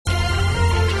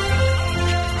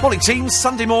Morning, team.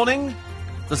 Sunday morning.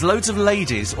 There's loads of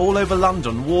ladies all over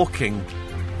London walking.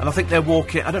 And I think they're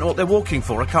walking... I don't know what they're walking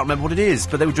for. I can't remember what it is.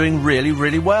 But they were doing really,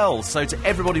 really well. So to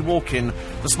everybody walking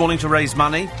this morning to raise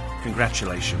money,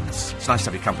 congratulations. It's nice to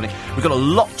have your company. We've got a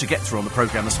lot to get through on the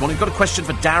programme this morning. We've got a question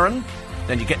for Darren.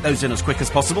 Then you get those in as quick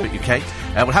as possible at UK.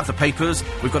 We'll have the papers.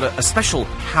 We've got a special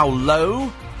How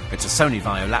Low. It's a Sony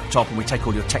Vaio laptop, and we take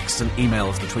all your texts and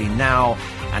emails between now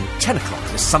and 10 o'clock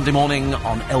this Sunday morning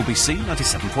on LBC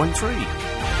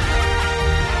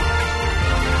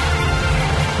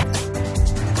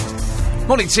 97.3.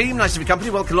 Morning, team. Nice to be company.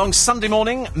 Welcome along. Sunday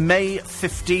morning, May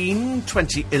 15,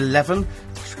 2011. We've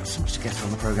got so much to get through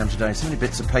on the programme today. So many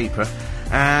bits of paper.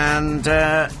 And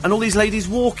all these ladies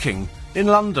walking in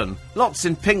London. Lots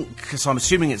in pink, so I'm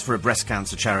assuming it's for a breast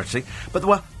cancer charity. But there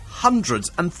were hundreds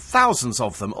and thousands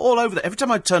of them all over there. Every time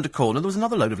I turned a corner, there was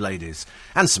another load of ladies.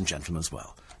 And some gentlemen as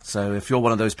well. So if you're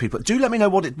one of those people, do let me know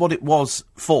what it was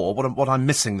for, what I'm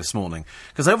missing this morning.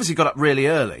 Because I obviously got up really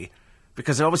early,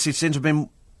 because I obviously seem to have been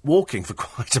walking for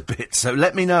quite a bit. So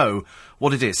let me know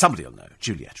what it is. Somebody will know.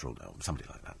 Juliet will know. Somebody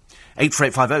like that.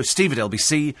 84850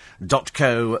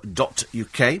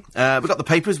 steve@lbc.co.uk. We've got the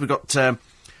papers. We've got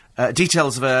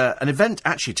details of an event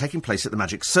actually taking place at the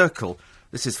Magic Circle.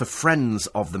 This is for friends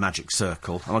of the Magic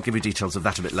Circle, and I'll give you details of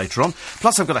that a bit later on.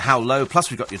 Plus, I've got a How Low, plus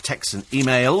we've got your texts and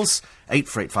emails,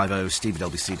 84850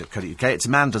 steve@lbc.co.uk. It's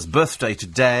Amanda's birthday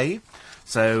today,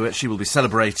 so she will be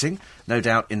celebrating, no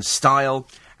doubt in style.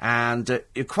 And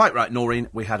you're quite right, Noreen,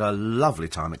 we had a lovely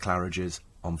time at Claridge's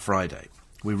on Friday.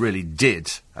 We really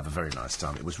did have a very nice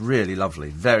time. It was really lovely.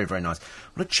 Very, very nice.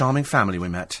 What a charming family we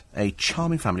met. A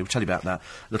charming family. We'll tell you about that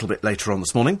a little bit later on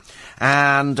this morning.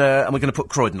 And we're going to put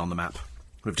Croydon on the map.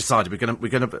 We've decided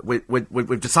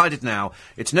we've decided now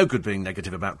it's no good being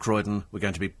negative about Croydon. We're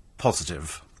going to be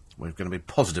positive. We're going to be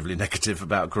positively negative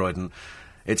about Croydon.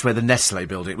 It's where the Nestlé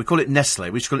building... We call it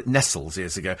Nestlé. We used to call it Nestles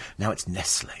years ago. Now it's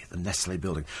Nestlé, the Nestlé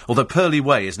building. Although Purley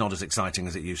Way is not as exciting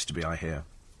as it used to be, I hear.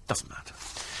 Doesn't matter.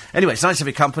 Anyway, it's nice to have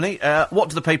your company. What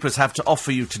do the papers have to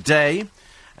offer you today?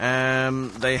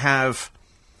 They have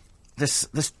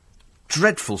this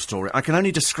dreadful story. I can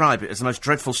only describe it as the most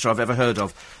dreadful story I've ever heard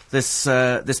of. This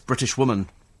British woman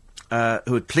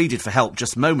who had pleaded for help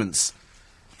just moments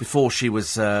before she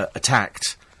was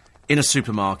attacked in a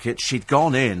supermarket. She'd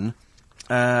gone in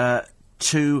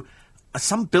to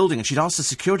some building and she'd asked the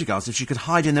security guards if she could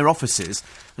hide in their offices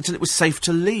until it was safe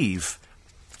to leave.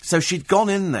 So she'd gone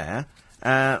in there.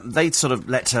 They'd sort of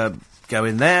let her go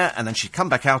in there, and then she'd come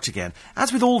back out again.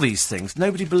 As with all these things,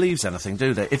 nobody believes anything,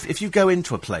 do they? If you go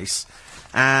into a place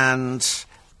and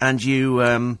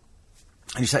you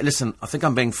say, listen, I think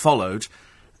I'm being followed,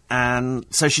 and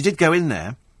so she did go in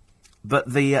there,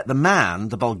 but the man,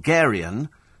 the Bulgarian,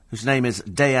 whose name is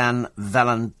Dejan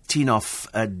Valentinov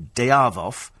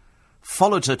Deyavov,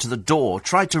 followed her to the door,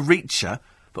 tried to reach her,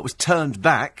 but was turned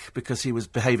back because he was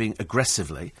behaving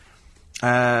aggressively.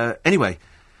 Anyway,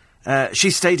 she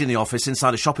stayed in the office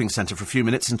inside a shopping centre for a few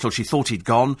minutes until she thought he'd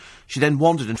gone. She then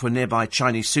wandered into a nearby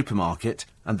Chinese supermarket,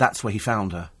 and that's where he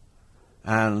found her.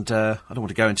 And I don't want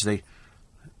to go into the...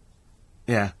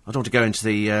 Yeah, I don't want to go into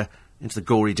the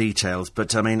gory details,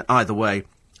 but, I mean, either way,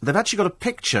 they've actually got a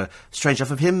picture, strange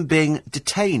enough, of him being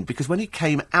detained, because when he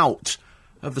came out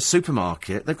of the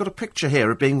supermarket, they've got a picture here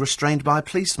of being restrained by a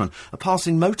policeman. A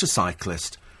passing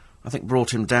motorcyclist, I think,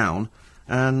 brought him down.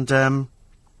 And, I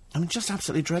mean, just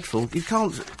absolutely dreadful. You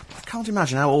can't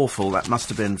imagine how awful that must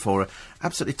have been for her.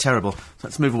 Absolutely terrible. So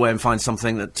let's move away and find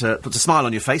something that puts a smile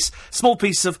on your face. Small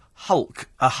piece of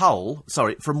hull,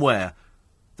 from where?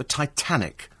 The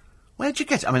Titanic. Where'd you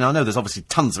get it? I mean, I know there's obviously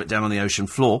tons of it down on the ocean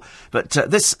floor, but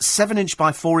this 7-inch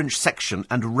by 4-inch section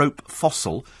and rope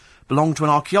fossil belonged to an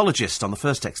archaeologist on the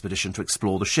first expedition to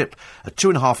explore the ship. A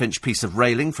 2.5-inch piece of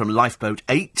railing from Lifeboat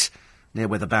 8... near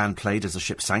where the band played as the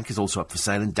ship sank, is also up for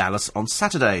sale in Dallas on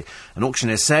Saturday. An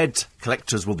auctioneer said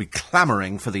collectors will be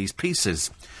clamouring for these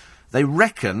pieces. They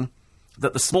reckon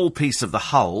that the small piece of the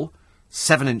hull,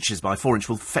 7 inches by 4 inch,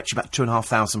 will fetch about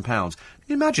 £2,500. Can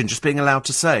you imagine just being allowed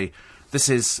to say, this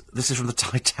is from the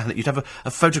Titanic? You'd have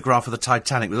a photograph of the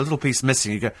Titanic with a little piece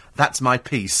missing. You go, that's my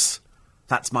piece.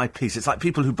 That's my piece. It's like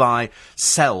people who buy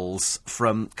cells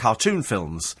from cartoon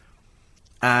films.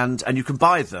 And you can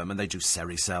buy them, and they do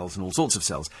Seri cells and all sorts of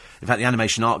cells. In fact, the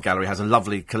Animation Art Gallery has a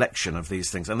lovely collection of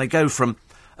these things, and they go from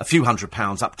a few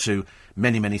 £100s up to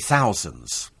many, many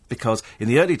thousands, because in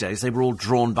the early days they were all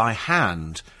drawn by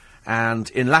hand,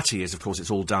 and in latter years, of course, it's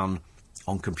all done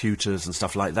on computers and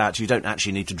stuff like that. You don't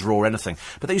actually need to draw anything.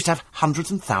 But they used to have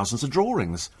hundreds and thousands of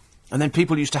drawings, and then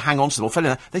people used to hang on to them,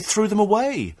 or they threw them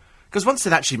away. Because once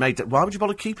they'd actually made it, why would you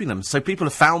bother keeping them? So people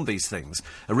have found these things,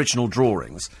 original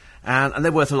drawings, and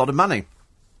they're worth a lot of money.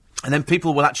 And then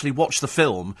people will actually watch the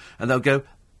film, and they'll go,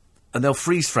 and they'll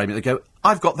freeze frame it. They go,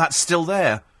 I've got that still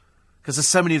there. Because there's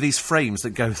so many of these frames that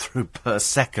go through per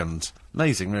second.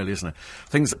 Amazing, really, isn't it?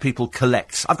 Things that people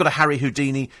collect. I've got a Harry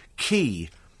Houdini key.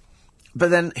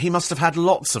 But then he must have had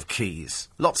lots of keys.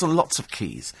 Lots and lots of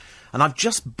keys. And I've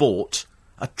just bought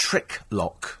a trick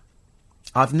lock.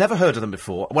 I've never heard of them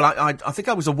before. Well, I think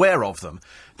I was aware of them,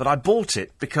 but I bought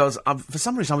it because, for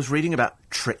some reason, I was reading about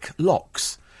trick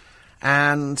locks.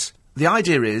 And the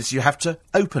idea is you have to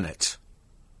open it.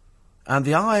 And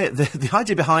the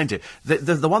idea behind it,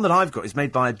 the one that I've got is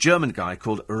made by a German guy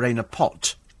called Rainer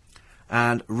Pott.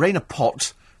 And Rainer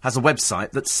Pott has a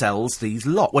website that sells these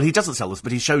locks. Well, he doesn't sell this,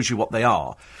 but he shows you what they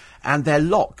are. And they're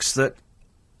locks that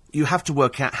you have to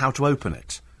work out how to open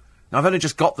it. Now, I've only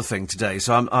just got the thing today,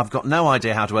 so I've got no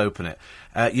idea how to open it.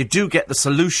 You do get the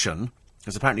solution,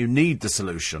 because apparently you need the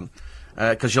solution,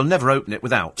 because you'll never open it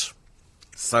without.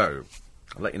 So,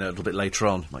 I'll let you know a little bit later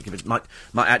on.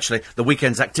 Might actually, the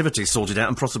weekend's activities sorted out,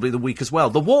 and possibly the week as well.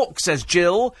 The walk, says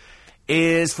Jill,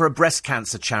 is for a breast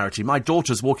cancer charity. My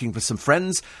daughter's walking with some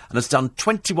friends and has done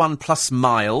 21 plus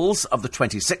miles of the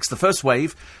 26. The first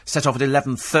wave set off at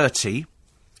 11:30.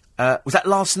 Was that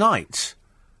last night?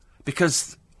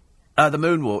 Because... the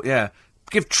moonwalk, yeah.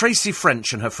 Give Tracy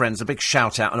French and her friends a big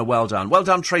shout-out and a well done. Well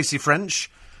done, Tracy French,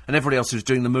 and everybody else who's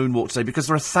doing the moonwalk today, because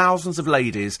there are thousands of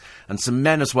ladies and some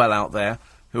men as well out there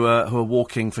who are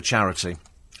walking for charity.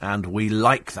 And we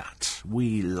like that.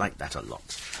 We like that a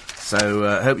lot. So,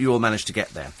 I hope you all managed to get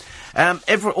there.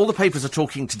 All the papers are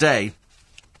talking today.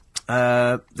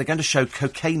 They're going to show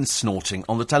cocaine snorting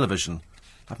on the television.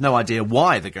 I've no idea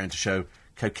why they're going to show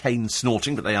cocaine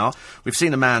snorting, but they are. We've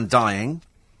seen a man dying.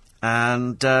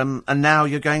 And now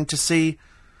you're going to see,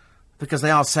 because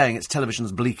they are saying it's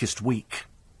television's bleakest week,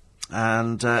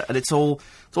 and it's all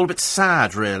a bit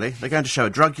sad, really. They're going to show a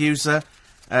drug user,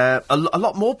 a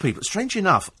lot more people. Strangely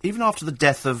enough, even after the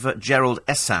death of Gerald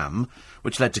Essam,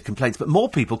 which led to complaints, but more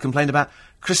people complained about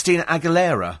Christina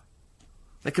Aguilera.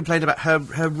 They complained about her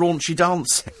raunchy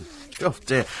dancing. Oh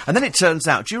dear! And then it turns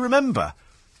out, do you remember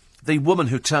the woman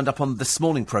who turned up on This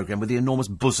Morning programme with the enormous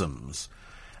bosoms,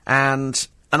 and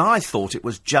I thought it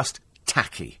was just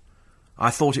tacky. I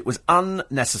thought it was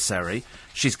unnecessary.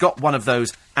 She's got one of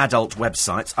those adult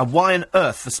websites. And why on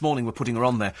earth This Morning were putting her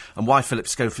on there, and why Philip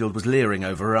Schofield was leering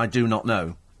over her, I do not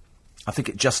know. I think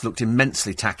it just looked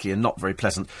immensely tacky and not very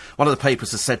pleasant. One of the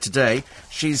papers has said today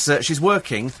she's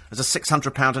working as a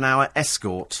 £600 an hour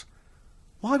escort.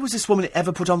 Why was this woman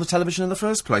ever put on the television in the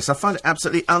first place? I find it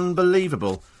absolutely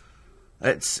unbelievable.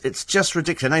 It's just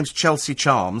ridiculous. Her name's Chelsea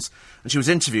Charms, and she was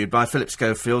interviewed by Philip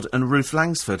Schofield and Ruth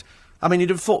Langsford. I mean, you'd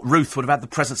have thought Ruth would have had the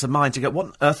presence of mind to go, what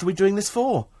on earth are we doing this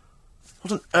for?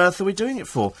 What on earth are we doing it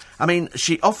for? I mean,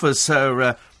 she offers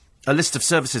her a list of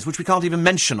services which we can't even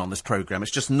mention on this programme.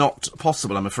 It's just not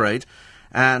possible, I'm afraid.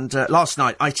 And last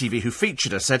night, ITV, who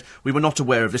featured her, said, we were not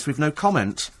aware of this, we've no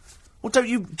comment. Well, don't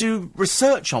you do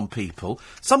research on people?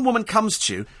 Some woman comes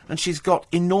to you, and she's got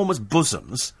enormous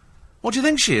bosoms. What do you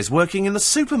think she is, working in the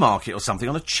supermarket or something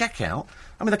on a checkout?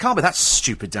 I mean, they can't be that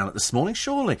stupid down at This Morning,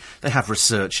 surely. They have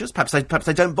researchers. Perhaps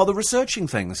they don't bother researching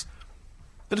things.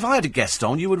 But if I had a guest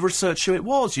on, you would research who it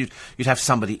was. You'd have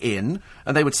somebody in,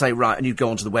 and they would say, right, and you'd go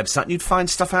onto the website and you'd find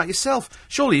stuff out yourself.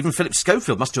 Surely even Philip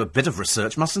Schofield must do a bit of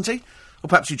research, mustn't he? Or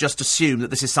perhaps you just assume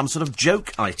that this is some sort of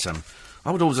joke item.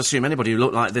 I would always assume anybody who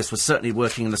looked like this was certainly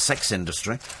working in the sex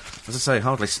industry. As I say,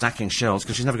 hardly stacking shelves,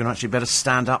 because she's never going to actually better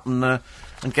stand up and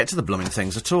get to the blooming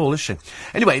things at all, is she?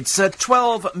 Anyway, it's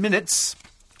 12 minutes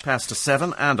past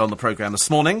 7, and on the programme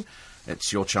this morning,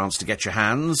 it's your chance to get your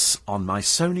hands on my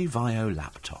Sony Vaio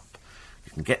laptop.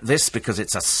 You can get this because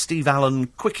it's a Steve Allen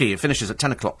quickie. It finishes at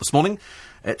 10 o'clock this morning.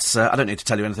 It's, I don't need to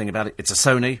tell you anything about it. It's a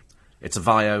Sony, it's a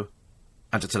Vaio,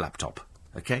 and it's a laptop.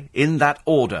 OK? In that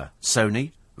order,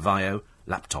 Sony Vaio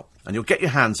laptop. And you'll get your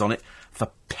hands on it for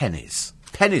pennies.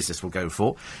 Pennies this will go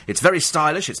for. It's very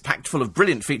stylish. It's packed full of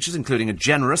brilliant features, including a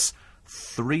generous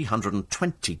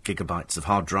 320 gigabytes of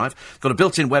hard drive. Got a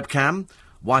built-in webcam,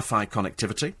 Wi-Fi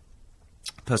connectivity.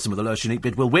 Person with the lowest unique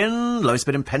bid will win. Lowest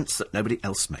bid in pence that nobody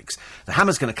else makes. The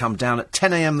hammer's going to come down at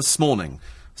 10 a.m. this morning.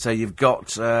 So you've got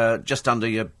just over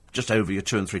your 2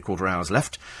 3/4 hours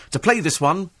left. To play this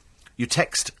one, you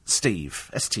text Steve,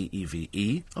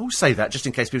 S-T-E-V-E. Oh, say that, just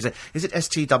in case people say, is it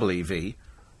S-T-E-E-V?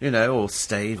 You know, or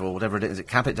Stave, or whatever it is. It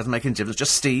doesn't make any difference.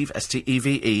 Just Steve,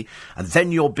 S-T-E-V-E, and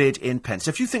then your bid in pence. So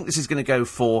if you think this is going to go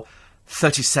for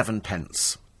 37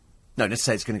 pence... No, let's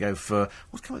say it's going to go for,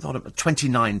 what's coming on,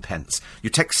 29 pence. You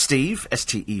text Steve,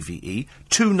 S-T-E-V-E,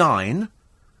 29,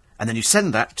 and then you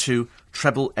send that to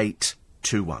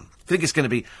 88821. If you think it's going to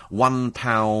be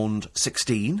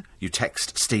 £1.16, you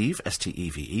text Steve,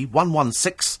 S-T-E-V-E,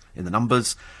 116 in the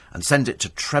numbers, and send it to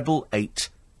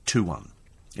 88821.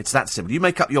 It's that simple. You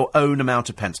make up your own amount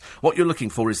of pence. What you're looking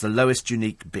for is the lowest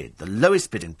unique bid. The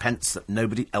lowest bid in pence that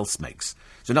nobody else makes.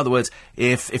 So in other words,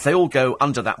 if they all go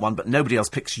under that one, but nobody else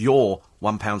picks your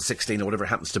 £1.16 or whatever it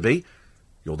happens to be,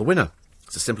 you're the winner.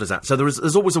 It's as simple as that. So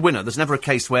there's always a winner. There's never a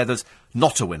case where there's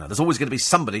not a winner. There's always going to be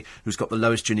somebody who's got the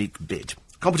lowest unique bid.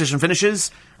 Competition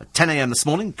finishes at 10 a.m. this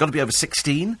morning. Got to be over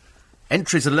 16.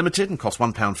 Entries are limited and cost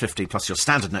 £1.50 plus your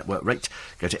standard network rate.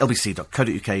 Go to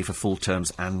lbc.co.uk for full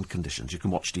terms and conditions. You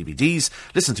can watch DVDs,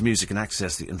 listen to music and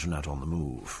access the internet on the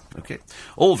move. OK?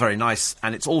 All very nice,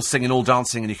 and it's all singing, all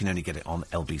dancing, and you can only get it on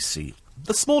LBC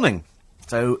this morning.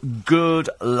 So, good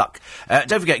luck.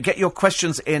 Don't forget, get your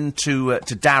questions in to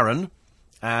Darren.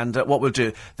 And what we'll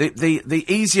do, the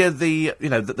easier the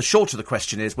shorter the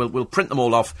question is, we'll print them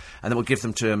all off, and then we'll give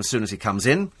them to him as soon as he comes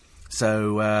in.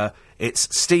 So,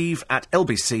 it's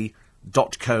steve@lbc.co.uk.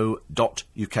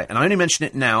 And I only mention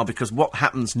it now because what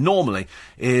happens normally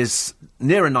is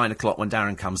nearer 9 o'clock when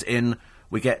Darren comes in,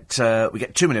 we get too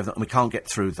many of them and we can't get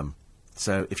through them.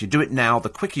 So if you do it now, the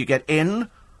quicker you get in,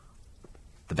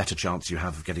 the better chance you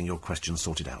have of getting your questions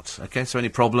sorted out. OK, so any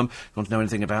problem, if you want to know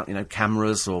anything about,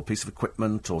 cameras or piece of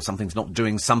equipment or something's not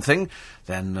doing something,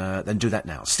 then do that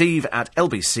now.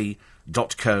 steve@lbc.co.uk.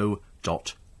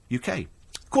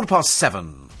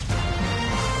 7:15.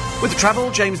 With the travel,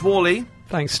 James Worley.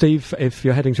 Thanks, Steve. If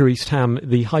you're heading to East Ham,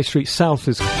 the High Street South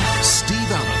is...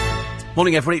 Steve Allen.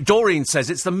 Morning, everybody. Doreen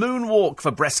says, it's the moonwalk for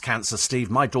breast cancer,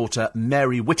 Steve. My daughter,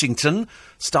 Mary Whittington,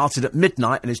 started at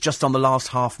midnight and is just on the last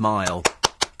half mile.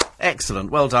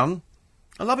 Excellent. Well done.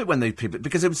 I love it when they people...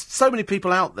 Because there was so many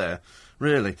people out there,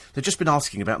 really. They've just been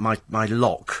asking about my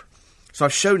lock. So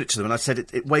I've shown it to them and I said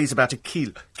it weighs about a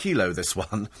kilo, this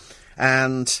one.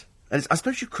 And I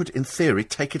suppose you could, in theory,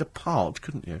 take it apart,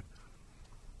 couldn't you?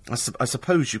 I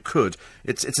suppose you could.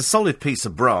 It's a solid piece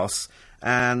of brass,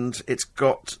 and it's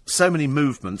got so many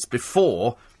movements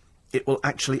before it will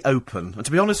actually open. And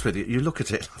to be honest with you, you look at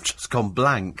it, I've just gone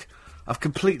blank. I've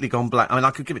completely gone blank. I mean,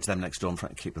 I could give it to them next door and try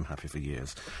to keep them happy for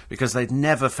years, because they'd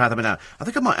never fathom it out. I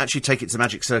think I might actually take it to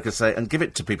Magic Circus and give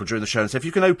it to people during the show and say, if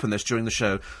you can open this during the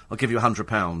show, I'll give you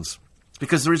 £100.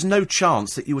 Because there is no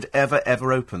chance that you would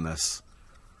ever open this.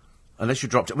 Unless you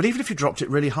dropped it. But even if you dropped it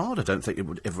really hard, I don't think it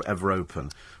would ever open.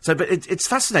 So, but it's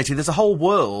fascinating. There's a whole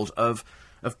world of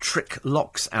trick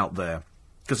locks out there.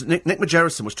 Because Nick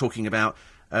Majerison was talking about...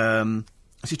 was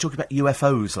he talking about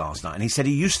UFOs last night? And he said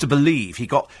he used to believe he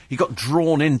got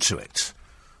drawn into it.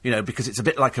 Because it's a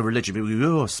bit like a religion. People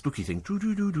go, oh, a spooky thing. And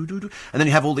then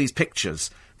you have all these pictures.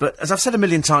 But as I've said a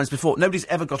million times before, nobody's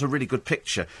ever got a really good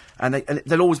picture. And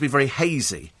they'll always be very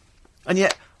hazy. And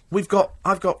yet... I've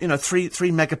got 3 million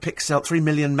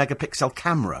megapixel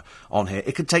camera on here.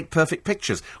 It can take perfect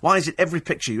pictures. Why is it every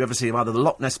picture you ever see of either the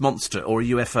Loch Ness Monster or a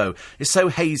UFO is so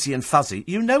hazy and fuzzy?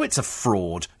 You know it's a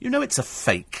fraud. You know it's a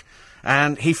fake.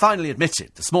 And he finally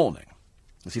admitted this morning,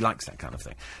 because he likes that kind of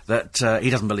thing, that he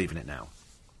doesn't believe in it now.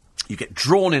 You get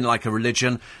drawn in like a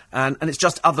religion, and it's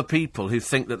just other people who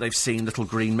think that they've seen little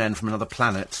green men from another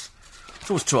planet. It's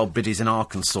always 2 old biddies in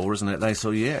Arkansas, isn't it? They saw,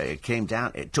 it came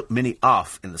down, it took Minnie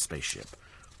off in the spaceship.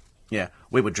 Yeah,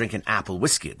 we were drinking apple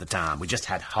whiskey at the time. We just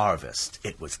had Harvest.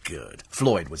 It was good.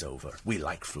 Floyd was over. We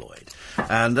like Floyd.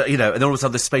 And, and then all of a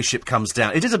sudden the spaceship comes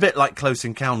down. It is a bit like Close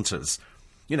Encounters,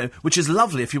 which is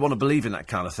lovely if you want to believe in that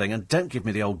kind of thing. And don't give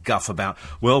me the old guff about,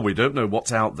 well, we don't know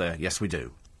what's out there. Yes, we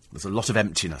do. There's a lot of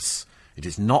emptiness. It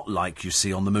is not like you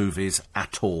see on the movies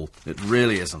at all. It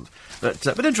really isn't.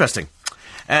 But interesting.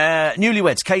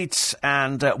 Newlyweds, Kate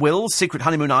and Will's secret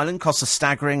honeymoon island costs a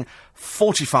staggering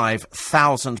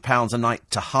 £45,000 a night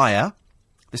to hire.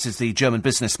 This is the German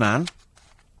businessman.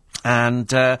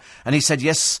 And he said,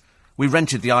 yes, we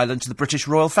rented the island to the British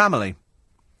royal family.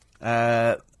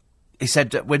 He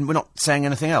said, we're not saying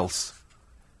anything else.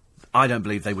 I don't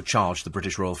believe they would charge the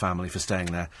British royal family for staying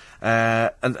there.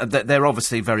 And they're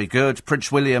obviously very good.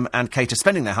 Prince William and Kate are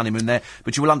spending their honeymoon there,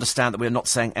 but you will understand that we are not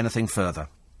saying anything further.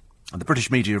 And the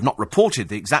British media have not reported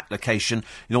the exact location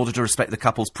in order to respect the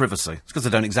couple's privacy. It's because they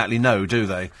don't exactly know, do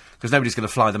they? Because nobody's going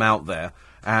to fly them out there.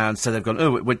 And so they've gone,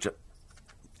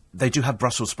 they do have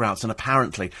Brussels sprouts, and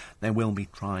apparently they will be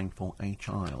trying for a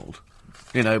child.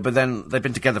 But then they've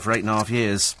been together for 8.5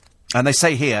 years. And they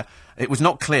say here, it was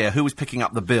not clear who was picking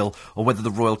up the bill or whether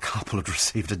the royal couple had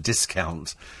received a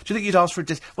discount. Do you think you'd ask for a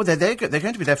discount? Well, they're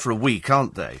going to be there for a week,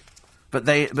 aren't they? But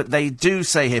they do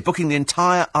say here, booking the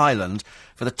entire island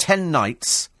for the 10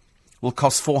 nights will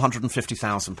cost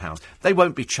 £450,000. They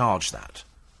won't be charged that.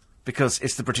 because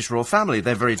it's the British royal family.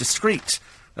 They're very discreet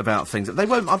about things. They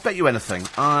won't, I bet you anything.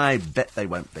 I bet they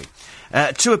won't be.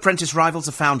 Two apprentice rivals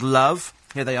have found love.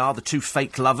 Here they are, the two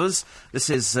fake lovers. This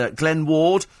is Glenn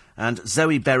Ward and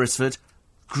Zoe Beresford.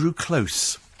 Grew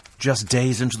close just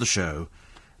days into the show,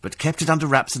 but kept it under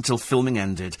wraps until filming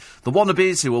ended. The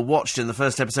wannabes, who were watched in the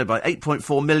first episode by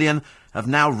 8.4 million, have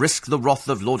now risked the wrath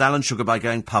of Lord Alan Sugar by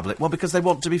going public. Well, because they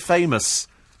want to be famous.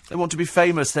 They want to be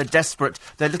famous. They're desperate.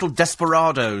 They're little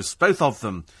desperados, both of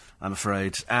them, I'm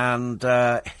afraid. And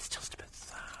it's just a bit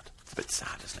sad. It's a bit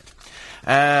sad, isn't it?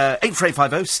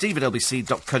 84850,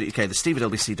 steve@lbc.co.uk. The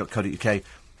steve@lbc.co.uk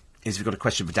is if you've got a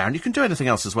question for Darren. You can do anything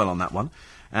else as well on that one.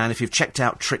 And if you've checked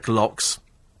out Trick Locks,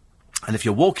 and if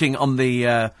you're walking on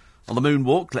the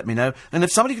moonwalk, let me know. And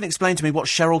if somebody can explain to me what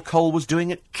Cheryl Cole was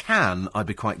doing at Cannes, I'd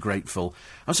be quite grateful.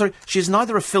 I'm sorry, she is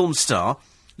neither a film star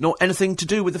nor anything to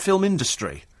do with the film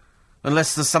industry.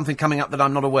 Unless there's something coming up that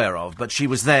I'm not aware of. But she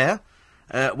was there,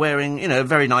 wearing, a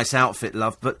very nice outfit,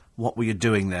 love. But what were you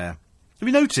doing there? Have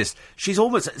you noticed? She's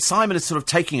almost... Simon is sort of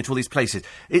taking it to all these places.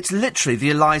 It's literally the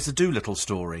Eliza Doolittle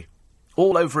story.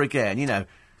 All over again,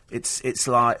 It's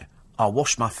like, I'll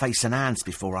wash my face and hands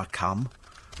before I come.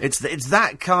 It's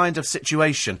that kind of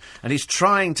situation. And he's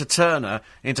trying to turn her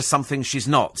into something she's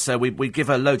not. So we give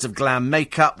her loads of glam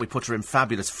makeup, we put her in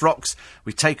fabulous frocks,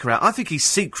 we take her out. I think he's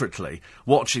secretly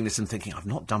watching this and thinking, I've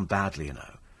not done badly,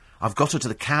 I've got her to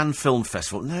the Cannes Film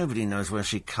Festival. Nobody knows where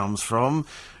she comes from.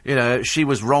 She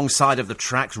was wrong side of the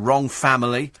tracks, wrong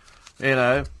family.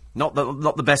 Not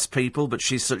the best people, but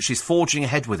she's forging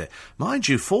ahead with it. Mind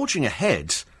you, forging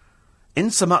ahead...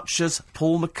 insomuch as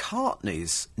Paul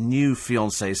McCartney's new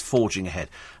fiancée is forging ahead.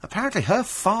 Apparently her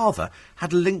father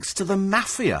had links to the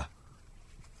mafia.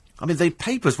 I mean, the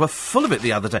papers were full of it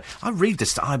the other day. I read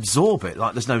this, I absorb it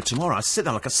like there's no tomorrow. I sit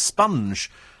there like a sponge.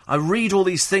 I read all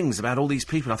these things about all these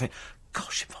people and I think,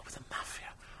 gosh, involved with the mafia.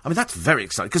 I mean, that's very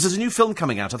exciting, because there's a new film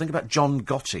coming out, I think, about John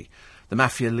Gotti, the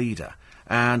mafia leader.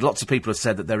 And lots of people have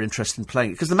said that they're interested in playing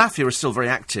it, because the mafia is still very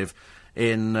active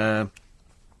in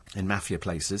mafia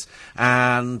places,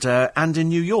 and in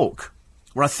New York,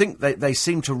 where I think they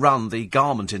seem to run the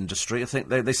garment industry. I think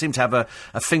they seem to have a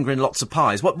finger in lots of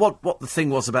pies. What the thing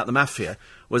was about the mafia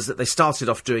was that they started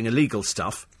off doing illegal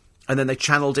stuff, and then they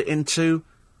channeled it into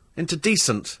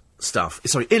decent stuff.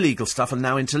 Sorry, illegal stuff, and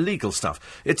now into legal stuff.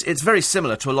 It's very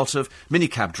similar to a lot of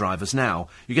minicab drivers now.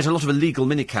 You get a lot of illegal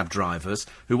minicab drivers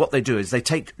who, what they do is they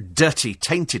take dirty,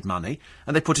 tainted money,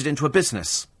 and they put it into a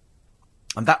business.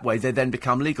 And that way they then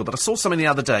become legal. But I saw something the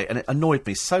other day, and it annoyed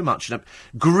me so much, and it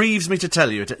grieves me to tell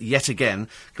you it yet again,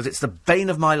 because it's the bane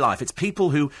of my life. It's people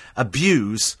who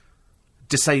abuse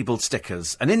disabled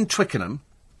stickers. And in Twickenham,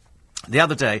 the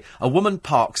other day, a woman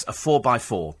parks a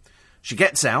 4x4. She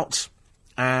gets out,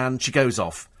 and she goes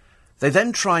off. They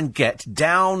then try and get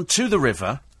down to the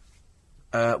river,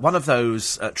 one of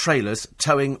those trailers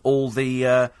towing all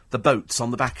the boats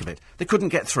on the back of it. They couldn't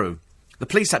get through. The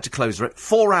police had to close her.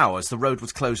 4 hours the road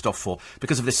was closed off for,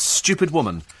 because of this stupid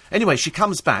woman. Anyway, she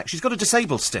comes back. She's got a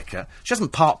disabled sticker. She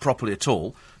hasn't parked properly at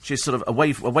all. She's sort of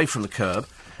away from the curb.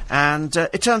 And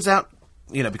it turns out,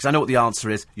 because I know what the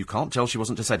answer is, you can't tell she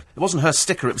wasn't disabled. It wasn't her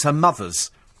sticker, it was her mother's.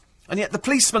 And yet the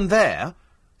policeman there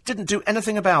didn't do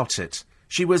anything about it.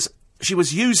 She was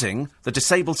using the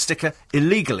disabled sticker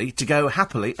illegally to go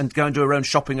happily and go and do her own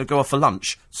shopping or go off for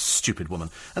lunch. Stupid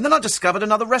woman. And then I discovered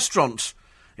another restaurant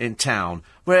in town,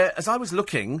 where, as I was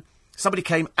looking, somebody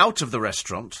came out of the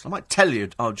restaurant. I might tell you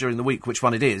during the week which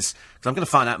one it is, because I'm going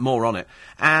to find out more on it,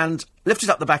 and lifted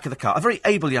up the back of the car, a very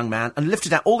able young man, and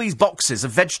lifted out all these boxes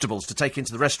of vegetables to take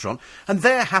into the restaurant, and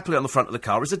there, happily on the front of the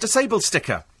car, is a disabled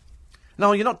sticker.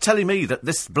 Now, you're not telling me that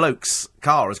this bloke's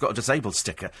car has got a disabled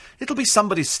sticker. It'll be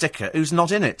somebody's sticker who's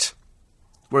not in it.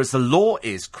 Whereas the law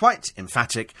is quite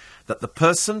emphatic that the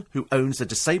person who owns the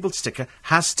disabled sticker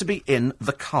has to be in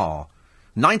the car.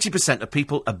 90% of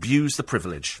people abuse the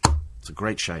privilege. It's a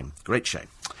great shame. Great shame.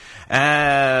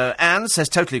 Anne says,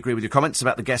 totally agree with your comments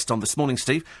about the guest on This Morning,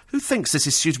 Steve. Who thinks this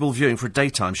is suitable viewing for a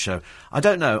daytime show? I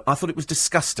don't know. I thought it was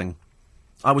disgusting.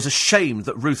 I was ashamed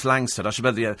that Ruth Langston,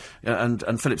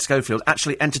 and Philip Schofield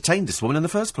actually entertained this woman in the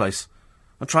first place.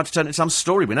 I tried to turn it into some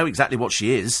story. We know exactly what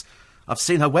she is. I've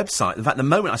seen her website. In fact, the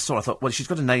moment I saw her, I thought, well, she's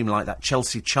got a name like that,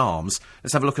 Chelsea Charms.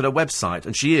 Let's have a look at her website.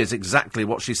 And she is exactly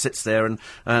what she sits there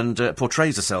and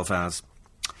portrays herself as.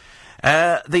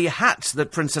 The hat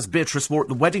that Princess Beatrice wore at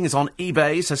the wedding is on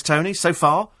eBay, says Tony. So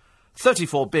far,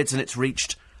 34 bids, and it's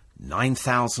reached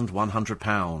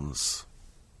 £9,100.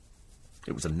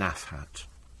 It was a naff hat.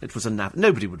 It was a naff.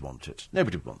 Nobody would want it.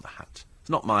 Nobody would want the hat.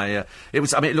 It's not my...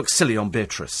 it looks silly on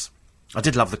Beatrice. I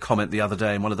did love the comment the other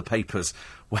day in one of the papers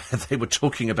where they were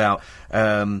talking about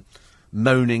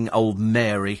moaning old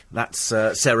Mary. That's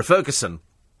Sarah Ferguson,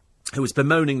 who was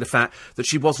bemoaning the fact that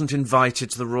she wasn't invited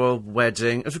to the royal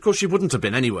wedding, as of course she wouldn't have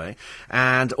been anyway,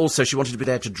 and also she wanted to be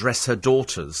there to dress her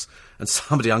daughters, and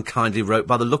somebody unkindly wrote,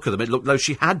 by the look of them, it looked though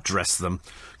she had dressed them,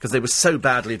 because they were so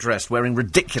badly dressed, wearing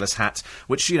ridiculous hats,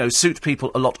 which, you know, suit people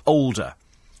a lot older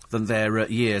than their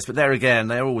years. But there again,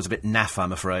 they're always a bit naff,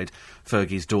 I'm afraid,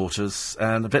 Fergie's daughters,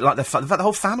 and a bit like in fact, the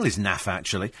whole family's naff,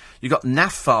 actually. You've got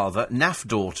naff father, naff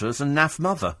daughters, and naff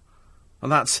mother.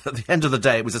 And that's, at the end of the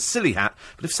day, it was a silly hat,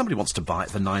 but if somebody wants to buy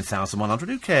it for $9,100,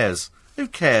 who cares? Who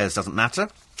cares? Doesn't matter.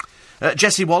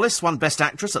 Jessie Wallace won Best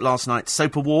Actress at last night's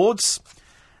Soap Awards,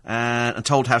 and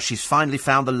told how she's finally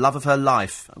found the love of her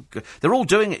life. They're all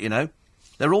doing it, you know.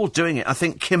 They're all doing it. I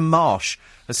think Kim Marsh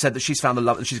has said that she's found the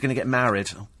love and she's going to get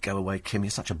married. Oh, go away, Kim, you're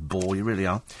such a bore, you really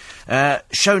are.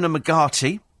 Shona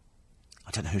McGarty.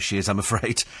 I don't know who she is, I'm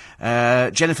afraid.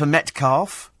 Jennifer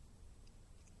Metcalfe.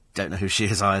 Don't know who she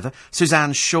is either.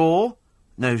 Suzanne Shaw.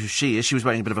 Know who she is. She was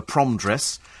wearing a bit of a prom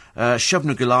dress.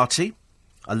 Shobna Gulati.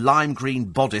 A lime green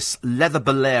bodice, leather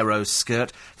bolero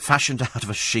skirt, fashioned out of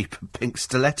a sheep and pink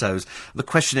stilettos. The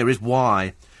question here is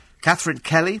why? Catherine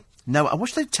Kelly. No, I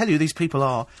wish they'd tell you who these people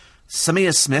are.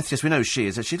 Samia Smith. Yes, we know who she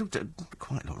is. She looked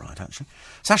quite all right, actually.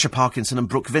 Sasha Parkinson and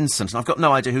Brooke Vincent. And I've got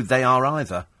no idea who they are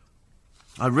either.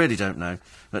 I really don't know.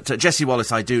 But Jessie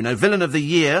Wallace I do know. Villain of the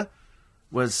Year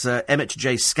was Emmett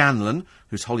J. Scanlon,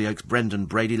 who's Hollyoaks' Brendan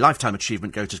Brady. Lifetime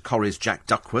achievement go to Corrie's Jack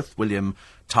Duckworth, William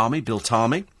Tarmy, Bill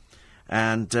Tarmy.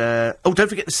 And, don't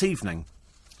forget this evening,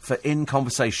 for In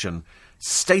Conversation,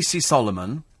 Stacey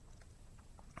Solomon.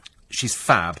 She's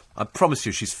fab. I promise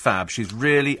you she's fab. She's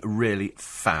really, really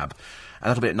fab. And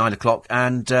that'll be at 9 o'clock.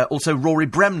 And also Rory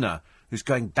Bremner, who's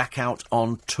going back out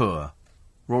on tour.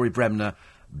 Rory Bremner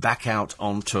back out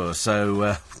on tour.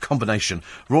 So, combination.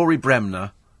 Rory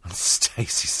Bremner and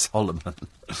Stacey Solomon.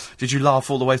 Did you laugh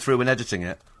all the way through when editing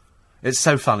it? It's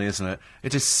so funny, isn't it?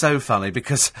 It is so funny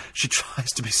because she tries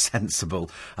to be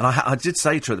sensible. And I did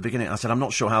say to her at the beginning, I said, I'm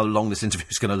not sure how long this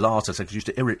interview's going to last. I said, because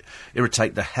you used to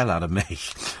irritate the hell out of me.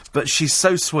 But she's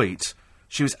so sweet.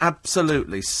 She was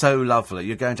absolutely so lovely.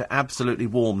 You're going to absolutely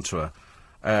warm to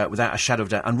her without a shadow of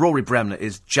doubt. And Rory Bremner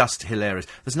is just hilarious.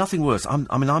 There's nothing worse. I'm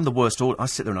the worst. I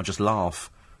sit there and I just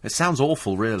laugh. It sounds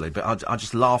awful, really, but I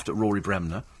just laughed at Rory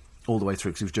Bremner all the way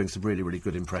through because he was doing some really, really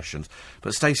good impressions.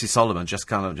 But Stacey Solomon just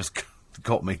kind of just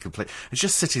got me completely. It's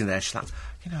just sitting there. She's like,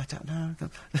 you know, I don't know,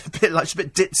 she's a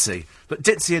bit ditzy, but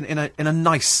ditzy in a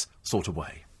nice sort of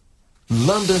way.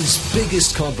 London's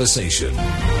biggest conversation.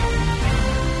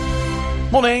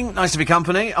 Morning, nice to be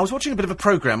company. I was watching a bit of a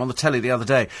programme on the telly the other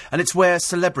day, and it's where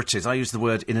celebrities, I use the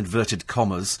word in inverted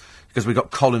commas, because we've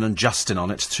got Colin and Justin on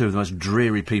it, two of the most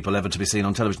dreary people ever to be seen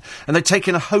on television, and they take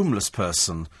in a homeless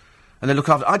person, and they look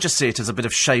after. I just see it as a bit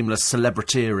of shameless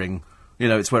celebriteering. You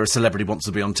know, it's where a celebrity wants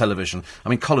to be on television. I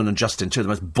mean, Colin and Justin, two of the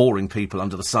most boring people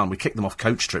under the sun. We kicked them off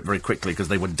Coach Trip very quickly because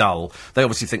they were dull. They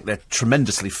obviously think they're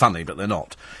tremendously funny, but they're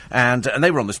not. And they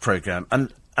were on this programme,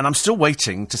 and I'm still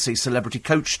waiting to see Celebrity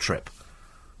Coach Trip.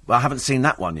 Well, I haven't seen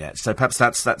that one yet, so perhaps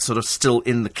that's sort of still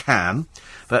in the can.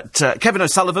 But Kevin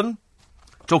O'Sullivan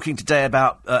talking today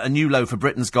about a new low for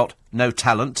Britain's Got No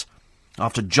Talent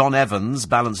after John Evans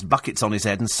balanced buckets on his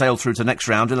head and sailed through to the next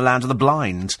round in the land of the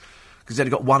blind. Because he's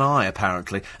only got one eye,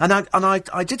 apparently. And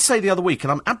I did say the other week,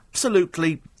 and I'm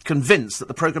absolutely convinced that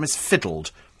the programme is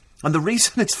fiddled. And the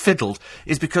reason it's fiddled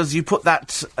is because you put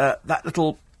that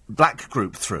little black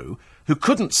group through who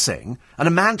couldn't sing, and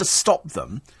Amanda stopped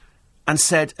them and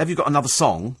said, have you got another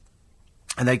song?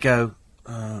 And they go,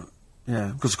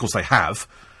 yeah, because of course they have.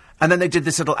 And then they did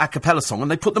this little a cappella song,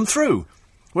 and they put them through.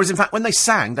 Whereas, in fact, when they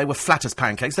sang, they were flat as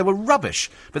pancakes, they were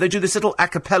rubbish. But they do this little a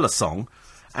cappella song,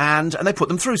 and they put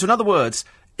them through. So in other words,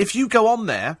 if you go on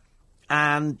there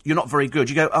and you're not very good,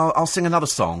 you go, oh, I'll sing another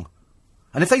song.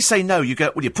 And if they say no, you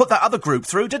go, well, you put that other group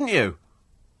through, didn't you?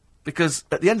 Because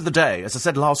at the end of the day, as I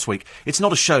said last week, it's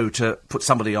not a show to put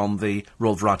somebody on the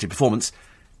Royal Variety Performance.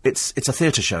 It's a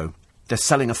theatre show. They're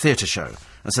selling a theatre show.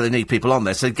 And so they need people on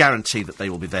there. So they guarantee that they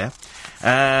will be there.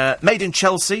 Made in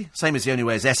Chelsea, same as The Only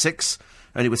Way is Essex,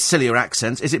 only with sillier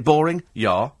accents. Is it boring?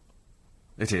 Yeah,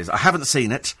 it is. I haven't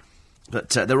seen it. But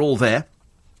they're all there.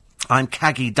 I'm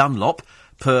Caggie Dunlop,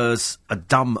 purrs a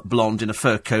dumb blonde in a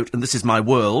fur coat, and this is my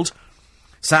world.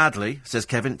 Sadly, says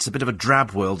Kevin, it's a bit of a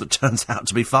drab world that turns out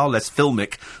to be far less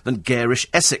filmic than garish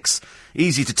Essex.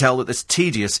 Easy to tell that this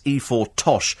tedious E4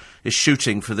 tosh is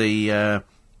shooting for the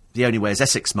Only Way is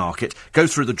Essex market. Go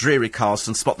through the dreary cast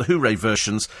and spot the hooray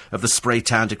versions of the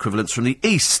spray-tanned equivalents from the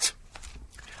East.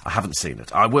 I haven't seen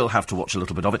it. I will have to watch a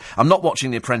little bit of it. I'm not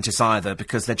watching The Apprentice either,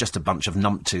 because they're just a bunch of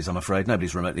numpties, I'm afraid.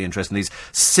 Nobody's remotely interested in these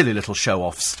silly little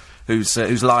show-offs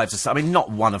whose lives are... I mean, not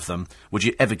one of them would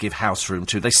you ever give house room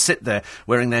to. They sit there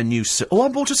wearing their new suit. Oh, I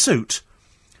bought a suit.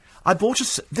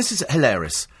 This is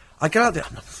hilarious. I go out there...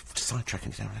 I'm not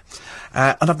sidetracking down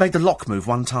there. And I've made the lock move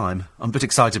one time. I'm a bit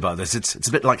excited by this. It's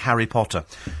a bit like Harry Potter.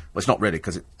 Well, it's not really,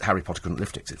 because Harry Potter couldn't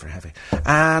lift it, 'cause it's very heavy.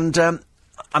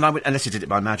 And I would, unless he did it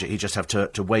by magic, he'd just have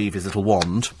to wave his little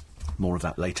wand. More of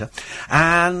that later.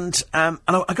 And I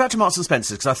go out to Marks and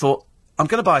Spencer's, because I thought, I'm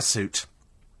going to buy a suit.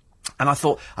 And I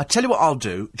thought, I tell you what I'll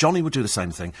do. Johnny would do the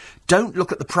same thing. Don't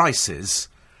look at the prices.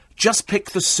 Just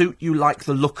pick the suit you like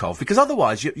the look of, because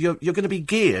otherwise you're going to be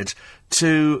geared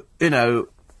to,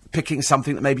 picking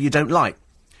something that maybe you don't like.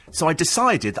 So I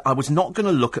decided that I was not going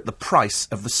to look at the price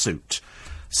of the suit.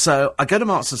 So I go to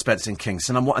Marks and Spencer in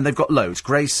Kingston, and they've got loads.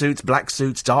 Grey suits, black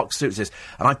suits, dark suits, this.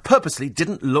 And I purposely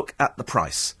didn't look at the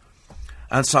price.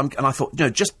 And so I thought,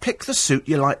 just pick the suit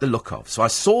you like the look of. So I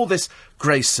saw this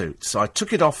grey suit, so I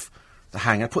took it off the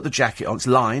hanger, put the jacket on. It's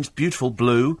lined, beautiful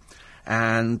blue,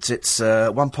 and it's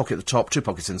one pocket at the top, 2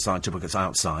 pockets inside, 2 pockets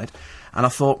outside. And I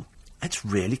thought, it's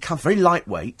really very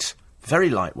lightweight, very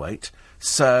lightweight.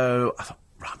 So I thought,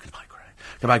 right, I'm going to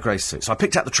buy a grey suit. So I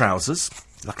picked out the trousers.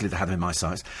 Luckily they had them in my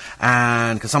size.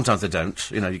 And, because sometimes they don't.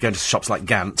 You go into shops like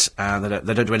Gant, and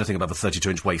they don't do anything above a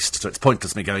 32-inch waist, so it's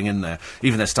pointless me going in there.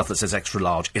 Even their stuff that says extra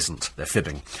large isn't. They're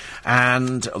fibbing.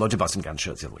 And, although I did buy some Gant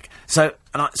shirts the other week. So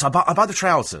I buy the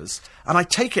trousers, and I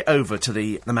take it over to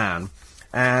the man,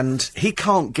 and he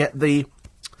can't get the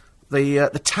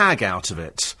tag out of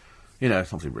it.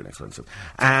 It's obviously really expensive.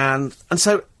 And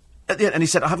so... And he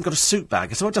said, I haven't got a suit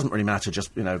bag. I said, well, it doesn't really matter,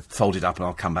 just, fold it up and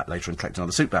I'll come back later and collect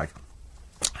another suit bag.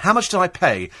 How much did I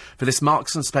pay for this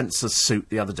Marks and Spencer's suit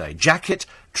the other day? Jacket,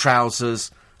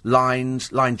 trousers, lined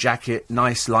jacket,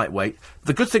 nice, lightweight.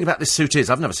 The good thing about this suit is,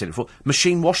 I've never seen it before,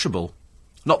 machine washable.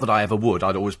 Not that I ever would.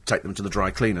 I'd always take them to the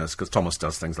dry cleaners, because Thomas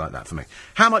does things like that for me.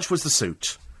 How much was the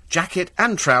suit? Jacket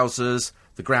and trousers,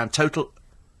 the grand total,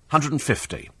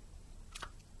 150.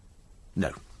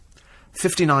 No.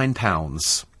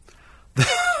 £59.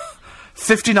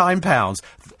 £59.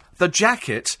 The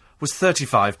jacket was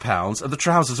 £35 and the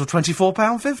trousers were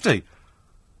 £24.50.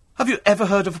 Have you ever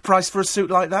heard of a price for a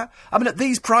suit like that? I mean, at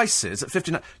these prices, at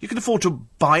 £59, you can afford to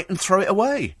buy it and throw it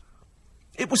away.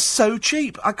 It was so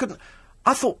cheap. I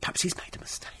thought perhaps he's made a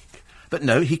mistake. But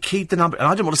no, he keyed the number, and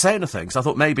I didn't want to say anything, so I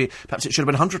thought maybe perhaps it should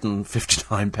have been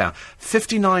 £159.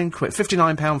 59 quid,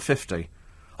 £59.50.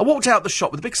 I walked out the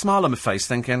shop with a big smile on my face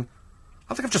thinking,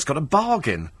 I think I've just got a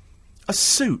bargain. A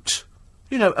suit.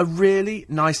 A really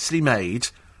nicely made...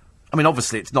 I mean,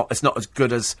 obviously, it's not as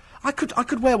good as... I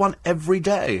could wear one every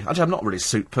day. Actually, I'm not really a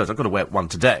suit person. I've got to wear one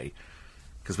today,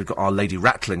 because we've got our Lady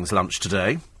Rattling's lunch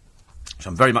today, which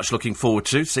I'm very much looking forward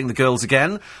to, seeing the girls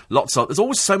again. There's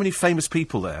always so many famous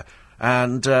people there,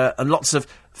 and lots of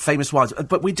famous wives.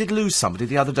 But we did lose somebody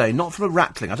the other day, not from a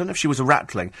Rattling. I don't know if she was a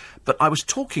Rattling, but I was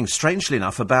talking, strangely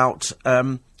enough, about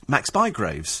Max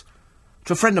Bygraves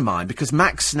to a friend of mine, because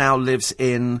Max now lives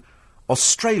in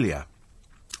Australia.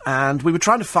 And we were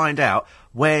trying to find out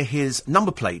where his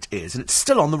number plate is, and it's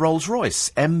still on the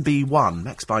Rolls-Royce, MB1,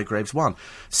 Max Bygraves 1.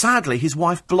 Sadly, his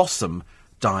wife Blossom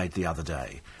died the other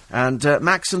day. And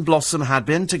Max and Blossom had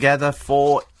been together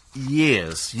for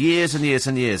years and years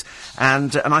and years.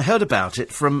 And I heard about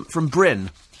it from Bryn,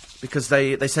 because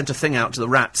they sent a thing out to the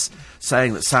Rats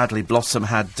saying that sadly Blossom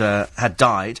had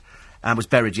died and was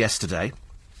buried yesterday.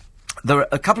 There are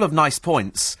a couple of nice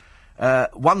points.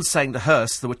 One saying to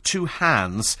Hearst there were 2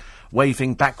 hands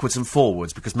waving backwards and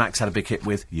forwards, because Max had a big hit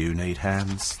with You Need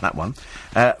Hands, that one.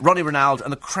 Ronnie Ronald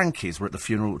and the Crankies were at the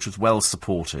funeral, which was well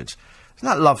supported. Isn't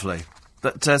that lovely?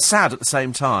 But sad at the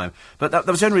same time. But that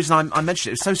was the only reason I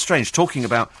mentioned it. It was so strange talking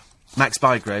about Max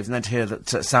Bygraves and then to hear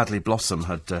that sadly Blossom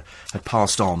had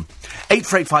passed on.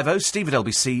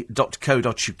 84850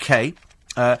 steve@lbc.co.uk.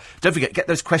 Don't forget, get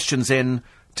those questions in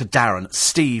to Darren,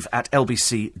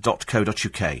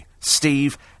 steve@lbc.co.uk.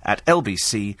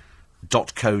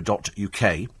 steve@lbc.co.uk.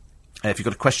 If you've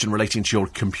got a question relating to your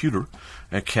computer,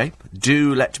 OK,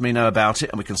 do let me know about it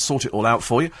and we can sort it all out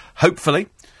for you, hopefully,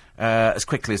 as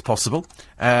quickly as possible.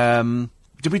 Did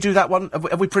we do that one?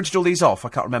 Have we printed all these off? I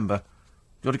can't remember.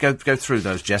 You want to go through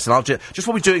those, Jess? And just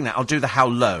while we're doing that, I'll do the How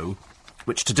Low,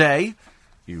 which today,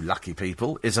 you lucky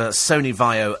people, is a Sony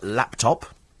Vaio laptop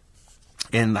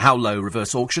in the How Low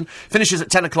reverse auction. Finishes at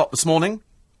 10 o'clock this morning.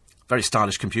 Very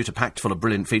stylish computer, packed full of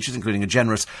brilliant features, including a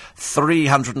generous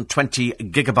 320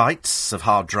 gigabytes of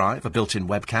hard drive, a built-in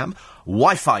webcam,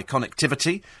 Wi-Fi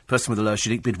connectivity. Person with the lowest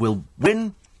unique bid will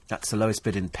win That's the lowest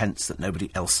bid in pence that nobody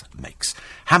else makes.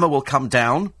 Hammer will come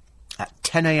down at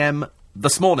 10 a.m.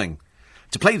 this morning.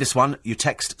 To play this one, you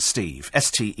text Steve,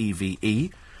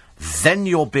 S-T-E-V-E, then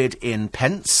your bid in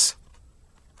pence,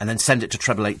 and then send it to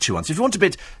 88821. So if you want to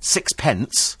bid 6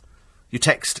 pence, you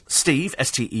text Steve,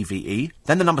 S-T-E-V-E,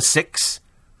 then the number 6,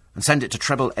 and send it to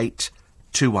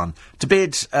 88821. To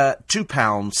bid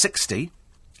 £2.60,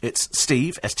 it's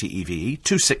Steve, S-T-E-V-E,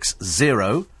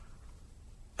 260,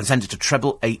 and send it to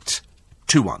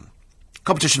 88821.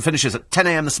 Competition finishes at 10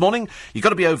 a.m. this morning. You've got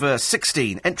to be over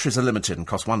 16. Entries are limited and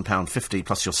cost £1.50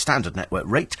 plus your standard network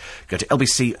rate. Go to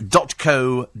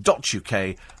lbc.co.uk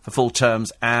for full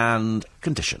terms and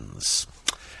conditions.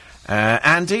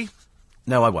 Andy?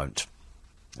 No, I won't.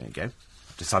 There you go.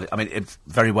 I've decided. I mean, it's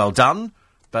very well done,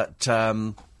 but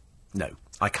no,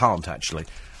 I can't actually.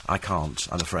 I can't,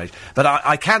 I'm afraid. But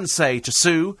I can say to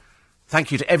Sue,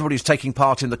 thank you to everybody who's taking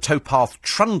part in the towpath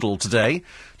trundle today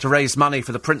to raise money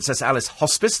for the Princess Alice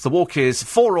Hospice. The walk is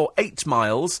 4 or 8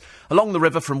 miles along the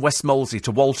river from West Molesey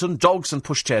to Walton. Dogs and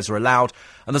pushchairs are allowed,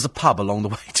 and there's a pub along the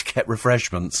way to get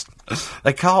refreshments.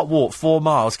 They can't walk 4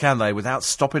 miles, can they, without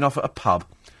stopping off at a pub?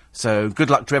 So good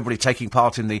luck to everybody taking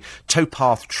part in the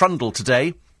towpath trundle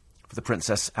today for the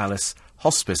Princess Alice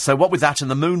Hospice. So what with that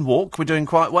and the moonwalk, we're doing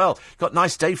quite well. Got a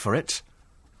nice day for it.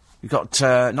 You've got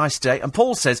a nice day. And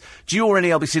Paul says, do you or any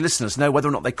LBC listeners know whether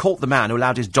or not they caught the man who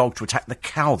allowed his dog to attack the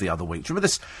cow the other week? Do you remember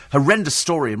this horrendous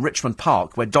story in Richmond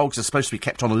Park where dogs are supposed to be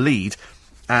kept on a lead,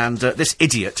 and this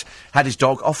idiot had his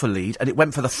dog off a lead and it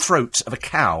went for the throat of a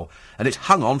cow, and it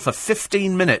hung on for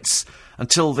 15 minutes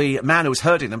until the man who was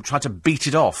herding them tried to beat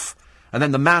it off. And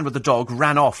then the man with the dog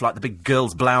ran off like the big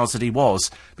girl's blouse that he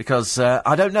was, because,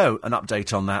 I don't know an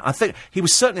update on that. I think he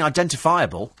was certainly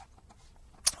identifiable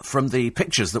from the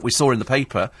pictures that we saw in the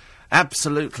paper.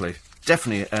 Absolutely.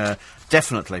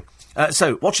 Definitely.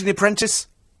 So, watching The Apprentice?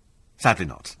 Sadly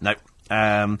not. No.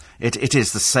 It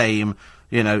is the same,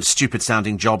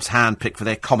 stupid-sounding jobs handpicked for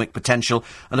their comic potential,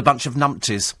 and a bunch of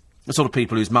numpties. The sort of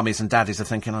people whose mummies and daddies are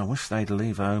thinking, I wish they'd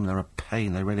leave home, they're a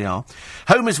pain, they really are.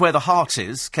 Home is where the heart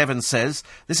is, Kevin says.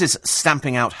 This is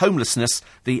stamping out homelessness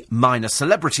the minor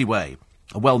celebrity way.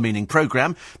 A well-meaning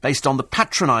programme based on the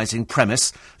patronising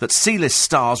premise that C-list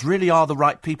stars really are the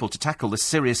right people to tackle this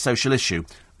serious social issue.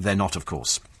 They're not, of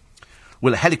course.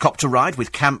 Will a helicopter ride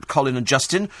with Camp Colin and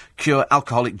Justin cure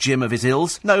alcoholic Jim of his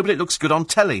ills? No, but it looks good on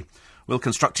telly. Will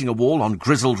constructing a wall on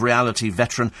grizzled reality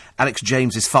veteran Alex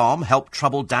James's farm help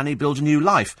troubled Danny build a new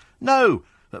life? No,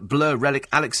 but Blur relic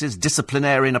Alex's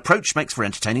disciplinarian approach makes for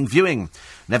entertaining viewing.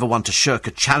 Never one to shirk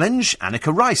a challenge,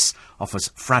 Annika Rice offers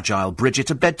fragile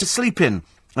Bridget a bed to sleep in.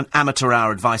 An amateur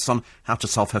hour advice on how to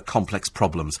solve her complex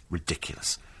problems.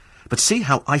 Ridiculous. But see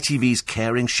how ITV's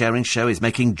caring, sharing show is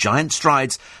making giant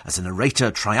strides as a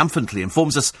narrator triumphantly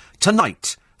informs us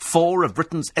tonight 4 of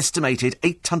Britain's estimated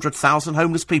 800,000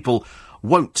 homeless people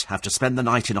won't have to spend the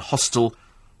night in a hostel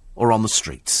or on the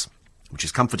streets. Which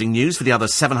is comforting news for the other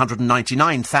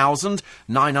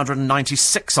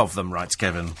 799,996 of them, writes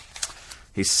Kevin.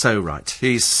 He's so right.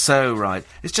 He's so right.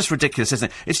 It's just ridiculous,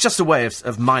 isn't it? It's just a way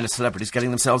of minor celebrities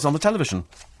getting themselves on the television.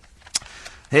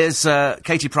 Here's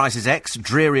Katie Price's ex,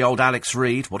 dreary old Alex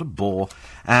Reid. What a bore.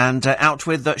 And out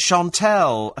with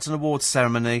Chantel at an awards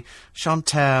ceremony.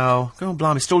 Chantel, go on,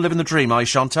 blimey, still living the dream, are you,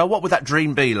 Chantel? What would that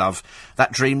dream be, love?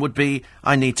 That dream would be,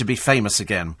 I need to be famous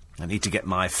again. I need to get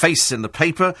my face in the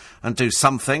paper and do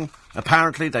something.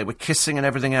 Apparently they were kissing and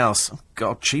everything else. Oh,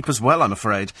 God, cheap as well, I'm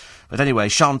afraid. But anyway,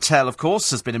 Chantel, of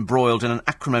course, has been embroiled in an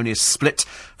acrimonious split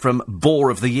from Bore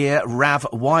of the Year, Rav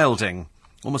Wilding.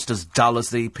 Almost as dull as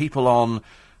the people on...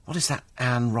 What is that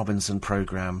Anne Robinson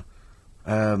programme?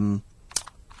 Not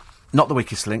The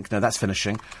Weakest Link. No, that's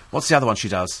finishing. What's the other one she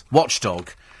does?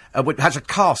 Watchdog. Which has a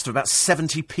cast of about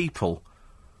 70 people.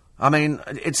 I mean,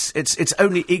 it's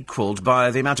only equalled by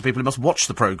the amount of people who must watch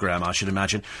the programme, I should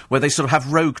imagine, where they sort of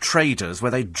have rogue traders, where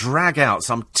they drag out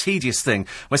some tedious thing,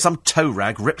 where some tow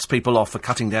rag rips people off for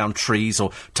cutting down trees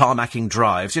or tarmacking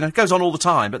drives. It goes on all the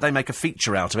time, but they make a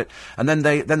feature out of it. And then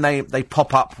they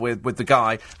pop up with the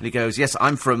guy, and he goes, yes,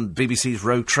 I'm from BBC's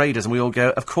Rogue Traders, and we all go,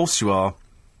 of course you are.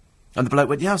 And the bloke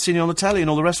went, yeah, I've seen you on the telly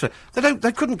and all the rest of it.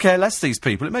 They couldn't care less, these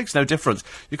people. It makes no difference.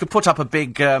 You could put up a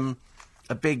big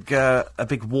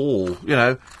wall,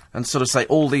 and sort of say,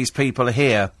 all these people are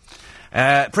here.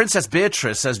 Princess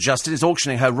Beatrice, says Justin, is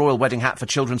auctioning her royal wedding hat for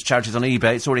children's charities on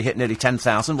eBay. It's already hit nearly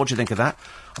 10,000. What do you think of that?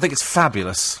 I think it's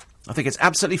fabulous. I think it's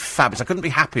absolutely fabulous. I couldn't be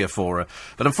happier for her.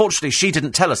 But unfortunately, she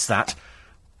didn't tell us that.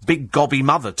 Big gobby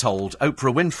Mother told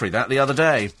Oprah Winfrey that the other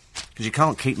day. Because you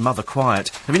can't keep Mother quiet.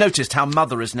 Have you noticed how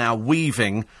Mother is now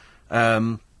weaving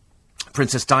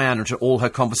Princess Diana into all her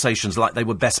conversations like they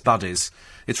were best buddies.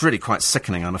 It's really quite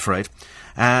sickening, I'm afraid.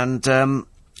 And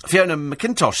Fiona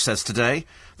McIntosh says today,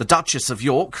 the Duchess of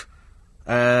York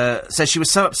says she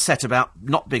was so upset about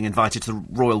not being invited to the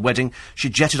royal wedding, she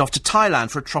jetted off to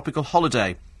Thailand for a tropical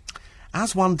holiday.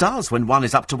 As one does when one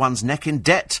is up to one's neck in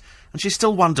debt, and she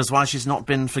still wonders why she's not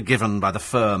been forgiven by the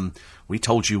firm. We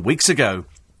told you weeks ago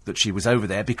that she was over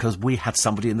there because we had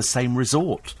somebody in the same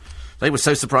resort. They were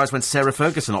so surprised when Sarah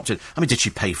Ferguson opted. I mean, did she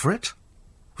pay for it?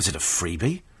 Was it a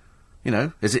freebie? You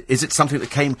know, is it something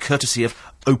that came courtesy of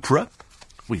Oprah?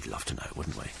 We'd love to know,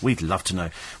 wouldn't we? We'd love to know.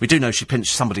 We do know she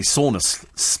pinched somebody's sauna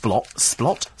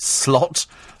slot.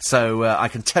 So I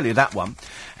can tell you that one.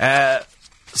 The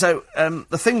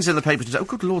things in the paper today. Oh,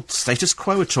 good Lord, Status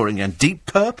Quo are touring again. Deep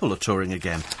Purple are touring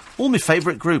again. All my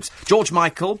favourite groups. George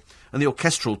Michael and the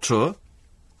orchestral tour.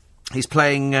 He's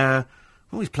playing...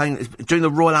 he's doing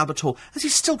the Royal Albert Hall. Has he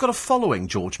still got a following,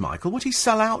 George Michael? Would he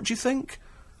sell out, do you think?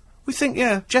 We think,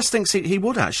 yeah. Jess thinks he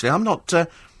would, actually. I'm not...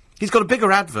 he's got a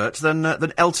bigger advert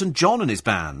than Elton John and his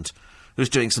band, who's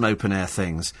doing some open-air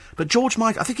things. But George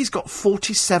Michael, I think he's got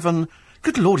 47...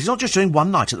 Good Lord, he's not just doing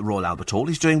one night at the Royal Albert Hall.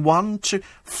 He's doing 1, 2,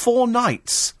 4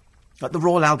 nights at the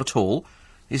Royal Albert Hall.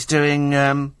 He's doing...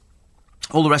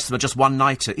 all the rest of them are just one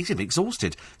night. He's going to be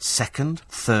exhausted. 2nd,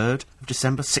 3rd of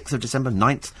December, 6th of December,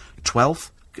 9th, 12th.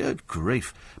 Good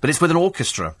grief. But it's with an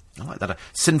orchestra. I like that.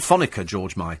 Sinfonica,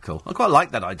 George Michael. I quite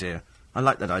like that idea.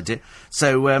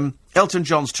 So, Elton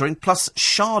John's touring, plus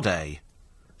Sade.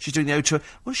 She's doing the O tour.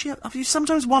 Well, you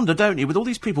sometimes wonder, don't you, with all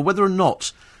these people, whether or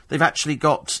not they've actually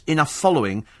got enough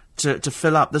following to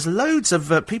fill up. There's loads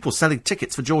of people selling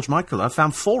tickets for George Michael. I've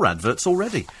found 4 adverts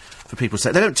already for people to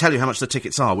say. They don't tell you how much the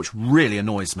tickets are, which really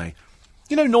annoys me.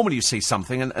 You know, normally you see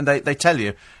something and they tell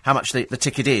you how much the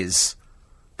ticket is.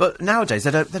 But nowadays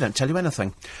they don't tell you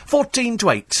anything. 14 to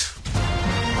 8.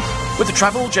 With the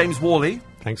travel, James Worley.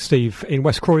 Thanks, Steve. In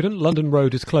West Croydon, London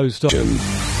Road is closed off.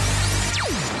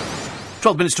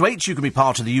 12 minutes to 8, you can be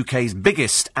part of the UK's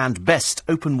biggest and best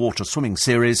open water swimming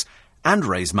series and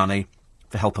raise money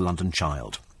for Help a London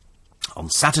Child. On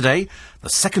Saturday, the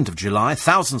 2nd of July,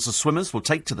 thousands of swimmers will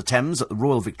take to the Thames at the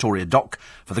Royal Victoria Dock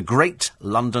for the Great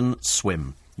London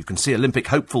Swim. You can see Olympic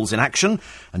hopefuls in action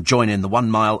and join in the 1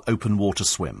 mile open water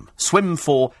swim. Swim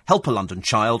for Help a London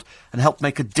Child and help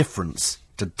make a difference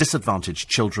to disadvantaged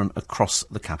children across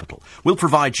the capital. We'll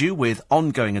provide you with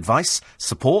ongoing advice,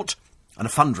 support and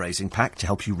a fundraising pack to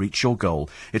help you reach your goal.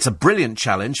 It's a brilliant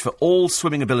challenge for all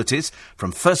swimming abilities,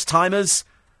 from first-timers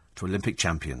to Olympic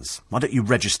champions. Why don't you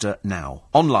register now?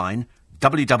 Online,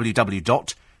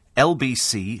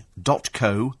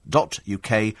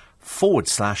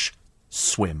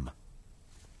 www.lbc.co.uk/swim.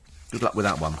 Good luck with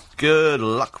that one. Good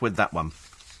luck with that one.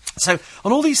 So,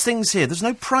 on all these things here, there's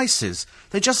no prices.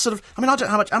 They just sort of... I don't know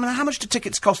how much... how much do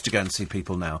tickets cost to go and see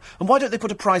people now? And why don't they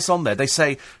put a price on there? They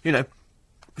say, you know,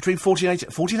 between 40 and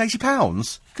 80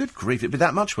 pounds? Good grief, it'd be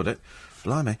that much, would it?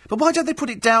 Blimey. But why don't they put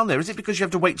it down there? Is it because you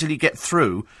have to wait till you get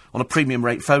through on a premium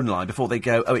rate phone line before they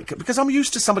go... because I'm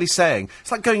used to somebody saying...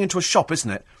 It's like going into a shop, isn't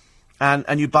it?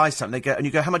 And you buy something, and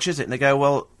you go, how much is it? And they go,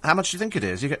 well, how much do you think it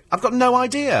is? You go, I've got no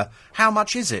idea. How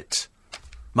much is it?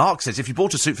 Mark says, if you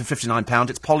bought a suit for £59,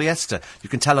 it's polyester. You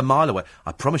can tell a mile away.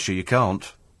 I promise you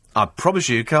can't. I promise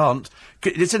you can't.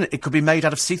 It could be made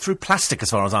out of see-through plastic as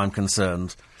far as I'm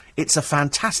concerned. It's a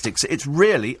fantastic... It's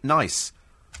really nice.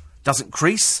 Doesn't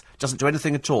crease, doesn't do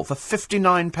anything at all. For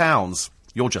 £59,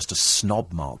 you're just a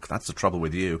snob, Mark. That's the trouble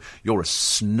with you. You're a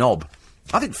snob.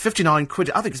 I think 59 quid,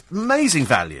 I think it's amazing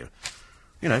value.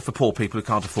 You know, for poor people who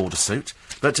can't afford a suit.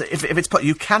 But if it's...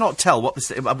 You cannot tell what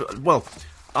this... Well...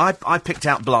 I picked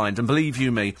out blind, and believe you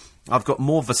me, I've got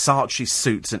more Versace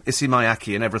suits and Issey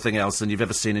Miyake and everything else than you've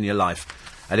ever seen in your life.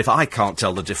 And if I can't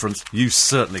tell the difference, you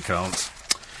certainly can't.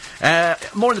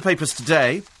 More in the papers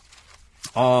today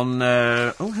on...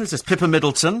 who's this? Pippa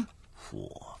Middleton.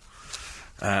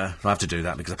 I have to do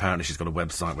that because apparently she's got a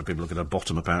website where people look at her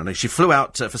bottom, apparently. She flew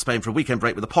out for Spain for a weekend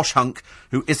break with a posh hunk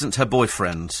who isn't her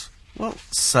boyfriend. Well,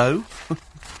 so?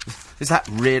 Is that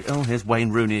real? Oh, here's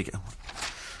Wayne Rooney again.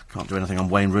 Can't do anything on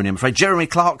Wayne Rooney, I'm afraid. Jeremy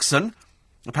Clarkson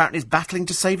apparently is battling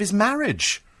to save his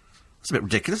marriage. It's a bit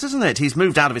ridiculous, isn't it? He's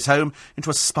moved out of his home into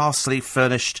a sparsely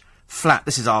furnished flat.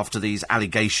 This is after these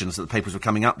allegations that the papers were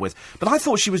coming up with. But I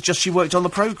thought she worked on the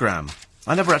programme.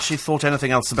 I never actually thought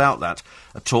anything else about that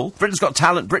at all. Britain's Got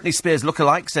Talent, Britney Spears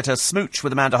lookalike, said her smooch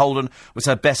with Amanda Holden was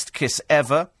her best kiss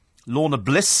ever. Lorna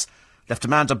Bliss left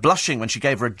Amanda blushing when she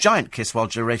gave her a giant kiss while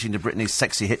narrating to Britney's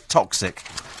sexy hit Toxic.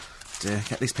 Dear,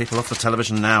 get these people off the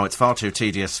television now. It's far too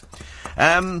tedious.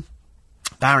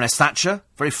 Baroness Thatcher,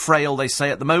 very frail, they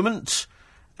say, at the moment.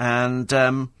 And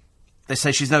They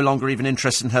say she's no longer even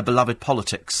interested in her beloved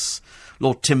politics.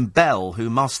 Lord Tim Bell, who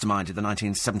masterminded the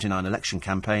 1979 election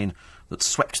campaign that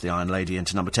swept the Iron Lady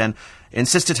into number 10,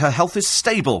 insisted her health is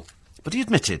stable. But he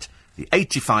admitted the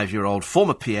 85-year-old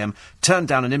former PM turned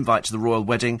down an invite to the royal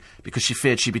wedding because she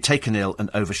feared she'd be taken ill and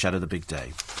overshadow the big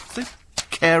day. See?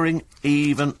 Caring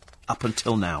even up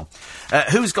until now.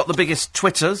 Who's got the biggest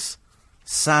Twitters?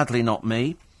 Sadly not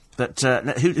me. But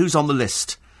who's on the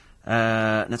list?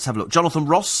 Let's have a look. Jonathan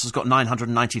Ross has got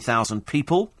 990,000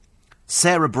 people.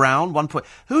 Sarah Brown,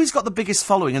 Who's got the biggest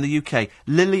following in the UK?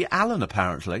 Lily Allen,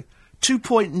 apparently.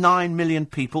 2.9 million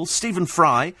people. Stephen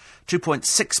Fry,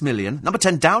 2.6 million. Number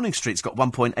 10 Downing Street's got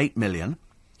 1.8 million.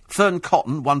 Fern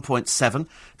Cotton, 1.7.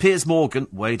 Piers Morgan,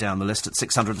 way down the list at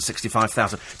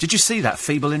 665,000. Did you see that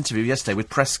feeble interview yesterday with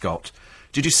Prescott?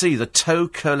 Did you see the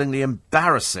toe-curlingly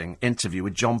embarrassing interview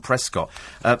with John Prescott?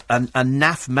 A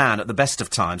naff man at the best of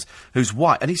times, who's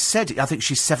white. And he said, I think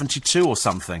she's 72 or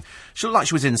something. She looked like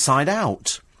she was inside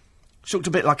out. She looked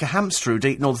a bit like a hamster who'd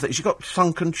eaten all the things. She got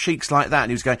sunken cheeks like that,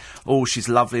 and he was going, oh, she's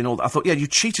lovely and all that. I thought, yeah, you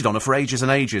cheated on her for ages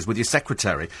and ages with your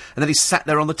secretary. And then he sat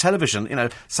there on the television, you know,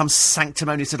 some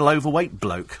sanctimonious little overweight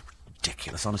bloke.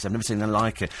 Ridiculous, honestly, I've never seen anything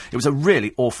like it. It was a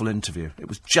really awful interview. It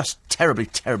was just terribly,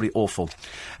 terribly awful.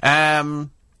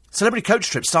 Celebrity coach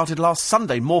trip started last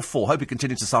Sunday. More 4. Hope it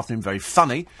continues this afternoon. Very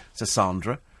funny, says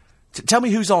Sandra. Tell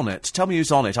me who's on it. Tell me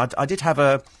who's on it. I did have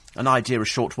an idea a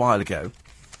short while ago.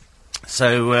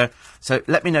 So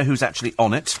let me know who's actually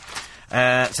on it.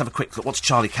 Let's have a quick look. What's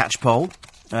Charlie Catchpole?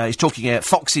 He's talking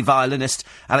foxy violinist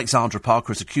Alexandra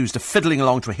Parker is accused of fiddling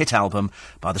along to a hit album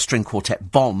by the string quartet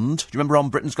Bond. Do you remember on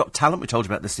Britain's Got Talent? We told you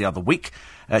about this the other week.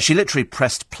 She literally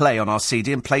pressed play on our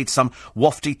CD and played some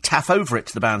wafty taff over it,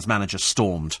 the band's manager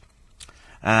stormed.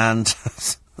 And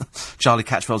Charlie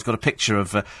Catchpole's got a picture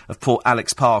of poor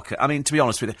Alex Parker. I mean, to be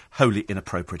honest with you, wholly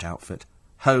inappropriate outfit.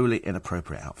 Wholly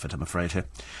inappropriate outfit, I'm afraid, here.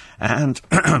 And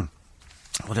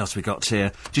what else we got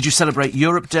here? Did you celebrate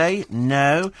Europe Day?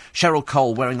 No. Cheryl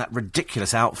Cole wearing that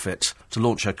ridiculous outfit to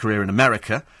launch her career in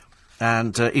America.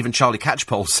 And even Charlie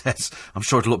Catchpole says, I'm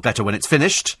sure it'll look better when it's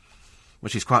finished.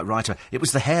 Which is quite right. It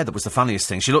was the hair that was the funniest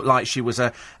thing. She looked like she was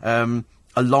a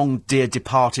long dear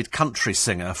departed country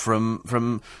singer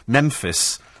from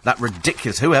Memphis. That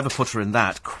ridiculous. Whoever put her in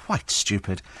that? Quite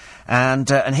stupid. And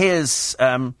here's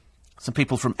some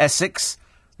people from Essex.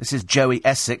 This is Joey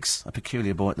Essex, a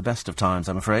peculiar boy at the best of times,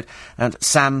 I'm afraid. And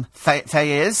Sam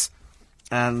Fayez.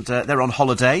 And they're on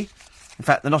holiday. In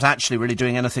fact, they're not actually really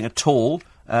doing anything at all.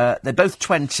 They're both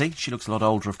 20. She looks a lot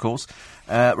older, of course.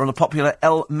 We're on the popular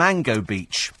El Mango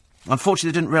Beach.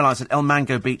 Unfortunately, they didn't realise that El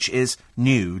Mango Beach is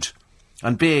nude.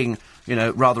 And being, you know,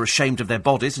 rather ashamed of their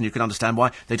bodies, and you can understand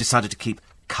why, they decided to keep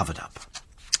covered up.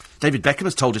 David Beckham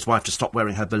has told his wife to stop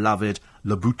wearing her beloved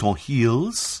Louboutin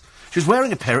heels. She was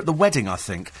wearing a pair at the wedding, I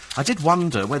think. I did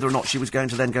wonder whether or not she was going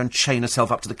to then go and chain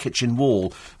herself up to the kitchen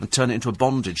wall and turn it into a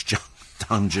bondage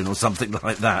dungeon or something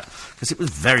like that, because it was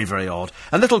very, very odd.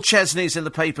 And little Chesney's in the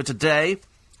paper today.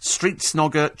 Street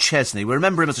snogger Chesney. We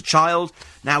remember him as a child.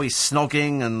 Now he's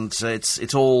snogging, and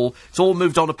it's all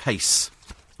moved on apace,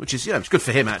 which is, you know, it's good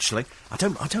for him actually. I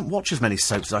don't watch as many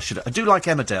soaps as I should. I do like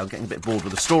Emmerdale. Getting a bit bored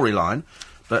with the storyline,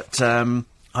 but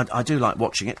I do like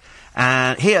watching it.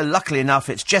 And here, luckily enough,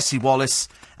 it's Jessie Wallace,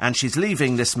 and she's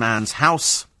leaving this man's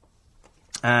house,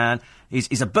 and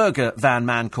he's a burger van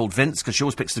man called Vince, because she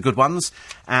always picks the good ones.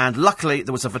 And luckily,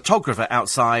 there was a photographer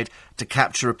outside to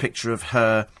capture a picture of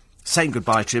her saying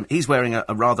goodbye to him. He's wearing a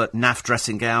rather naff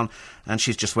dressing gown, and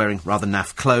she's just wearing rather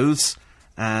naff clothes.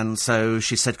 And so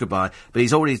she said goodbye. But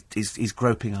he's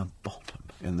groping her bottom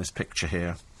in this picture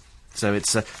here. So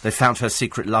it's, they found her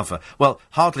secret lover. Well,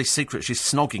 hardly secret, she's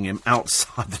snogging him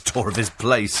outside the door of his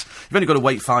place. You've only got to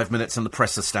wait 5 minutes and the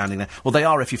press are standing there. Well, they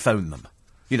are if you phone them.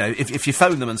 You know, if you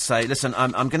phone them and say, listen,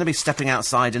 I'm going to be stepping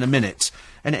outside in a minute.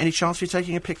 Any chance you're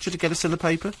taking a picture to get us in the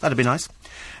paper? That'd be nice.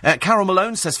 Carol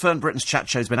Malone says Fern Britain's chat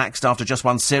show's been axed after just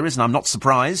one series, and I'm not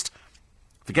surprised.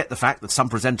 Forget the fact that some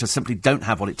presenters simply don't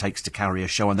have what it takes to carry a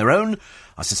show on their own.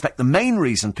 I suspect the main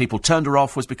reason people turned her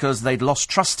off was because they'd lost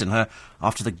trust in her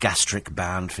after the gastric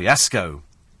band fiasco.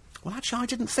 Well, actually,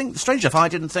 strange enough, I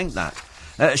didn't think that.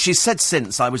 She's said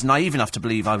since, I was naive enough to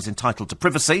believe I was entitled to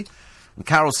privacy. And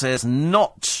Carol says,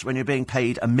 not when you're being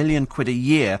paid £1 million a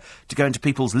year to go into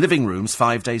people's living rooms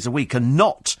 5 days a week, and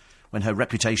not when her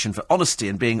reputation for honesty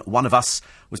and being one of us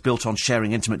was built on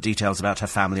sharing intimate details about her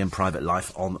family and private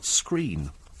life on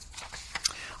screen.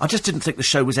 I just didn't think the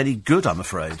show was any good, I'm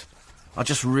afraid. I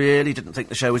just really didn't think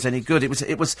the show was any good.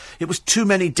 It was too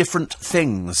many different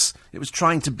things. It was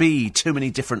trying to be too many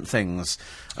different things,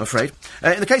 I'm afraid.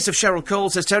 In the case of Cheryl Cole,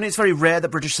 says Tony, it's very rare that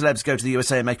British celebs go to the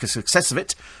USA and make a success of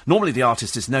it. Normally the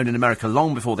artist is known in America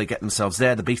long before they get themselves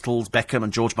there. The Beatles, Beckham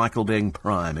and George Michael being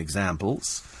prime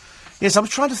examples. Yes, I was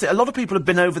trying to think. A lot of people have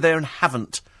been over there and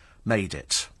haven't made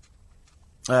it.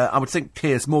 I would think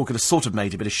Piers Morgan has sort of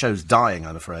made it, but his show's dying,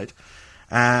 I'm afraid.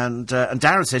 And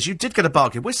Darren says, you did get a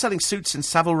bargain. We're selling suits in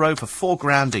Savile Row for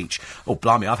 £4,000 each. Oh,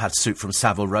 blimey, I've had a suit from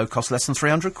Savile Row, cost less than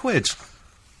 £300.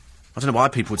 I don't know why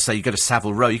people would say you go to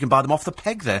Savile Row, you can buy them off the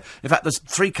peg there. In fact, there's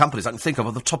 3 companies I can think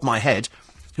of the top of my head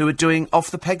who are doing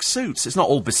off-the-peg suits. It's not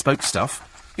all bespoke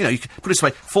stuff. You know, you can put it this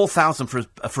way,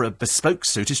 £4,000 for a bespoke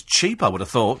suit is cheap, I would have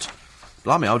thought.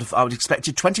 Blimey, I would have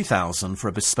expected £20,000 for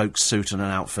a bespoke suit and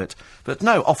an outfit. But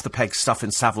no, off-the-peg stuff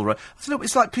in Savile Row. I don't know,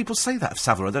 it's like people say that of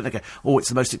Savile Row, don't they? Go, oh, it's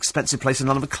the most expensive place in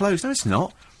London for clothes. No, it's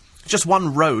not. It's just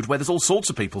one road where there's all sorts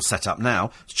of people set up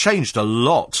now. It's changed a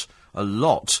lot. A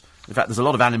lot. In fact, there's a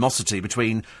lot of animosity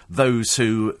between those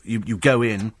who you go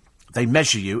in, they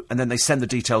measure you, and then they send the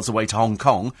details away to Hong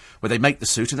Kong, where they make the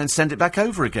suit and then send it back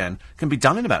over again. Can be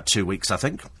done in about 2 weeks, I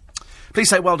think. Please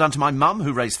say well done to my mum,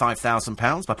 who raised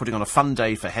 £5,000 by putting on a fun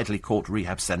day for Headley Court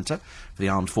Rehab Centre for the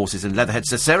Armed Forces in Leatherhead,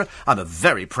 says Sarah. I'm a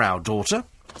very proud daughter.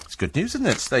 It's good news, isn't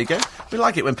it? There you go. We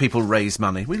like it when people raise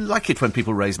money. We like it when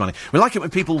people raise money. We like it when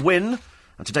people win.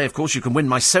 And today, of course, you can win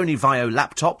my Sony Vaio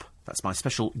laptop. That's my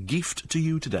special gift to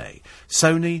you today.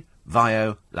 Sony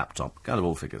Vaio laptop. Kind of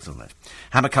all figures, isn't it?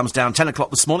 Hammer comes down 10 o'clock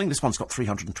this morning. This one's got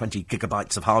 320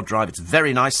 gigabytes of hard drive. It's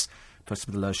very nice.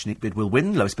 Person with the lowest unique bid will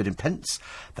win, lowest bid in pence,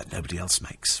 that nobody else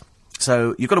makes.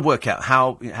 So you've got to work out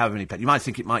how many pence. You might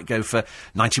think it might go for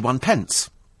 91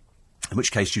 pence, in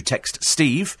which case you text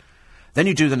Steve, then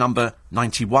you do the number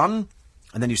 91,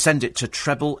 and then you send it to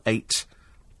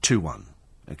 88821.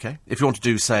 Okay? If you want to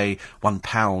do, say,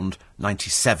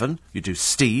 £1.97, you do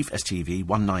Steve, STV,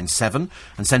 197,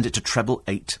 and send it to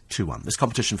 88821. This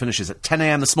competition finishes at 10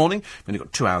 a.m. this morning. We've only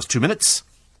got 2 hours, 2 minutes.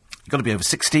 You've got to be over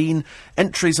 16.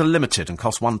 Entries are limited and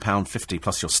cost £1.50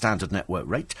 plus your standard network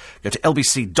rate. Go to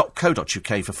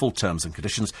lbc.co.uk for full terms and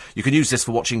conditions. You can use this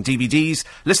for watching DVDs,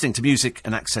 listening to music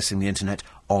and accessing the internet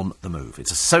on the move. It's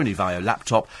a Sony Vaio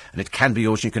laptop and it can be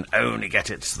yours. You can only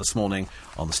get it this morning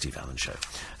on the Steve Allen Show.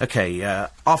 OK,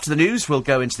 after the news, we'll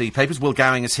go into the papers. Will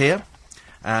Gowing is here.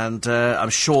 And I'm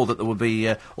sure that there will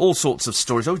be all sorts of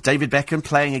stories. Oh, David Beckham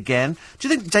playing again. Do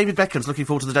you think David Beckham's looking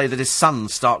forward to the day that his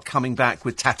sons start coming back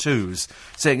with tattoos?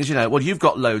 Saying, as you know, well, you've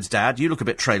got loads, Dad. You look a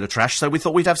bit trailer trash, so we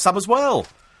thought we'd have some as well.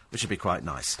 Which would be quite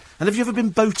nice. And have you ever been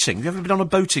boating? Have you ever been on a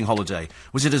boating holiday?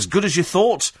 Was it as good as you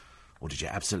thought? Or did you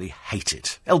absolutely hate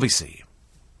it? LBC.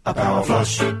 A power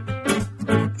flush.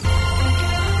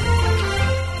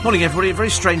 Morning, everybody. A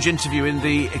very strange interview in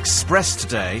the Express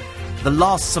today. The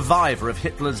last survivor of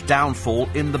Hitler's downfall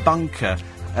in the bunker,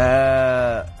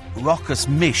 Rokas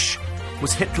Misch,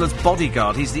 was Hitler's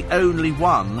bodyguard. He's the only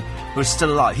one who is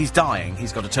still alive. He's dying.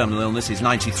 He's got a terminal illness. He's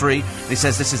 93. He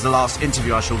says, this is the last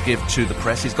interview I shall give to the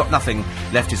press. He's got nothing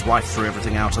left. His wife threw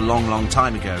everything out a long, long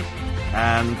time ago.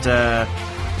 And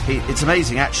it's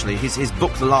amazing, actually. His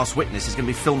book, The Last Witness, is going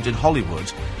to be filmed in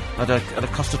Hollywood at a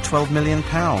cost of £12 million.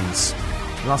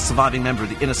 The last surviving member of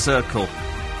the Inner Circle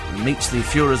meets the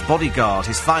Führer's bodyguard.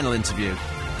 His final interview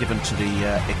given to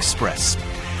the Express.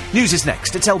 News is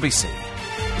next. It's LBC.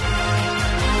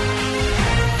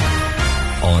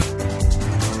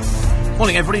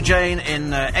 Morning, everybody. Jane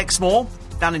in Exmoor,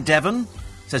 down in Devon,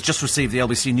 says just received the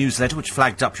LBC newsletter which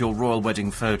flagged up your royal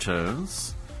wedding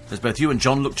photos. Says both you and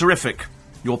John look terrific.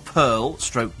 Your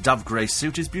pearl/dove grey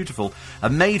suit is beautiful. A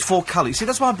made-for colour. You see,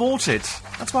 that's why I bought it.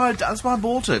 That's why I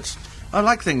bought it. I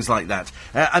like things like that.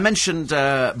 I mentioned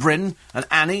Bryn and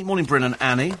Annie. Morning, Bryn and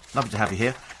Annie. Lovely to have you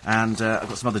here. And I've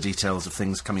got some other details of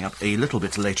things coming up a little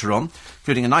bit later on,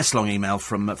 including a nice long email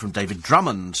from David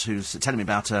Drummond, who's telling me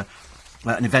about an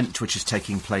event which is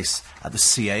taking place at the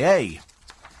CAA.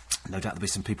 No doubt there'll be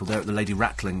some people there at the Lady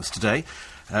Rattlings today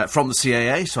from the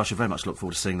CAA, so I should very much look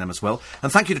forward to seeing them as well.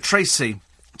 And thank you to Tracy,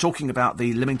 talking about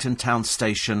the Lymington Town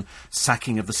Station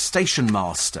sacking of the station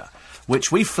master,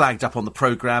 which we flagged up on the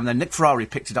programme, then Nick Ferrari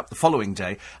picked it up the following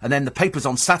day, and then the papers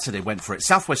on Saturday went for it.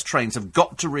 South West Trains have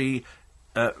got to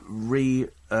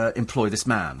employ this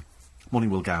man.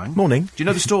 Morning, Will Gowing. Morning. Do you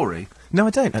know the story? No,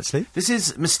 I don't, actually. This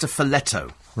is Mr.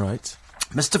 Folletto. Right.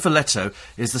 Mr. Folletto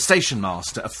is the station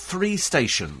master of 3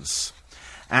 stations.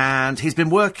 And he's been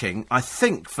working, I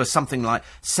think, for something like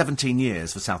 17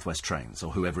 years for South West Trains,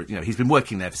 or whoever, he's been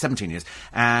working there for 17 years.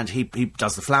 And he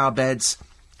does the flower beds.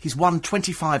 He's won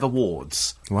 25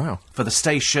 awards. Wow. For the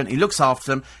station. He looks after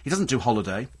them. He doesn't do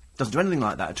holiday. doesn't do anything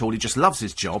like that at all. He just loves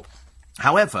his job.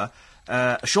 However,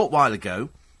 a short while ago,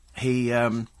 he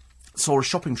saw a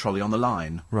shopping trolley on the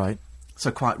line. Right.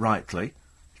 So quite rightly,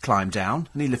 he climbed down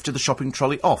and he lifted the shopping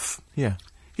trolley off. Yeah.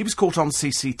 He was caught on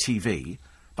CCTV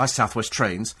by South West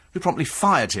Trains, who promptly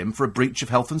fired him for a breach of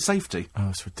health and safety. Oh,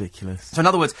 it's ridiculous. So in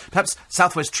other words, perhaps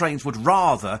South West Trains would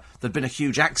rather there'd been a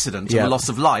huge accident and Yeah. a loss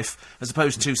of life, as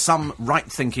opposed to some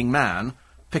right-thinking man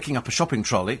picking up a shopping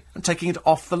trolley and taking it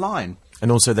off the line.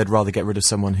 And also, they'd rather get rid of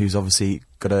someone who's obviously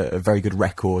got a very good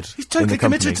record. He's in totally the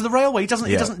committed company. to the railway. He doesn't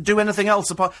Yeah. do anything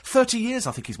else apart. 30 years,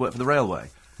 I think he's worked for the railway.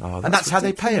 Oh, and that's how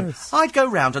they pay him. ridiculous. I'd go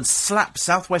round and slap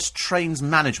South West Trains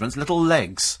management's little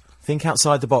legs. Think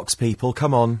outside the box, people.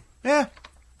 Come on. Yeah.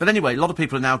 But anyway, a lot of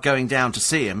people are now going down to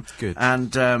see him. Good.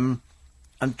 And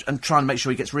try and make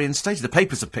sure he gets reinstated. The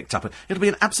papers have picked up it. It'll be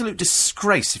an absolute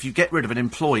disgrace if you get rid of an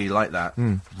employee like that.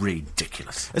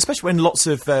 Ridiculous. Especially when lots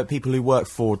of people who work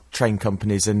for train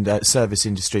companies and service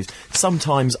industries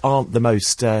sometimes aren't the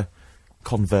most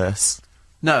converse.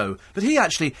 No, but he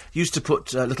actually used to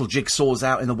put little jigsaws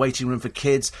out in the waiting room for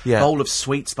kids, Yeah. bowl of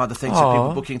sweets by the things that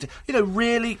people booking.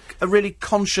 Really, a really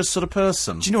conscious sort of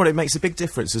person. Do you know what? It makes a big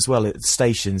difference as well at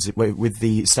stations with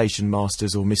the station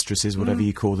masters or mistresses, whatever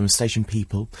you call them, station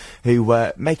people, who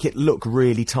make it look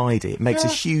really tidy. It makes a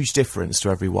huge difference to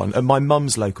everyone. At my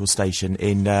mum's local station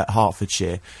in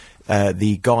Hertfordshire,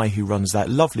 the guy who runs that,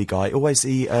 lovely guy, always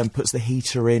he puts the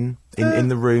heater in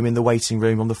the room, in the waiting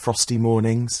room on the frosty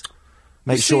mornings.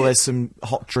 Make You sure see- there's some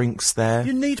hot drinks there.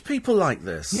 You need people like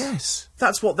this. Yes.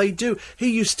 That's what they do.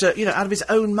 He used to, out of his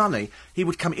own money, he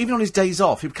would come, even on his days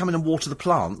off, he would come in and water the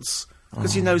plants,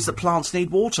 because he knows that plants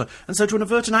need water. And so to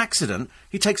avert an accident,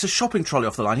 he takes a shopping trolley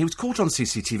off the line. He was caught on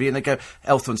CCTV, and they go,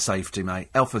 health and safety, mate.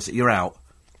 Health and you're out.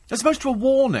 As opposed to a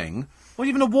warning. Well,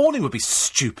 even a warning would be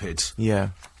stupid. Yeah.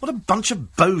 What a bunch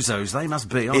of bozos they must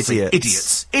be, aren't they?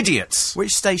 Idiots. Idiots.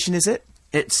 Which station is it?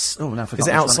 It's... Oh, now I forgot Is it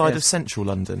which one outside is. of central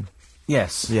London?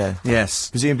 Yes. Yeah. Yes.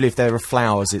 Presumably if there are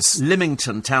flowers, it's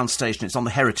Lymington Town Station. It's on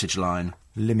the Heritage Line.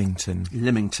 Lymington.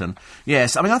 Lymington.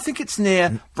 Yes, I mean, I think it's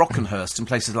near Brockenhurst and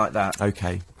places like that.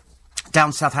 Okay.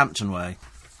 Down Southampton way.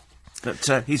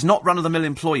 But he's not run-of-the-mill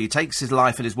employee. He takes his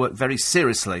life and his work very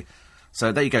seriously.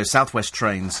 So there you go, South West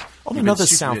Trains. On You've another been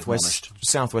stupidly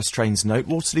South West Trains note,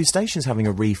 Waterloo Station's having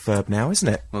a refurb now, isn't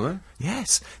it? Will they?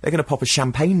 Yes. They're going to pop a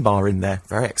champagne bar in there.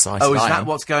 Very excited. Oh, is I that am.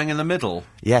 what's going in the middle?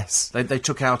 Yes. They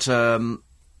took out a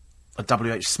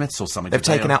W.H. Smith's or something. They've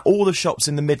did they? taken out all the shops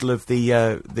in the middle of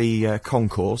the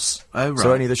concourse. Oh, right.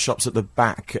 So only the shops at the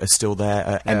back are still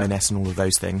there, M&S and all of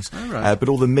those things. Oh, right. But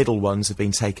all the middle ones have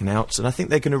been taken out, and I think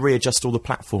they're going to readjust all the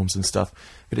platforms and stuff.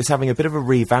 But it's having a bit of a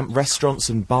revamp. Restaurants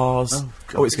and bars.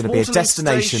 God, It's going to be a Waterloo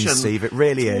destination, Station. Steve. It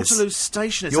really is. Waterloo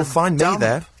Station. It's You'll a find me dump.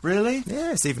 there. Really?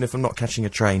 Yes, even if I'm not catching a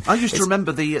train. I used to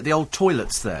remember the old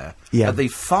toilets there. Yeah. At the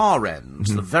far end,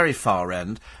 the very far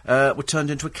end, were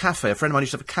turned into a cafe. A friend of mine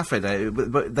used to have a cafe there.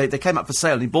 But they came up for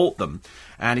sale and he bought them.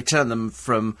 And he turned them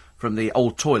from the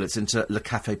old toilets into Le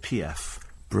Café PF.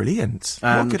 Brilliant.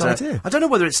 And, what a good idea. I don't know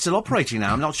whether it's still operating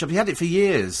now. I'm not sure. But he had it for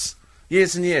years.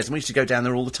 Years and years. And we used to go down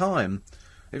there all the time.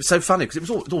 It was so funny because it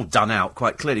was all done out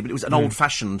quite clearly. But it was an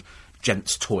old-fashioned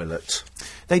gents' toilet.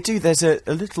 They do. There's a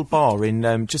little bar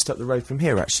in just up the road from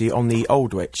here, actually, on the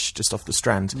Aldwych, just off the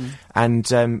Strand, and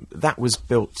that was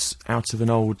built out of an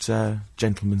old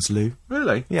gentleman's loo.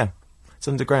 Really? Yeah, it's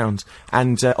underground,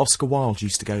 and Oscar Wilde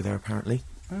used to go there apparently.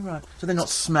 Oh, right. Do they not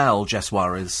smell Jess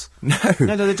Worries? No,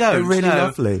 No, they don't. They're really no.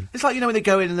 lovely. It's like, when they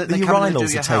go in and they The come in and do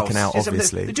urinals your are taken house. out, Yes,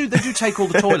 obviously. They do take all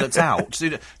the toilets out. So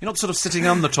you're not sort of sitting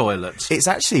on the toilet. It's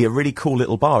actually a really cool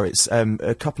little bar. It's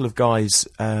a couple of guys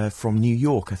from New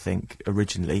York, I think,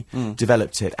 originally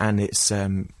developed it, and it's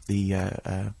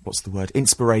what's the word?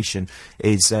 Inspiration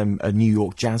is a New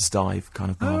York jazz dive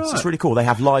kind of bar. So it's really cool. They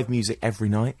have live music every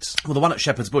night. Well, the one at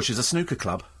Shepherd's Bush is a snooker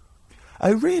club.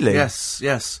 Oh, really? Yes,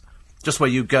 yes. Just where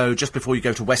you go, just before you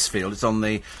go to Westfield. It's on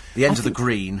the end of the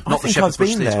green, not the think Shepherd's I've Bush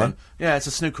been Theatre there. one. Yeah, it's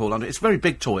a snooker hall. It's a very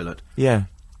big toilet. Yeah.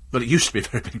 Well, it used to be a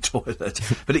very big toilet,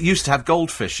 but it used to have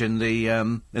goldfish in the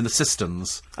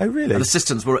cisterns. Oh, really? And the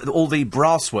cisterns were all the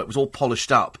brasswork was all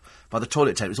polished up by the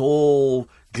toilet tape. It was all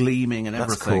gleaming and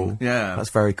That's everything. cool. Yeah, That's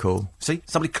very cool. See,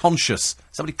 somebody conscious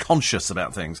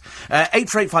about things.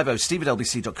 84850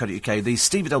 steve@lbc.co.uk. The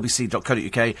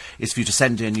steve@lbc.co.uk is for you to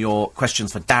send in your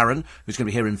questions for Darren, who's going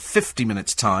to be here in 50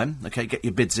 minutes' time. Okay, get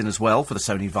your bids in as well for the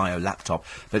Sony Vaio laptop.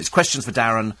 But it's questions for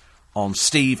Darren on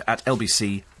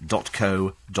steve@lbc.co.uk.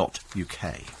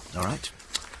 All right?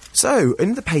 So,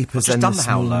 in the papers I've just then done this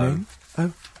the how low. morning...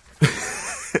 Oh.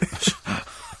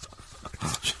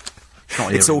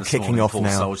 not It's hearing all this kicking morning, off poor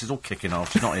now. soul. She's all kicking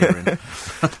off. She's not hearing.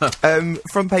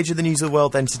 Front page of the News of the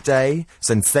World then today.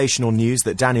 Sensational news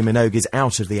that Danny Minogue is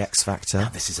out of the X Factor.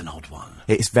 This is an odd one.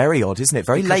 It's very odd, isn't it?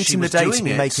 Very Because late she in the was day to doing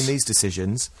be it. making these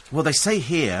decisions. Well, they say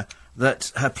here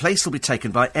that her place will be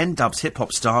taken by N-Dub's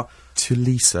hip-hop star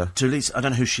Tulisa. Tulisa. I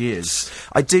don't know who she is.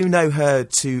 I do know her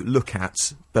to look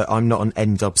at, but I'm not an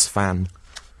N-Dubs fan.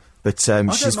 But she's don't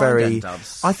mind very.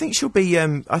 N-Dubs. I think she'll be.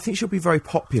 I think she'll be very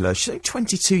popular. She's only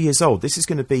 22 years old. This is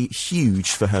going to be huge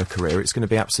for her career. It's going to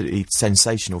be absolutely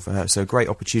sensational for her. So a great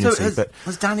opportunity. So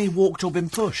has Danny walked or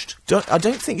been pushed? I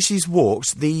don't think she's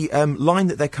walked. The line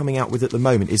that they're coming out with at the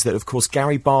moment is that, of course,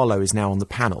 Gary Barlow is now on the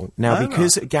panel. Now,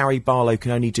 because Gary Barlow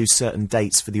can only do certain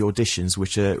dates for the auditions,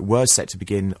 which were set to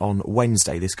begin on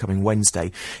Wednesday, this coming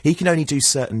Wednesday, he can only do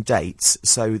certain dates.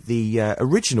 So the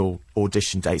original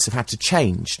audition dates have had to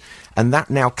change. And that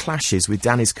now clashes with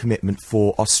Danny's commitment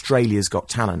for Australia's Got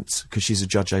Talent, because she's a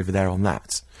judge over there on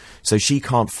that. So she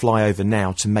can't fly over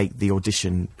now to make the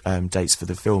audition dates for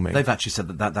the filming. They've actually said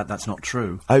that's not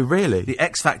true. Oh, really? The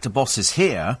X Factor boss is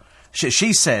here.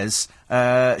 She says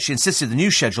she insisted the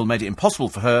new schedule made it impossible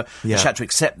for her. Yeah. She had to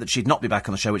accept that she'd not be back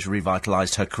on the show, which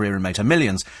revitalised her career and made her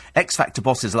millions. X Factor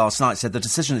bosses last night said the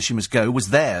decision that she must go was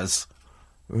theirs.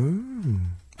 Ooh.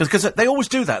 Because they always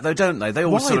do that, though, don't they? They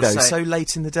always Why, sort of though, say... so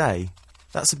late in the day?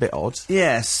 That's a bit odd.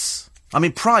 Yes. I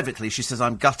mean, privately, she says,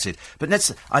 I'm gutted. But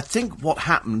I think what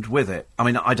happened with it, I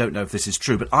mean, I don't know if this is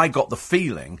true, but I got the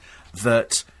feeling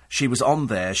that she was on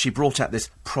there, she brought out this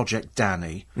Project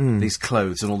Danny, these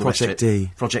clothes and all the rest of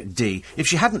it. Project D. If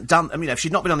she hadn't done, I mean, if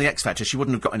she'd not been on the X Factor, she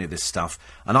wouldn't have got any of this stuff.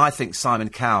 And I think Simon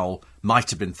Cowell might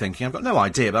have been thinking, I've got no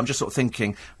idea, but I'm just sort of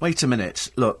thinking, wait a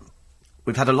minute, look,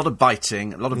 we've had a lot of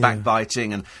biting, a lot of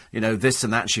backbiting, and, you know, this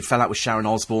and that, and she fell out with Sharon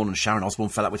Osbourne, and Sharon Osbourne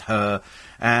fell out with her,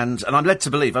 and I'm led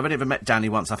to believe, I've only ever met Danny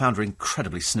once, I found her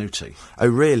incredibly snooty. Oh,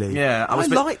 really? Yeah, I was a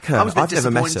bit- like her. I was a bit I've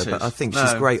never met her, disappointed. but I think No.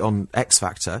 she's great on X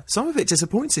Factor. So I'm a bit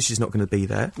disappointed she's not going to be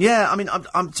there. Yeah, I mean,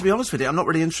 I'm to be honest with you, I'm not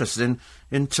really interested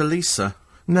in Tulisa.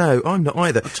 No, I'm not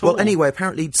either. At Well, all. anyway,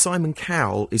 apparently Simon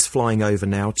Cowell is flying over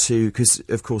now because,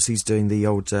 of course, he's doing the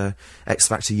old X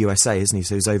Factor USA, isn't he?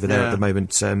 So he's over there Yeah. at the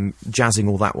moment, jazzing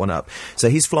all that one up. So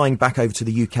he's flying back over to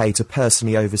the UK to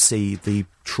personally oversee the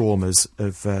traumas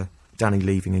of Danny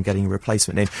leaving and getting a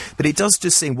replacement in. But it does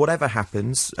just seem, whatever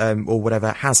happens, or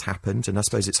whatever has happened, and I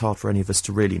suppose it's hard for any of us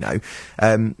to really know,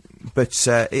 but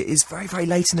it is very, very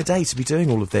late in the day to be doing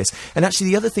all of this. And actually,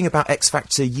 the other thing about X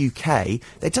Factor UK,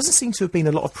 there doesn't seem to have been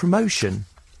a lot of promotion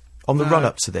on the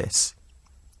run-up to this.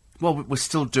 Well, we're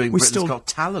still doing We're Britain's still- Got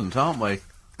Talent, aren't we?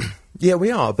 Yeah,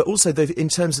 we are, but also in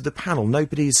terms of the panel,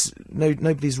 nobody's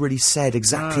really said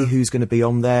exactly who's going to be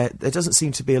on there. There doesn't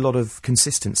seem to be a lot of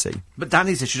consistency. But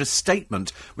Danny's issued a statement,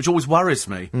 which always worries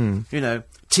me. You know,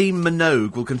 Team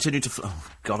Minogue will continue to... oh,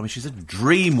 God, I mean, she's a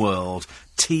dream world.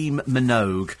 Team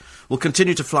Minogue will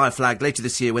continue to fly a flag later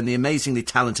this year when the amazingly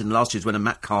talented last year's winner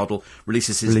Matt Cardle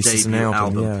releases his an debut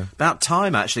album, yeah. About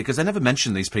time, actually, because they never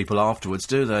mention these people afterwards,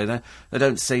 do they? They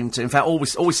don't seem to... In fact,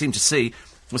 always seem to see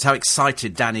was how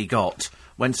excited Danny got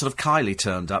when sort of Kylie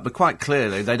turned up. But quite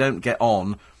clearly, they don't get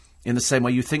on in the same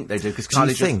way you think they do. Because Kylie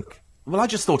you think? Well, I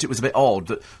just thought it was a bit odd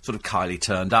that sort of Kylie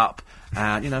turned up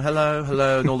and, you know, hello,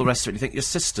 and all the rest of it. You think, you're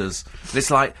sisters. And it's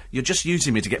like, you're just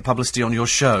using me to get publicity on your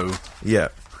show. Yeah.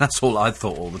 That's all I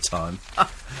thought all the time.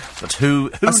 But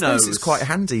who I suppose knows? it's quite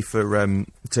handy for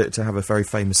to have a very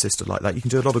famous sister like that. You can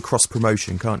do a lot of cross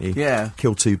promotion, can't you? Yeah.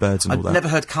 Kill two birds and all I've that. never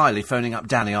heard Kylie phoning up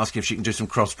Danny asking if she can do some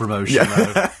cross promotion.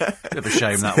 Though. Bit of a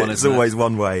shame that one, It's isn't it? always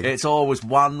one way. It's always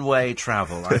one-way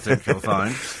travel, I think you'll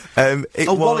find.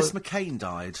 Wallace McCain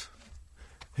died.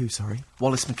 Who, sorry?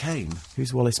 Wallace McCain.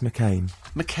 Who's Wallace McCain?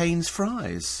 McCain's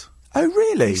Fries. Oh,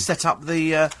 really? He set up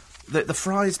the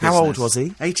fries business. How old was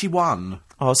he? 81.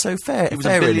 Oh, so fair. He was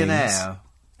fair a billionaire. innings.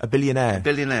 A billionaire.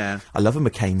 Billionaire. I love a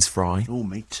McCain's fry. Oh,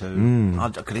 me too. I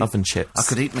could eat, oven chips. I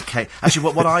could eat McCain.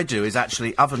 Actually, what I do is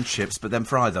actually oven chips, but then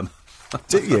fry them.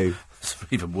 Do you? It's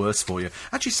even worse for you.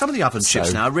 Actually, some of the oven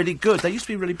chips now are really good. They used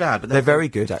to be really bad, but They're very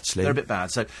good, actually. They're a bit bad,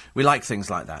 so we like things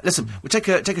like that. Listen, we'll take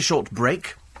a short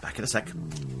break. Back in a sec.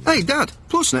 Hey, Dad,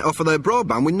 Plusnet offer their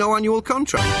broadband with no annual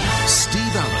contract.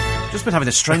 Steve Allen. Just been having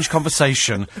a strange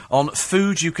conversation on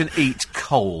food you can eat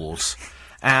cold.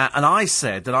 And I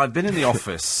said that I've been in the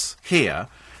office here,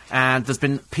 and there's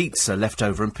been pizza left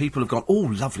over, and people have gone, oh,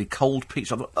 lovely cold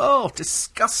pizza. I thought, oh,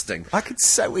 disgusting. I could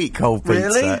so eat cold pizza.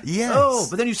 Really? Yes. Oh,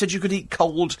 but then you said you could eat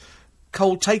cold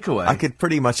takeaway. I could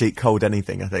pretty much eat cold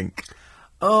anything, I think.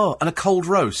 Oh, and a cold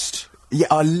roast. Yeah,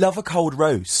 I love a cold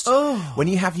roast. Oh. When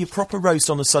you have your proper roast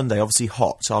on a Sunday, obviously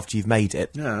hot after you've made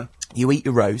it. Yeah. You eat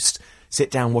your roast, sit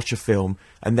down, watch a film,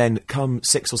 and then come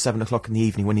 6 or 7 o'clock in the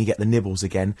evening when you get the nibbles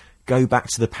again, go back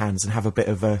to the pans and have a bit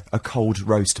of a cold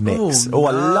roast mix. Oh,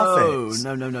 I love it.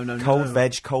 No. Cold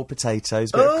veg, cold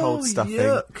potatoes, bit of cold stuffing.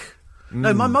 Yuck.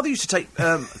 No, my mother used to take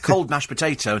cold mashed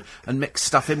potato and mix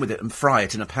stuff in with it and fry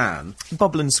it in a pan.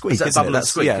 Bubble and squeak, Is that isn't bubble it? and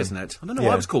squeak, yeah. isn't it? I don't know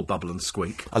why it was called bubble and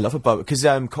squeak. I love a bubble, because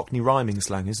Cockney rhyming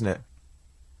slang, isn't it?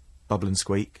 Bubble and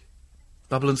squeak.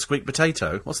 Bubble and squeak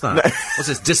potato? What's that? What's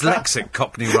this dyslexic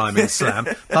Cockney rhyming slam?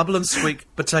 Bubble and squeak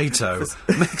potato.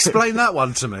 Explain that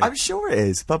one to me. I'm sure it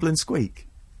is, bubble and squeak.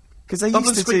 Because they Bubble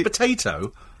used and to squeak do...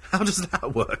 potato? How does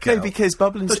that work No, out? because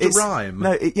bubble and Just a rhyme.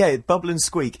 No, bubble and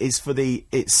squeak is for the...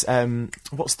 It's,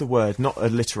 what's the word? Not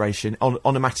alliteration.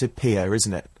 Onomatopoeia,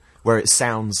 isn't it? Where it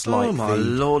sounds like my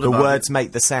Lord the above words it.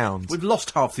 make the sound. We've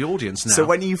lost half the audience now. So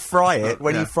when you fry it,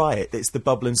 Yeah. it's the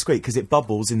bubble and squeak, because it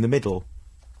bubbles in the middle.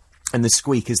 And the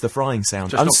squeak is the frying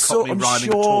sound. Just not Cockney I'm rhyming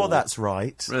at sure all. that's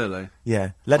right. Really?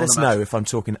 Yeah. Let us know if I'm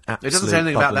talking It absolute doesn't say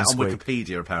anything about that on bubble and squeak.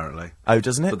 Wikipedia, apparently. Oh,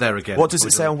 doesn't it? But there again. What does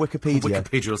it say on Wikipedia?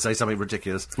 Wikipedia will say something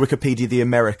ridiculous. Wikipedia, the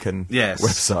American Yes.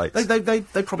 website.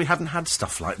 They probably haven't had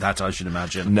stuff like that, I should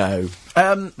imagine. No.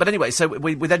 But anyway, so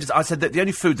we then I said that the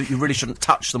only food that you really shouldn't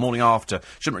touch the morning after,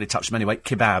 shouldn't really touch them anyway,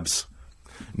 kebabs.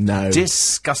 No.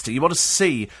 Disgusting. You want to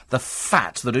see the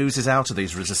fat that oozes out of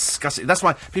these. It's disgusting. That's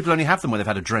why people only have them when they've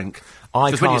had a drink.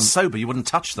 Because when you're can't- sober, you wouldn't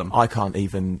touch them. I can't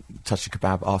even touch a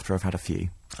kebab after I've had a few.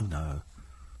 Oh, no.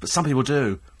 But some people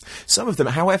do. Some of them,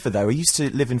 however, though, I used to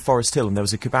live in Forest Hill and there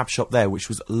was a kebab shop there which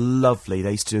was lovely.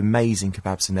 They used to do amazing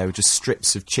kebabs in there with just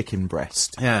strips of chicken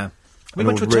breast. Yeah. We And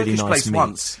went to a all really Turkish nice place meats.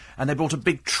 once, and they brought a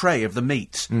big tray of the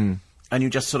meat. And you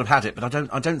just sort of had it, but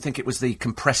I don't think it was the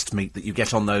compressed meat that you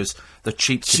get on the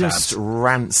cheap kebabs. Just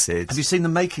rancid. Have you seen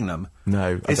them making them?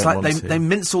 No, I It's don't like want to. they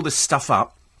mince all this stuff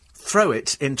up, throw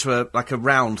it into a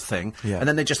round thing, Yeah. and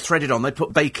then they just thread it on. They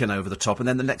put bacon over the top, and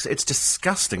then it's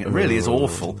disgusting. It really is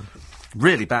awful.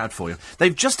 Really bad for you.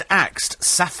 They've just axed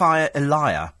Sapphire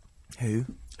Elia. Who?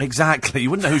 Exactly.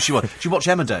 You wouldn't know who she was. Do you watch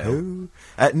Emmerdale?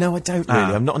 No, I don't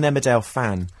really. I'm not an Emmerdale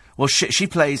fan. Well, she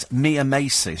plays Mia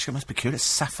Macy. She must be cute. It's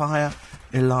Sapphire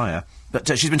Elia. But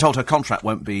she's been told her contract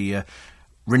won't be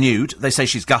renewed. They say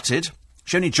she's gutted.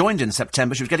 She only joined in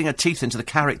September. She was getting her teeth into the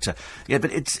character. Yeah,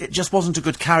 but it just wasn't a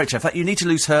good character. In fact, you need to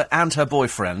lose her and her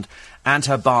boyfriend and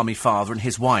her barmy father and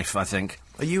his wife, I think.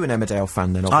 Are you an Emmerdale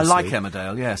fan then, I obviously? like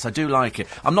Emmerdale, yes, I do like it.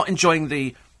 I'm not enjoying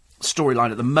the storyline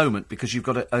at the moment because you've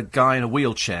got a guy in a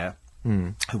wheelchair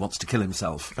who wants to kill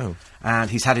himself. Oh.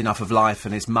 And he's had enough of life,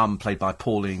 and his mum, played by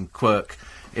Pauline Quirk,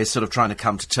 is sort of trying to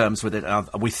come to terms with it.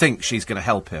 We think she's going to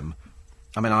help him.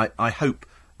 I mean, I hope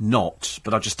not,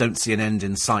 but I just don't see an end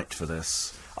in sight for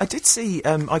this. I did see...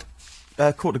 I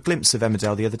caught a glimpse of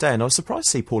Emmerdale the other day and I was surprised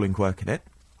to see Pauline Quirk in it.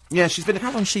 Yeah, she's been...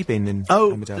 How long's she been in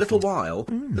Oh, Emmerdale? a little for? while.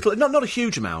 Not a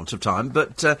huge amount of time,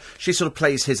 but she sort of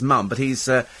plays his mum. But he's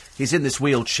in this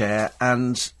wheelchair,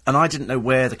 and I didn't know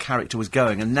where the character was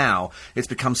going. And now it's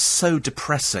become so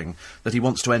depressing that he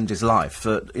wants to end his life.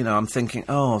 That I'm thinking,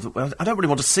 well, I don't really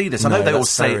want to see this. I No, know they all that's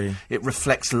say very- it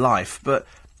reflects life, but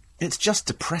it's just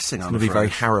depressing. It's going to be very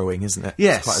harrowing, isn't it?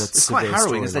 Yes, it's quite, it's quite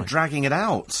harrowing as they're dragging it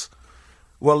out.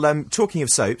 Well, talking of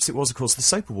soaps, it was, of course, the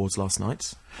Soap Awards last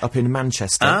night up in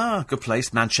Manchester. Ah, good place,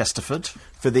 Manchesterford.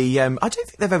 For the, I don't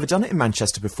think they've ever done it in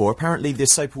Manchester before. Apparently, the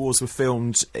Soap Awards were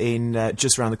filmed in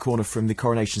just around the corner from the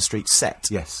Coronation Street set.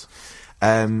 Yes.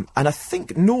 And I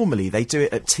think normally they do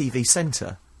it at TV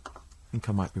Centre. I think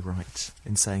I might be right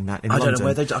in saying that. In I London.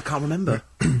 don't know where I can't remember.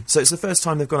 So it's the first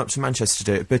time they've gone up to Manchester to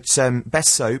do it. But Best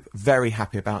Soap, very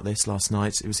happy about this last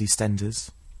night. It was EastEnders.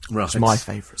 Right. It's my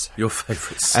favourite soap. Your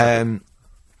favourite soap.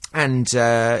 And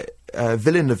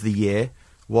Villain of the Year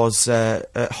was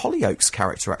Hollyoaks'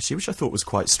 character, actually, which I thought was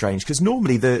quite strange, because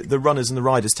normally the runners and the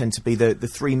riders tend to be the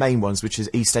three main ones, which is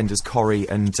EastEnders, Corrie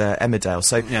and Emmerdale.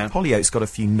 So Yeah. Hollyoaks got a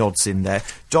few nods in there.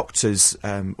 Doctors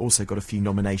also got a few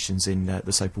nominations in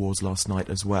the Soap Awards last night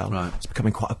as well. Right. It's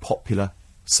becoming quite a popular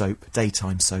soap,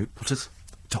 daytime soap. What is...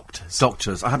 Doctors.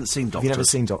 Doctors. I haven't seen Doctors. you never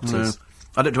seen Doctors? No.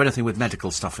 I don't do anything with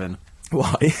medical stuff in.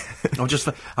 Why? I'm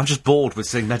just bored with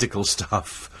seeing medical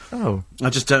stuff. Oh. I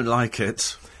just don't like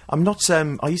it. I'm not.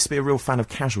 I used to be a real fan of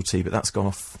Casualty, but that's gone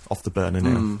off the burner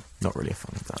now. Not really a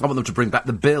fan of that. I want them to bring back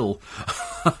the bill.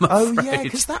 Oh yeah,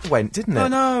 because that went, didn't it? I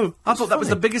know. I thought that was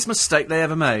the funny. biggest mistake they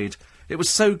ever made. It was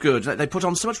so good. They put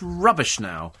on so much rubbish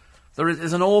now.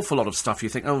 There's an awful lot of stuff you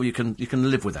think, you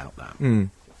can live without that.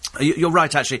 You're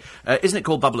right, actually. Isn't it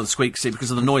called Bubble and Squeak? See,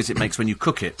 because of the noise it makes when you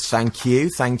cook it. Thank you.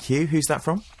 Who's that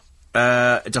from?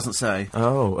 It doesn't say.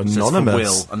 Oh, It says from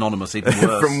anonymous. Will. Anonymous, even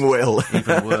worse. From Will.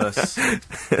 Even worse.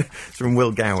 It's from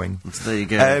Will Gowing. There you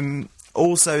go.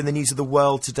 Also in the news of the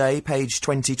world today, page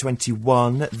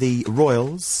 2021, the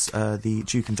Royals, the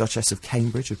Duke and Duchess of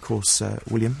Cambridge, of course,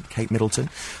 William, Kate Middleton,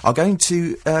 are going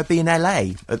to be in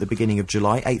LA at the beginning of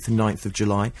July, 8th and 9th of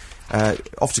July,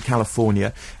 off to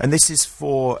California. And this is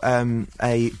for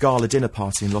a gala dinner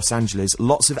party in Los Angeles.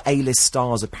 Lots of A-list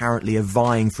stars apparently are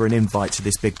vying for an invite to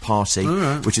this big party,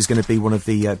 which is going to be one of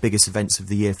the biggest events of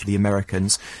the year for the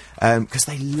Americans. Because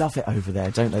they love it over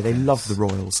there, don't they? They love the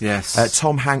Royals. Yes.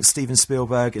 Tom Hanks, Steven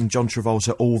Spielberg and John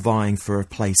Travolta all vying for a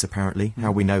place, apparently.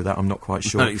 How we know that, I'm not quite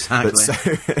sure. No, exactly. But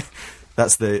so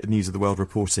that's the news of the world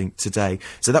reporting today.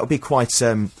 So that would be quite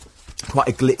a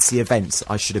glitzy event,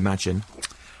 I should imagine.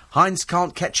 Heinz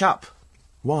can't catch up.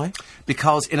 Why?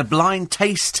 Because in a blind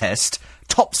taste test,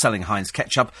 top-selling Heinz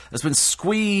ketchup has been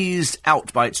squeezed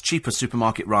out by its cheaper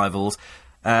supermarket rivals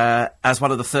as one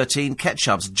of the 13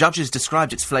 ketchups. Judges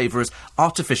described its flavour as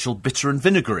artificial, bitter and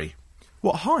vinegary.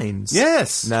 What, Heinz?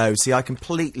 Yes. No, see, I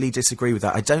completely disagree with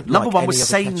that. I don't Number like one any was other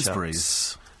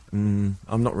Sainsbury's. I'm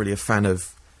not really a fan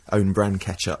of own-brand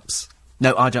ketchups.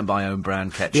 No, I don't buy own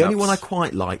brand ketchup. The only one I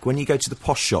quite like, when you go to the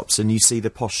posh shops and you see the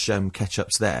posh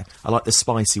ketchups there, I like the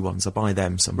spicy ones. I buy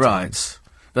them sometimes. Right.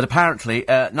 But apparently,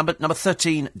 number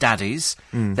 13, Daddy's,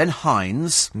 then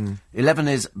Heinz, 11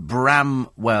 is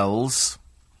Bramwell's,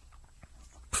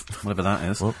 whatever that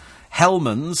is, What?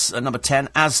 Hellman's, number 10,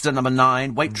 Asda, number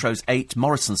 9, Waitrose, 8,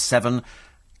 Morrison, 7,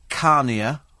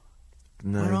 Carnier.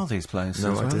 No. Where are these places?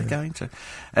 No Where are they idea. going to?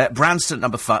 Branston,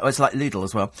 number 5. Oh, it's like Lidl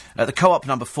as well. The Co-op,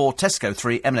 number 4, Tesco,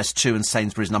 3, M&S, 2, and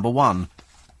Sainsbury's, number 1.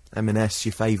 M&S,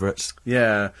 your favourite.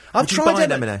 Yeah. I've Would you tried buy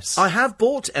an M&S? I have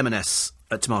bought M&S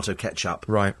tomato ketchup.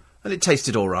 Right. And it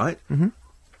tasted all right. Mm-hmm.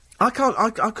 I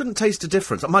couldn't taste a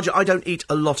difference. Mind you, I don't eat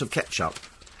a lot of ketchup.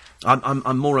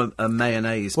 I'm more a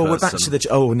mayonnaise Well, person. we're back to the...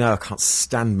 Oh, no, I can't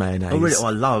stand mayonnaise. Oh, really? Oh,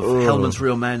 I love Hellman's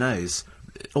Real Mayonnaise.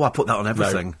 Oh, I put that on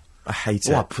everything. No, I hate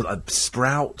Oh, it. I put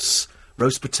Sprouts,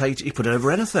 roast potato, you put it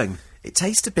over anything. It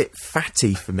tastes a bit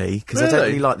fatty for me, because I Really? don't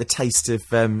really like the taste of...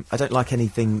 I don't like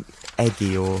anything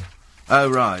eggy or... Oh,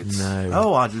 right. No.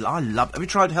 Oh, I love... Have you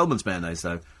tried Hellman's Mayonnaise,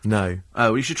 though? No. Oh,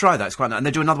 well, you should try that. It's quite nice. And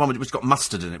they do another one which has got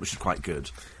mustard in it, which is quite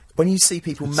good. When you see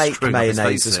people make screwing up his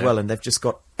mayonnaise face as here. well, and they've just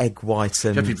got egg white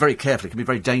and... You have to be very careful. It can be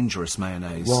very dangerous,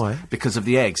 mayonnaise. Why? Because of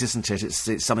the eggs, isn't it?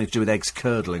 It's something to do with eggs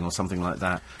curdling or something like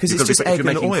that. 'Cause You've it's got to just be, if egg you're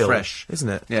and making oil, fresh, isn't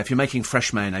it? Yeah, if you're making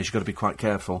fresh mayonnaise, you've got to be quite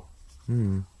careful.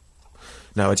 No,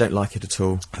 I don't like it at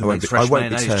all. Who makes fresh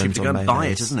mayonnaise? Cheap turned to go on and buy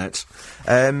it, mayonnaise. isn't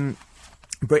it?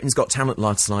 Britain's Got Talent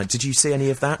last night. Did you see any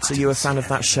of that? Are you a fan of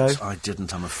that show? I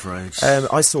didn't, I'm afraid.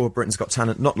 I saw Britain's Got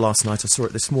Talent, not last night, I saw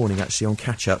it this morning actually on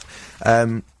Catch Up.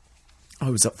 I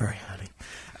was up very early.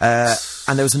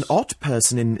 And there was an odd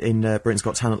person in Britain's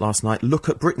Got Talent last night. Look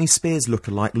at Britney Spears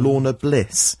lookalike, Lorna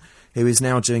Bliss, who is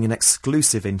now doing an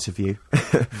exclusive interview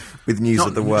with News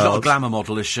of the World. Not a glamour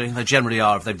model, is she? They generally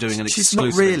are if they're doing an She's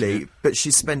exclusive not really, interview. but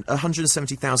she's spent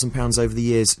 £170,000 over the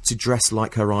years to dress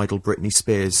like her idol Britney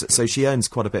Spears, so she earns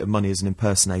quite a bit of money as an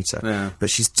impersonator. Yeah. But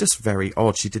she's just very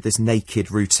odd. She did this naked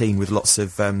routine with lots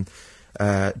of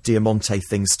Diamante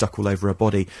things stuck all over her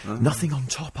body. Nothing on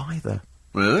top either.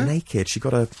 Really? Naked. She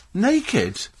got her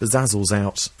Naked? zazzles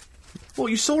out. Well,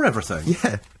 you saw everything.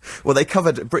 Yeah. Well, they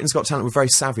covered... Britain's Got Talent were very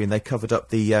savvy, and they covered up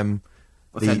the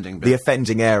Offending bit. the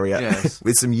offending area Yes.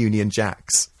 with some Union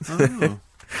Jacks. Oh. All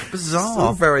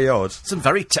Bizarre. very odd. Some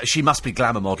very... she must be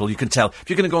glamour model, you can tell. If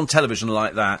you're going to go on television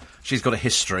like that, she's got a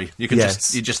history. You can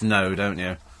Yes. you just know, don't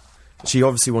you? She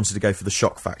obviously wanted to go for the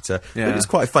shock factor. Yeah. It was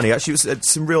quite funny. Actually, it was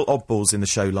some real oddballs in the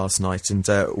show last night, and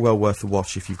well worth a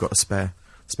watch if you've got a spare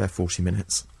 40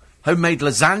 minutes. Homemade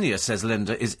lasagna, says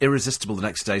Linda, is irresistible the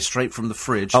next day, straight from the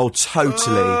fridge. Oh,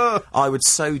 totally. I would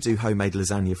so do homemade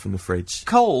lasagna from the fridge.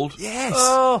 Cold? Yes,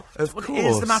 Oh, of what is the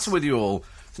course. matter with you all?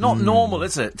 It's not normal,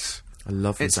 is it? I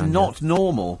love It's lasagna. not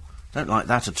normal. Don't like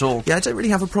that at all. Yeah, I don't really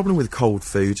have a problem with cold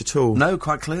food at all. No,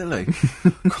 quite clearly.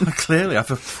 Quite clearly. I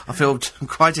feel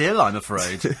quite ill, I'm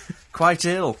afraid. Quite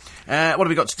ill. What have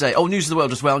we got today? Oh, News of the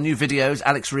World as well. New videos.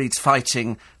 Alex Reed's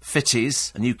Fighting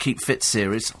Fitties, a new Keep Fit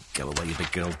series. Oh, go away, you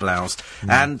big girl blouse.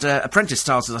 And Apprentice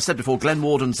stars, as I said before, Glenn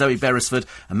Ward and Zoe Beresford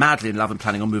are madly in love and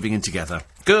planning on moving in together.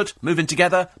 Good. Move in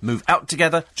together. Move out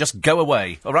together. Just go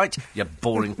away. All right? You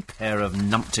boring pair of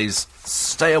numpties.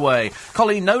 Stay away.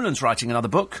 Colleen Nolan's writing another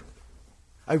book.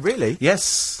 Oh, really?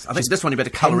 Yes, I think She's this one you better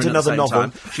colour penned in at the another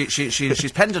same novel. time.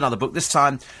 She's penned another book, this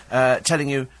time telling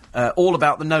you all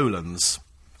about the Nolans.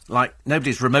 Like,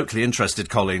 nobody's remotely interested,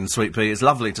 Colleen, Sweet Pea. It's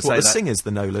lovely to say What, the that. singers,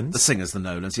 the Nolans? The singers, the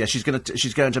Nolans. Yeah, she's going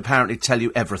to apparently tell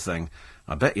you everything.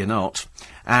 I bet you're not.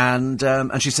 And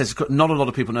she says not a lot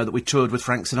of people know that we toured with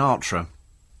Frank Sinatra.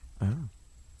 Oh.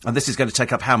 And this is going to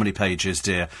take up how many pages,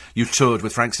 dear? You toured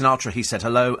with Frank Sinatra, he said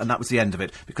hello, and that was the end of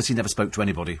it, because he never spoke to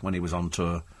anybody when he was on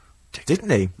tour. Didn't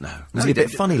he? No. Was he a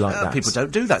bit funny like that? People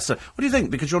don't do that. So, what do you think?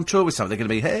 Because you're on tour with someone, they're going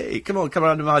to be, hey, come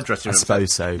around to my dressing room. I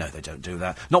suppose so. No, they don't do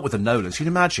that. Not with the Nolans. You can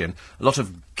imagine a lot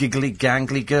of giggly,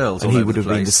 gangly girls. And all he over would have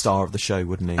been the place. star of the show,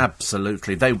 wouldn't he?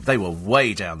 Absolutely. They were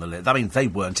way down the list. I mean, they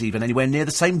weren't even anywhere near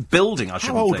the same building, I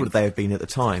shouldn't How old think. would they have been at the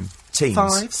time? Teens?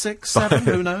 5, 6, 7,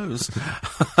 who knows?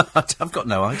 I've got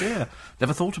no idea.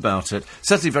 Never thought about it.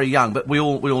 Certainly very young, but we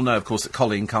all know, of course, that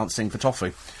Colleen can't sing for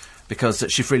toffee. Because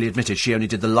she freely admitted she only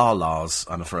did the la-las,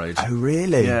 I'm afraid. Oh,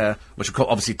 really? Yeah, which of course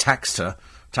obviously taxed her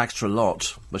a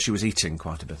lot, but she was eating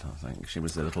quite a bit, I think. She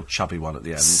was the little chubby one at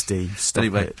the end. Steve, stop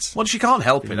anyway, it. Well, she can't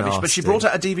help it. I mean, but she Nasty. brought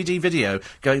out a DVD video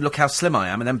going, look how slim I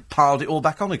am, and then piled it all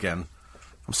back on again.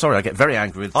 I'm sorry, I get very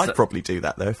angry with... I'd probably do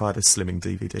that, though, if I had a slimming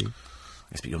DVD.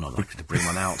 Yes, but you're not likely to bring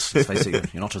one out. Let's face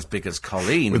it, you're not as big as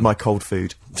Colleen. With my cold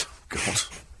food. God.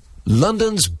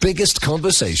 London's biggest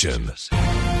conversation.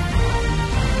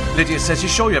 Lydia says, you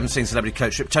sure you haven't seen Celebrity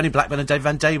Coach Trip? Tony Blackburn and Dave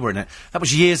Van Day were in it. That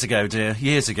was years ago, dear.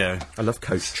 Years ago. I love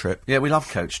Coach Trip. Yeah, we love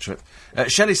Coach Trip.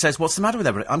 Shelley says, what's the matter with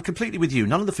everyone? I'm completely with you.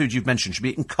 None of the food you've mentioned should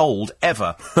be eaten cold,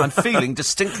 ever. I'm feeling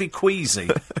distinctly queasy.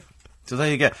 So there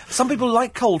you go. Some people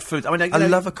like cold food. I mean, I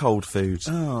love a cold food.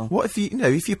 Oh. What if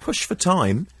if you push for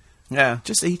time, Yeah.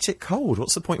 just eat it cold?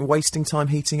 What's the point in wasting time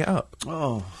heating it up?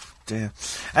 Oh, dear.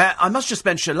 I must just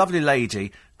mention a lovely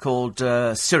lady called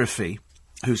Syraphy,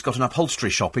 who's got an upholstery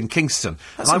shop in Kingston.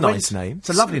 That's And a I nice name. It's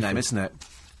a lovely name, isn't it?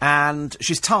 And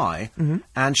she's Thai,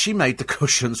 and she made the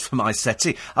cushions for my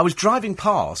settee. I was driving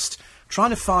past,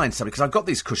 trying to find something, because I've got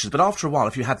these cushions, but after a while,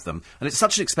 if you had them, and it's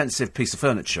such an expensive piece of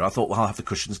furniture, I thought, well, I'll have the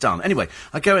cushions done. Anyway,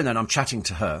 I go in there and I'm chatting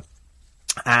to her,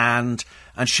 and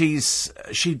she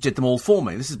did them all for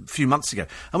me. This is a few months ago.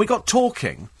 And we got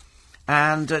talking,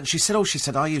 and she said,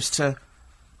 I used to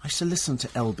listen to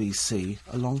LBC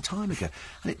a long time ago.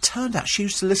 And it turned out she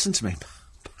used to listen to me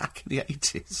back in the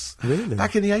 80s. Really?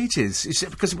 Back in the 80s. You see,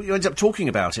 because we ended up talking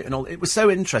about it and all. It was so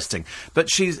interesting.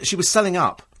 But she was selling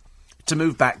up to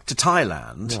move back to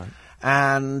Thailand. Right.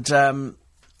 And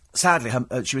sadly,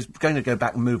 she was going to go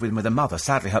back and move in with her mother.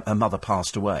 Sadly, her mother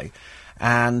passed away.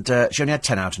 And she only had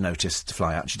 10 hours notice to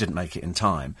fly out. She didn't make it in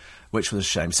time, which was a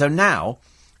shame. So now...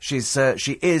 she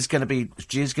is going to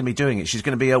be doing it. She's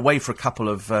going to be away for a couple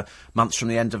of months from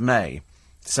the end of May.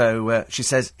 So she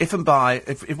says, if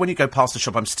when you go past the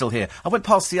shop, I'm still here. I went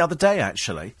past the other day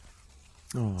actually,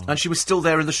 and she was still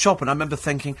there in the shop. And I remember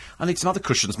thinking, I need some other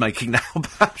cushions making now.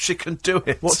 Perhaps she can do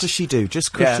it. What does she do?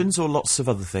 Just cushions or lots of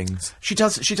other things? She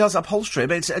does upholstery. I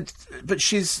mean, but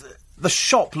the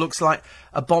shop looks like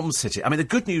a bomb city. I mean, the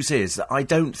good news is that I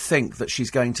don't think that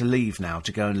she's going to leave now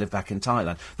to go and live back in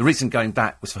Thailand. The reason going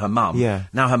back was for her mum. Yeah.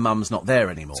 Now her mum's not there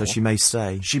anymore. So she may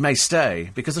stay. She may stay,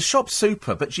 because the shop's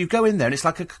super, but you go in there and it's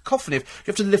like a cacophony. You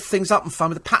have to lift things up and find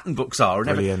where the pattern books are and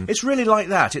everything. Brilliant. It's really like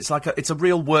that. It's it's a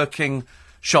real working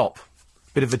shop.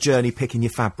 Bit of a journey picking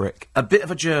your fabric. A bit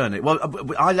of a journey. Well,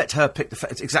 I let her pick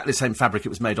it's exactly the same fabric it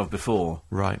was made of before.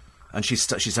 Right. And she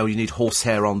said, oh, you need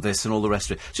horsehair on this and all the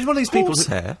rest of it. She's one of these people...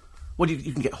 Horsehair? Well,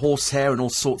 you can get horsehair and all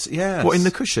sorts... Yes. What, in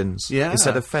the cushions? Yeah.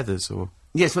 Instead of feathers, or...?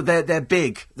 Yes, but they're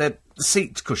big. They're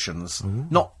seat cushions,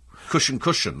 not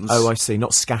cushions. Oh, I see.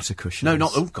 Not scatter cushions. No,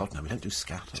 not... Oh, God, no, we don't do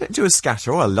scatter. Don't do a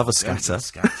scatter. Oh, I love a scatter.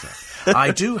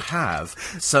 I do have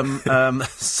some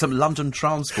London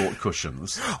Transport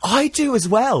cushions. I do as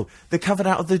well. They're covered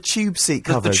out of the tube seat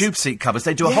covers. The tube seat covers.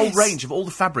 They do a whole Yes. range of all the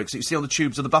fabrics that you see on the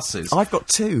tubes of the buses. I've got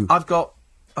two. I've got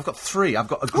 3. I've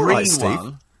got a All green right, Steve. one.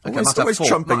 Always- I might have always 4.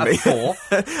 trumping Might have me. 4.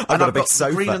 I've And got a big the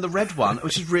sofa. green and the red one,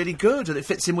 which is really good, and it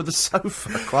fits in with the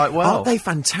sofa quite well. Aren't they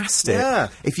fantastic? Yeah.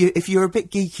 If you're a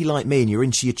bit geeky like me and you're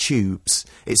into your tubes,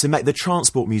 the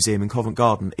Transport Museum in Covent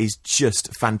Garden is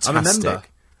just fantastic. remember.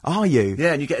 Are you?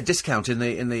 Yeah, and you get a discount in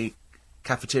the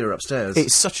cafeteria upstairs.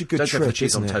 It's such a good Don't go for the trip,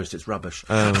 cheese on isn't it? toast. It's rubbish.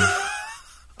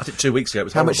 I think 2 weeks ago it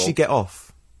was How horrible. much do you get off?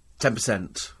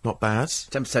 10%. Not bad.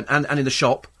 10%, and in the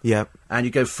shop. Yeah. And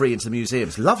you go free into the museum.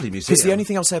 It's a lovely museum. Because the only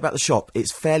thing I'll say about the shop,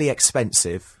 it's fairly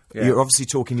expensive. Yeah. You're obviously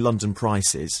talking London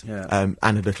prices, Yeah.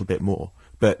 and a little bit more.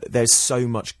 But there's so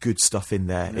much good stuff in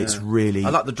there. It's really... I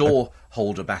like the door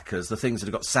holder backers, the things that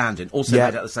have got sand in, also Yeah.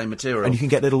 made out of the same material. And you can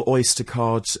get little Oyster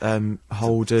cards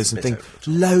holders and bit things. over the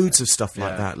top. Loads of stuff like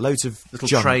Yeah. that. Loads of little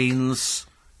junk. trains.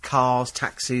 cars,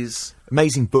 taxis,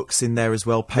 Amazing books in there as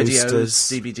well, posters,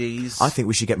 videos, DVDs. I think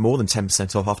we should get more than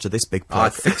 10% off after this big plug. I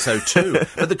think so too.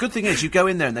 But the good thing is, you go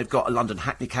in there and they've got a London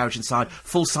Hackney carriage inside,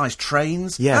 full-size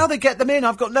trains. Yeah. How they get them in,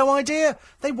 I've got no idea.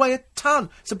 They weigh a ton.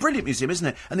 It's a brilliant museum, isn't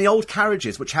it? And the old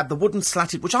carriages, which had the wooden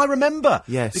slatted, which I remember.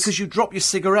 Yes. Because you drop your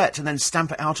cigarette and then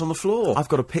stamp it out on the floor. I've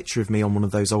got a picture of me on one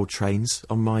of those old trains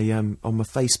on my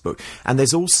Facebook, and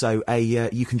there's also a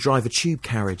you can drive a tube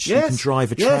carriage. Yes. You can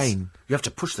drive a Yes. train. You have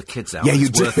to push the kids out. Yeah, you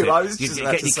It's do. worth it. I was You just get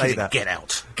about your to say kids, that. Get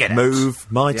out. Get out. Move,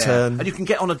 my Yeah. turn. And you can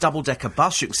get on a double-decker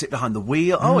bus. You can sit behind the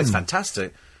wheel. Oh, it's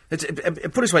fantastic. Put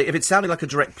it this way, if it's sounding like a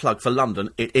direct plug for London,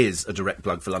 it is a direct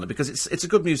plug for London, because it's a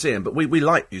good museum, but we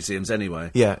like museums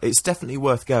anyway. Yeah, it's definitely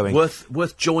worth going.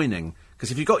 Worth joining,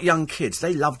 because if you've got young kids,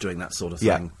 they love doing that sort of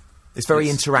Yeah. thing. It's very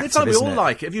interactive, It's fun, we isn't all it?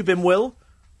 like it. Have you been, Will?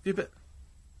 Have you been?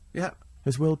 Yeah.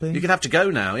 Has Will been? You're going to have to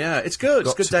go now, yeah. It's good. It's a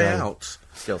Got good to day go. out.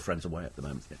 Girlfriend's away at the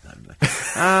moment, lonely.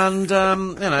 And,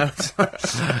 you know,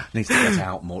 needs to get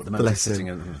out more at the moment. Bless Sitting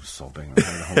him. and sobbing and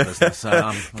the whole business.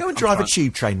 Go and drive a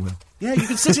tube train, Will. Yeah, you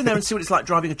can sit in there and see what it's like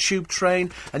driving a tube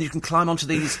train, and you can climb onto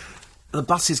these... The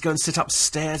buses go and sit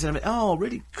upstairs and everything. Oh,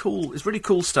 really cool. It's really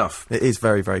cool stuff. It is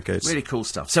very, very good. Really cool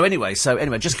stuff. So anyway,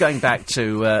 just going back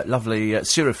to lovely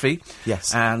Surafi.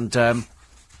 Yes. And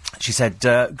she said,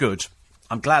 good.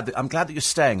 I'm glad that you're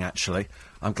staying, actually.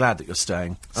 I'm glad that you're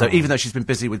staying. So even though she's been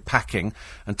busy with packing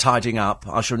and tidying up,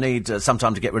 I shall need some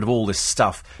time to get rid of all this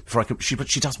stuff before I can... But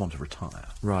she does want to retire.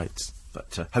 Right.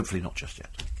 But hopefully not just yet.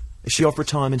 Is she of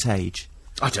retirement age?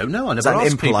 I don't know. I never that an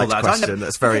asked people impolite that. question?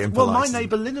 That's very Well, my impolite, isn't it?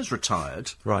 neighbour Lynn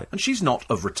retired. Right. And she's not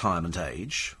of retirement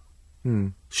age.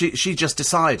 She just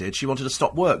decided she wanted to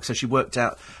stop work, so she worked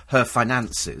out her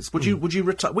finances. Would you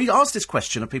retire? We asked this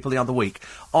question of people the other week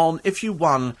on if you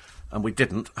won, and we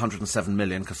didn't, 107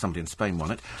 million, because somebody in Spain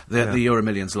won it, the Euro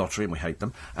Millions lottery, and we hate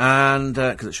them, and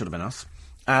because it should have been us.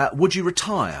 Would you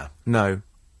retire? No.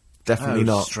 Definitely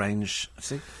not. Strange.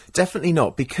 See? Definitely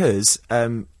not, because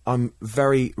I'm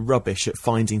very rubbish at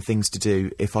finding things to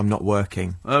do if I'm not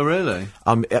working. Oh, really?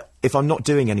 If I'm not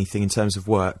doing anything in terms of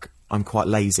work, I'm quite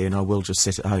lazy and I will just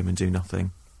sit at home and do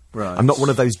nothing. Right. I'm not one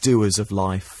of those doers of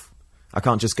life. I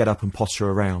can't just get up and potter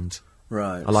around.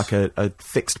 Right. I like a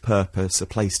fixed purpose, a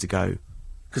place to go.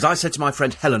 Because I said to my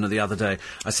friend Helena the other day,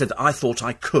 I said that I thought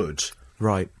I could.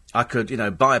 Right. I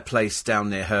could, buy a place down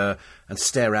near her and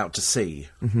stare out to sea.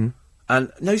 Mm-hmm. And,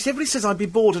 no, you see, everybody says I'd be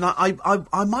bored, and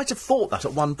I might have thought that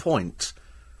at one point.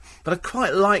 But I'd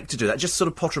quite like to do that, just sort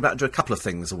of potter about and do a couple of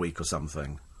things a week or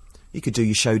something. You could do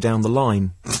your show down the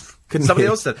line. Couldn't Somebody you?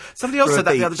 else said For that a the other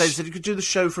day. They beach. said you could do the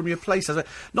show from your place. I said,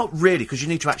 not really, because you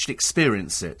need to actually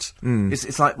experience it.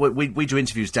 It's like we do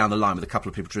interviews down the line with a couple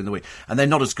of people during the week, and they're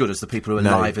not as good as the people who are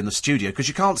No. live in the studio, because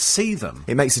you can't see them.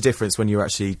 It makes a difference when you're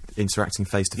actually interacting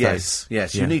face to face.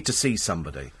 Yes, Yeah. you need to see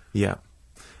somebody. Yeah.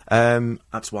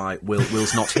 That's why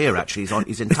Will's not here, actually.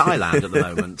 He's in Thailand at the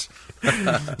moment.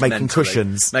 Making Mentally.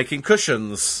 cushions. Making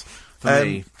cushions for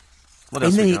me. What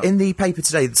else we got? In the paper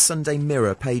today, the Sunday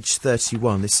Mirror, page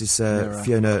 31, this is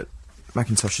Fiona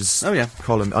McIntosh's Oh, yeah.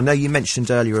 column. I know you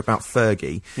mentioned earlier about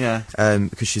Fergie. Yeah.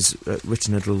 Because she's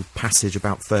written a little passage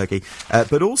about Fergie.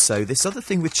 But also, this other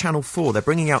thing with Channel 4, they're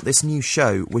bringing out this new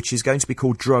show, which is going to be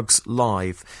called Drugs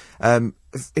Live.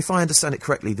 If I understand it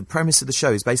correctly, the premise of the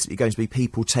show is basically going to be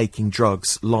people taking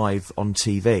drugs live on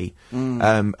TV.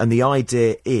 And the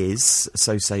idea is,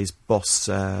 so says boss,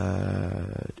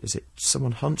 is it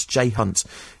someone Hunt? Jay Hunt,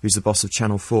 who's the boss of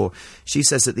Channel 4. She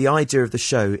says that the idea of the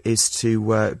show is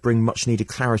to bring much needed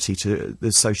clarity to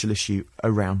the social issue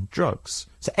around drugs,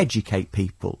 to educate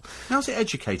people. How's it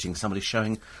educating somebody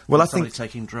showing Well, I somebody think-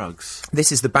 taking drugs?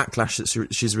 This is the backlash that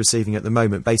she's receiving at the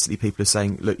moment. Basically, people are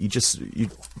saying, look, you're just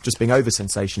being over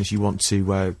sensationalist. You want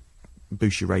to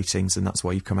boost your ratings, and that's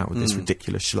why you've come out with this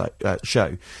ridiculous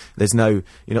show. There's no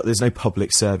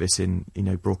public service in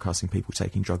broadcasting people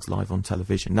taking drugs live on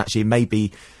television. And actually, it may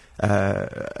be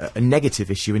a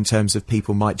negative issue in terms of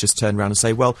people might just turn around and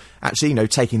say, well, actually,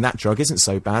 taking that drug isn't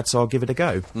so bad, so I'll give it a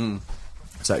go.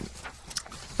 So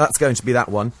that's going to be that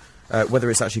one. Whether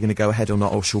it's actually going to go ahead or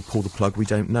not, or she'll pull the plug, we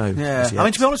don't know. Yeah, as yet. I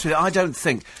mean, to be honest with you, I don't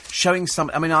think showing some...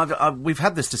 I mean, we've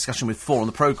had this discussion before on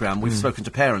the programme. We've spoken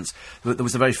to parents. There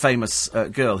was a very famous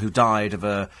girl who died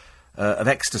of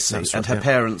ecstasy, That's and right, her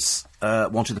parents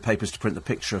wanted the papers to print the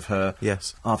picture of her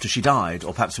Yes. after she died,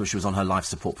 or perhaps when she was on her life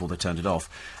support before they turned it off.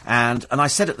 And I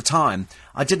said at the time,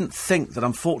 I didn't think that,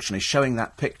 unfortunately, showing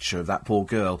that picture of that poor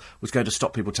girl was going to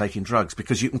stop people taking drugs,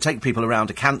 because you can take people around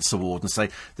a cancer ward and say,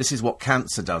 this is what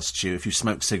cancer does to you if you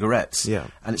smoke cigarettes. Yeah.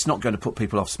 And it's not going to put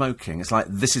people off smoking. It's like,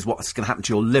 this is what's going to happen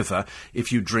to your liver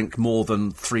if you drink more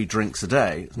than 3 drinks a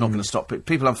day. It's not going to stop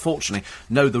people, unfortunately,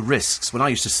 know the risks. When I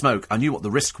used to smoke, I knew what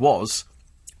the risk was.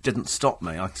 Didn't stop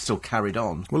me. I still carried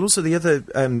on. Well, also the other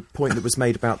point that was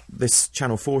made about this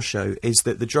Channel 4 show is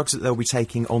that the drugs that they'll be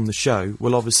taking on the show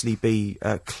will obviously be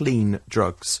clean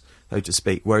drugs, so to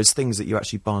speak, whereas things that you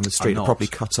actually buy on the street are not. probably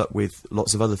cut up with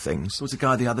lots of other things. There was a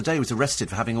guy the other day who was arrested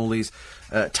for having all these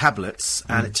tablets,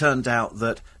 and it turned out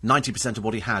that 90% of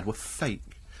what he had were fake.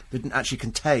 They didn't actually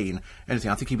contain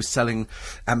anything. I think he was selling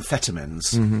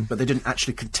amphetamines, but they didn't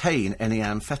actually contain any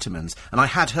amphetamines. And I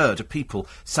had heard of people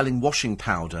selling washing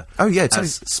powder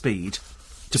as speed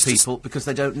to people because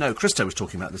they don't know. Christo was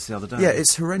talking about this the other day. Yeah,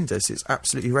 it's horrendous. It's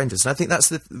absolutely horrendous. And I think that's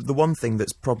the one thing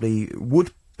that's probably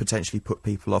would potentially put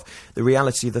people off. The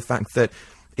reality of the fact that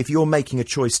if you're making a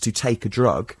choice to take a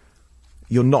drug,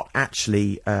 you're not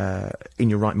actually in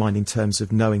your right mind in terms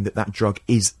of knowing that that drug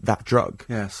is that drug.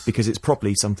 Yes. Because it's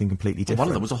probably something completely different. One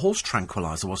of them was a horse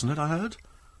tranquiliser, wasn't it, I heard?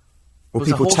 Well, Was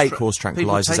a people horse take tra- horse people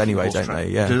tranquilizers take anyway, horse don't tran- they?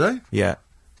 Yeah. Do they? Yeah.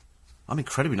 I'm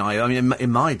incredibly naive. I mean,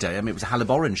 in my day, it was a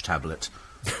Haliborange tablet.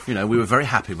 You know, we were very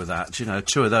happy with that. You know,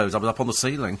 2 of those, I was up on the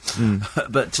ceiling.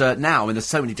 But now, I mean, there's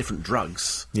so many different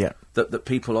drugs Yeah. that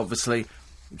people obviously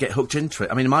get hooked into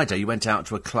it. I mean, in my day, you went out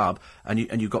to a club and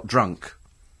you got drunk.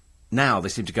 Now they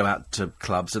seem to go out to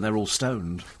clubs and they're all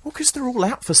stoned. Well, because they're all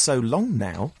out for so long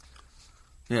now.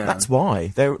 Yeah, That's why.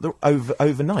 They're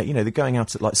overnight. You know, they're going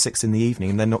out at like 6 in the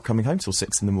evening and they're not coming home till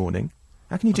 6 in the morning.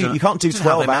 How can you do? You can't do I don't know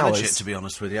how 12 they manage hours. it, to be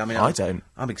honest with you. I mean, I don't.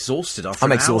 I'm exhausted after.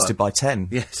 I'm an exhausted hour. by 10.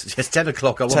 Yes, 10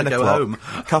 o'clock. I want 10 to go o'clock. home.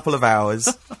 A couple of hours.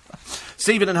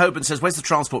 Stephen in Holborn says, "Where's the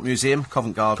Transport Museum?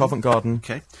 Covent Garden." Covent Garden.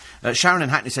 Okay. Sharon in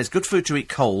Hackney says, "Good food to eat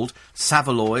cold.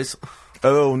 Savaloys."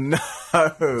 Oh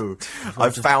no!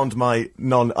 I've found my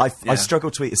I Yeah.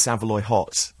 struggle to eat a Savaloy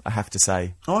hot. I have to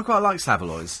say, Oh, I quite like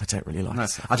Savaloys. I don't really like. No,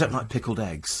 Savaloy. I don't like pickled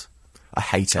eggs. I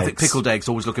hate eggs. I think pickled eggs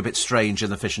always look a bit strange in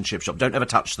the fish and chip shop. Don't ever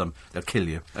touch them. They'll kill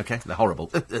you. Okay? They're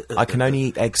horrible. I can only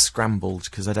eat eggs scrambled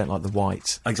because I don't like the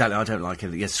white. Exactly, I don't like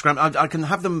it. Yes, I can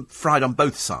have them fried on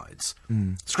both sides.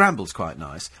 Scrambled's quite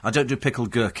nice. I don't do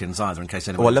pickled gherkins either, in case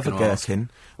anyone. Oh, I love a gherkin.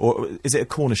 Or is it a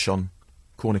cornichon?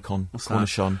 Cornichon. that?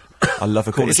 Cornichon. I love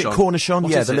a cornichon. Is it Cornichon? cornichon?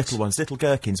 What Yeah, is the it? little ones, little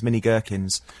gherkins, mini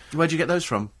gherkins. Where do you get those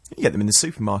from? You get them in the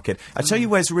supermarket. I tell you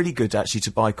where's really good actually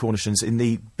to buy cornichons in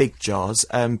the big jars.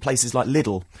 Places like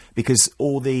Lidl, because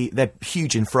they're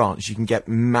huge in France. You can get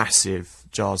massive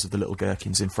jars of the little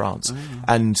gherkins in France,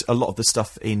 and a lot of the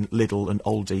stuff in Lidl and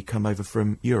Aldi come over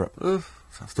from Europe.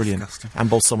 That's Brilliant. disgusting. And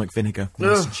balsamic vinegar.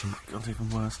 Nice and cheap. God, even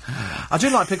worse. I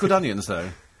do like pickled onions, though.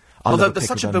 I Although love a there's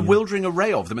such a pickled onion. bewildering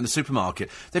array of them in the supermarket.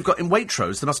 They've got, in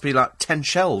Waitrose, there must be like 10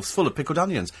 shelves full of pickled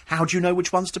onions. How do you know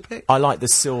which ones to pick? I like the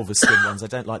silver skin ones. I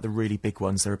don't like the really big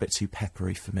ones. They're a bit too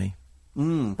peppery for me.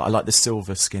 But I like the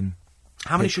silver skin.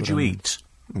 How many should pickled you onion. eat?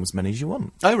 As many as you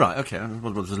want. Oh, right, OK.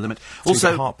 What was the limit? So you get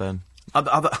Also, heartburn.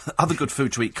 other good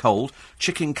food to eat cold.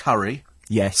 Chicken curry.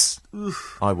 Yes,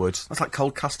 I would. That's like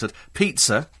cold custard.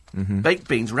 Pizza. Baked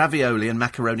beans, ravioli and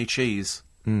macaroni cheese.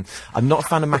 I'm not a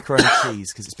fan of macaroni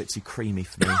cheese because it's a bit too creamy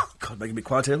for me. God, making me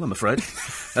quite ill, I'm afraid.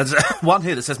 There's one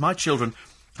here that says, my children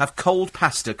have cold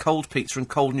pasta, cold pizza and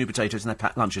cold new potatoes in their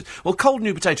packed lunches. Well, cold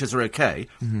new potatoes are OK,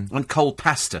 and cold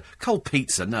pasta. Cold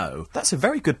pizza, no. That's a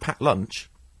very good packed lunch.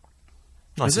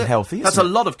 Nice Is and it? healthy, That's isn't a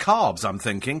it? lot of carbs, I'm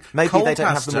thinking. Maybe Cold they don't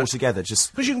have pasta. them all together,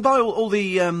 just Because you can buy all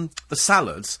the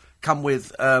salads come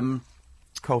with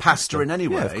cold pasta in any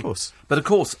way. Yeah, of course. But of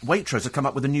course, Waitrose have come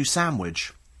up with a new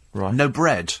sandwich. Right. No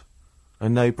bread. A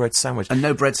no bread sandwich. A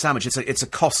no bread sandwich. It's a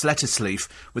Kos lettuce leaf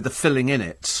with the filling in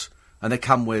it. And they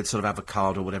come with sort of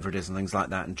avocado, whatever it is, and things like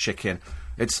that, and chicken.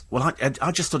 I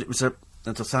just thought it was a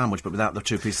sandwich, but without the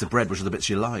 2 pieces of bread, which are the bits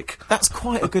you like. That's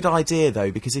quite a good idea,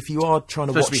 though, because if you are trying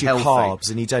to Supposed to watch be your healthy. carbs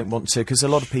and you don't want to, because a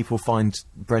lot of people find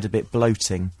bread a bit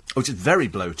bloating. Which is very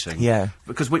bloating. Yeah.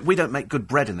 Because we don't make good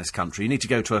bread in this country. You need to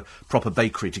go to a proper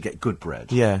bakery to get good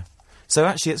bread. Yeah. So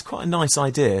actually, it's quite a nice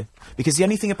idea, because the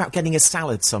only thing about getting a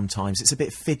salad sometimes, it's a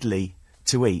bit fiddly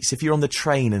to eat. So if you're on the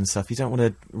train and stuff, you don't want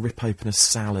to rip open a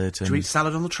salad. And Do you eat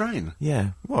salad on the train?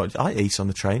 Yeah. Well, I eat on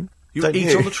the train. You Don't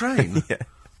eat on the train?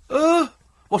 Yeah.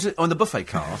 What, in the buffet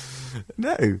car?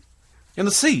 No. In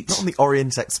the seat? Not on the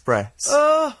Orient Express.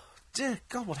 Oh, dear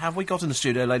God, what have we got in the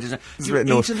studio, ladies and It's gentlemen?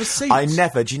 You written eat all- in the seat? I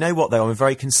never. Do you know what, though? I'm a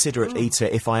very considerate eater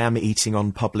if I am eating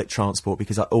on public transport,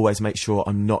 because I always make sure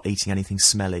I'm not eating anything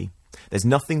smelly. There's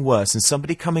nothing worse than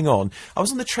somebody coming on. I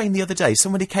was on the train the other day.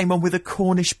 Somebody came on with a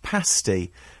Cornish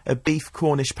pasty, a beef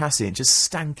Cornish pasty, and just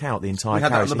stank out the entire We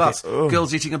had that carriage. on the bus.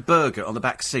 Girls eating a burger on the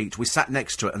back seat. We sat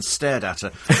next to it and stared at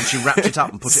her, and she wrapped it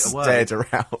up and put it away. Stared her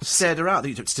out. Stared her out.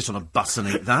 You don't sit on a bus and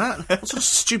eat that. What sort of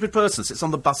stupid person sits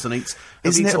on the bus and eats?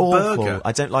 Isn't eats it a awful? burger?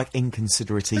 I don't like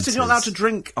inconsiderate eaters. Listen, you're not allowed to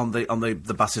drink on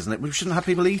the buses, isn't it? We shouldn't have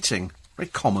people eating. Very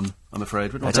common, I'm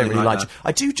afraid. I don't really like. that.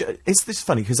 I do. Is this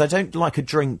funny? Because I don't like a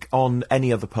drink on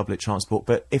any other public transport,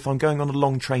 but if I'm going on a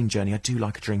long train journey, I do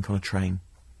like a drink on a train.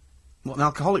 What, an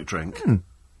alcoholic drink?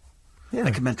 Yeah.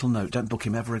 Make a mental note. Don't book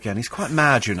him ever again. He's quite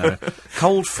mad, you know.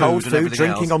 Cold food, Cold and food, everything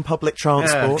drinking else. on public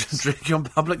transport. Yeah, drinking on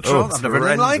public Oh, transport. it's I've never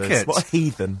anything like horrendous. it. What a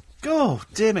heathen. Oh,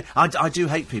 dear me. I do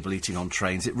hate people eating on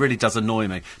trains. It really does annoy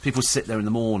me. People sit there in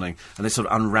the morning and they sort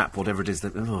of unwrap whatever it is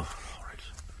that... Oh, horrid.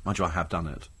 Mind you, I have done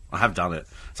it. I have done it.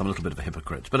 So I'm a little bit of a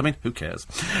hypocrite. But, I mean, who cares?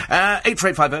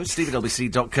 84850,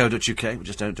 steve@lbc.co.uk. We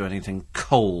just don't do anything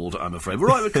cold, I'm afraid. We're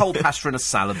right with cold pasta in a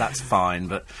salad, that's fine,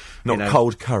 but... Not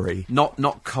cold curry. Not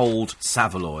cold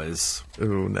saveloys.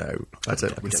 Oh, no. I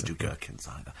don't We don't do gherkins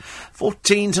either.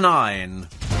 14 to 9.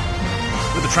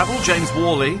 With the travel, James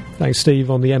Worley. Thanks, Steve.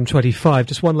 On the M25,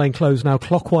 just one lane closed now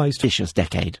clockwise. Vicious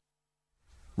decade.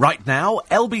 Right now,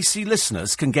 LBC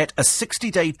listeners can get a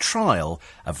 60-day trial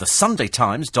of the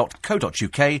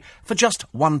sundaytimes.co.uk for just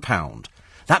 £1.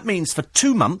 That means for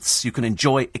 2 months you can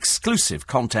enjoy exclusive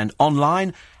content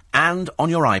online and on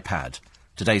your iPad.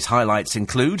 Today's highlights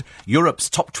include Europe's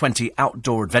top 20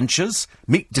 outdoor adventures,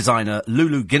 meet designer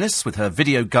Lulu Guinness with her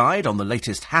video guide on the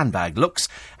latest handbag looks,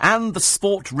 and the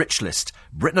Sport Rich List,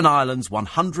 Britain and Ireland's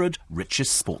 100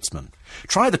 richest sportsmen.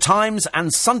 Try the Times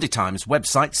and Sunday Times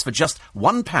websites for just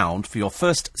 £1 for your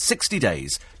first 60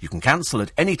 days. You can cancel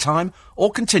at any time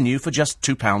or continue for just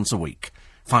 £2 a week.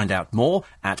 Find out more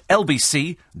at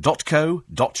lbc.co.uk.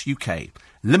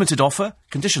 Limited offer,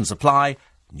 conditions apply,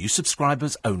 new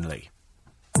subscribers only.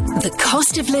 The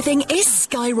cost of living is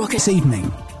skyrocketing. This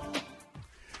evening.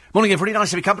 Morning, everybody. Nice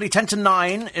to be company. 10 to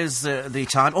 9 is the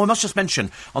time. Oh, I must just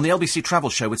mention, on the LBC Travel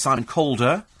Show with Simon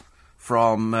Calder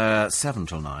from 7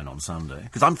 till 9 on Sunday,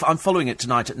 because I'm following it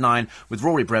tonight at 9 with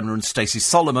Rory Bremner and Stacey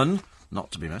Solomon,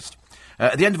 not to be missed.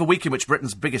 At the end of a week in which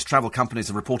Britain's biggest travel companies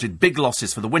have reported big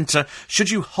losses for the winter, should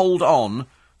you hold on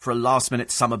for a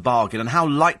last-minute summer bargain? And how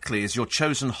likely is your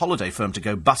chosen holiday firm to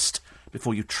go bust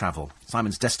before you travel?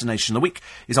 Simon's destination of the week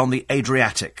is on the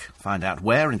Adriatic. Find out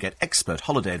where and get expert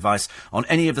holiday advice on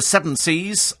any of the 7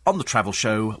 seas on the Travel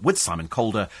Show with Simon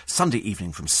Calder, Sunday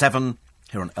evening from 7,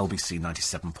 here on LBC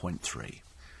 97.3.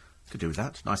 Could do with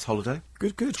that. Nice holiday.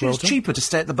 Good. It's Well done. cheaper to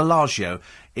stay at the Bellagio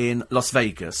in Las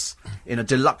Vegas in a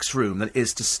deluxe room than it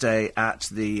is to stay at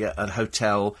the a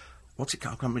hotel... What's it? I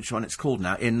can't remember which one it's called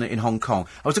now. In Hong Kong,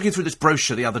 I was looking through this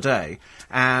brochure the other day,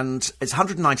 and it's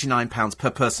 £199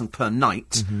 per person per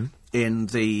night in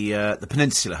the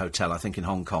Peninsula Hotel, I think, in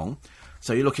Hong Kong.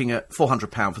 So you're looking at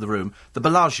 £400 for the room. The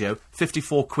Bellagio,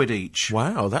 £54 each.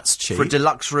 Wow, that's cheap. For a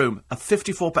deluxe room, a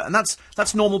 £54, and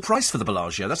that's normal price for the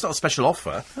Bellagio. That's not a special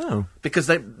offer. Oh. Because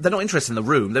they're not interested in the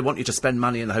room. They want you to spend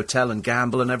money in the hotel and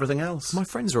gamble and everything else. My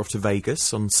friends are off to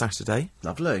Vegas on Saturday.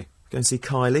 Lovely. Go and see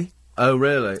Kylie. Oh,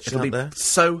 really? She's It'll out be there.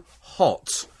 so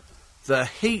hot. The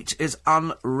heat is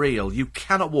unreal. You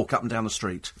cannot walk up and down the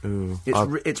street. Ooh,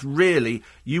 It's really...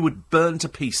 You would burn to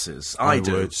pieces. I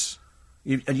do. would.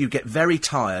 And you get very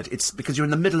tired. It's because you're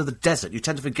in the middle of the desert. You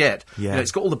tend to forget. Yeah. You know,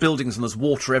 it's got all the buildings and there's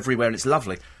water everywhere and it's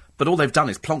lovely. But all they've done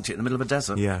is plonked it in the middle of a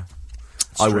desert. Yeah.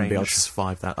 I wouldn't be able Strange. to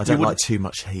survive that. I don't like wouldn't- too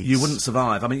much heat. You wouldn't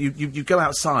survive. I mean, you go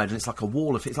outside and it's like a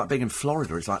wall of... It's like being in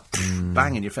Florida. It's like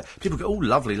bang in your face. People go, oh,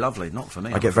 lovely, lovely. Not for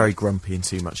me. I get very grumpy in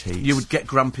too much heat. You would get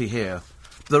grumpy here.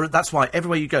 That's why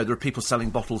everywhere you go, there are people selling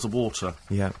bottles of water.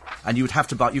 Yeah. And you would have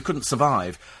to buy... You couldn't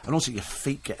survive. And also your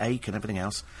feet get ache and everything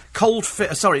else. Cold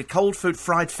food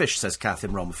fried fish, says Kath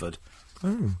in Romford.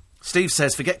 Oh. Steve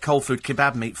says, forget cold food,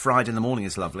 kebab meat fried in the morning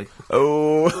is lovely.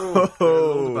 Oh,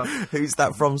 who's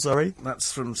that from, sorry?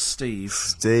 That's from Steve.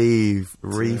 Steve,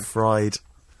 refried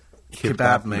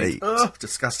kebab meat. Oh,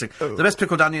 disgusting. The best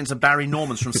pickled onions are Barry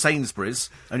Norman's from Sainsbury's.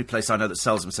 Only place I know that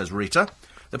sells them, says Rita.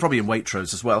 They're probably in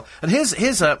Waitrose as well. And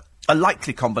here's a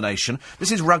likely combination.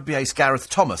 This is rugby ace Gareth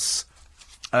Thomas,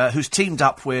 who's teamed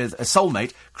up with a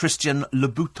soulmate, Christian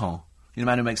Louboutin. You know the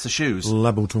man who makes the shoes?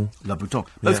 Labouton. Louboutin.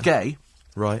 Both gay.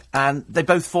 Right. And they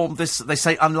both formed this, they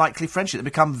say, unlikely friendship. They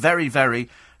become very, very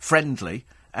friendly.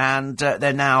 And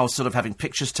they're now sort of having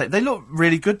pictures taken. They look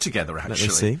really good together, actually.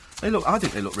 see. I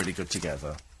think they look really good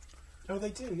together. Oh, they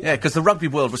do, Yeah, because the rugby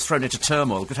world was thrown into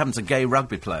turmoil. Good heavens, a gay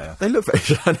rugby player. They look very...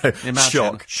 I know.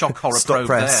 Imagine. Shock, horror, Stop probe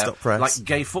press, there. stop press. Like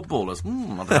gay footballers. I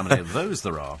wonder how many of those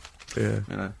there are. Yeah.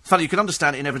 You know. Funny, you can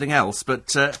understand it in everything else,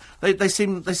 but they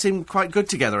seem quite good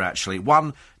together, actually.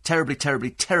 One, terribly,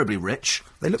 terribly, terribly rich.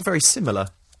 They look very similar.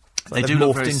 They Like do they've look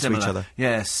morphed very into similar. each other.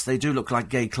 Yes, they do look like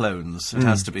gay clones, it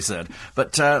has to be said.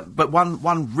 But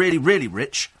one really, really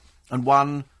rich, and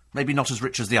one maybe not as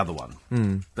rich as the other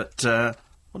one. But, well,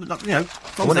 you know...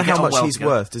 I wonder how much he's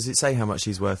worth. Does it say how much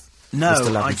he's worth? No,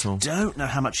 Mr. I Leventhal? don't know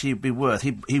how much he'd be worth.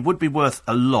 He would be worth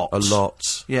a lot. A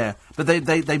lot. Yeah, but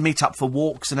they meet up for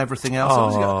walks and everything else.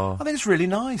 Aw. I think it's really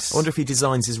nice. I wonder if he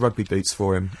designs his rugby boots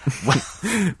for him.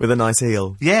 With a nice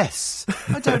heel. Yes.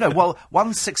 I don't know. Well,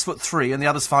 one's 6'3" and the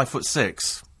other's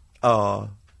 5'6". Oh.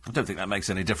 I don't think that makes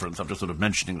any difference. I'm just sort of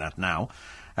mentioning that now.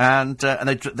 And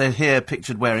they're here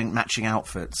pictured wearing matching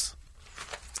outfits.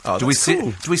 Oh, Do we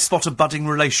spot a budding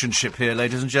relationship here,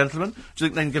 ladies and gentlemen? Do you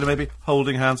think they're going to maybe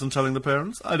holding hands and telling the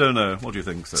parents? I don't know. What do you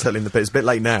think, sir? Telling the bit. It's a bit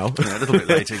late now. Yeah, a little bit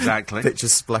late, exactly.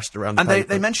 Pictures splashed around the And paper.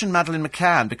 they mentioned Madeleine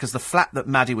McCann because the flat that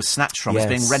Maddie was snatched from is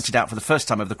being Yes. rented out for the first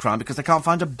time over the crime because they can't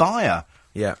find a buyer.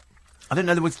 Yeah. I didn't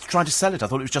know they were trying to sell it. I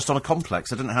thought it was just on a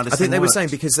complex. I didn't know how this I think thing they were worked. saying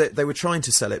because they were trying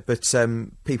to sell it, but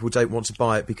people don't want to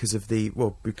buy it because of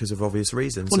because of obvious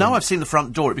reasons. Well, now I've seen the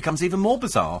front door, it becomes even more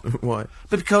bizarre. Why?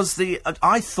 But because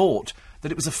I thought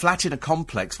that it was a flat in a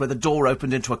complex where the door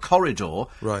opened into a corridor.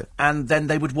 Right. And then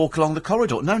they would walk along the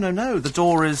corridor. No. The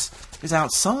door is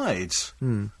outside.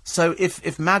 So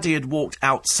if Maddie had walked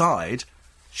outside,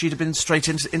 she'd have been straight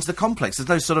into the complex. There's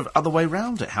no sort of other way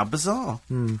round it. How bizarre.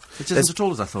 It isn't at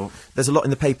all as I thought. There's a lot in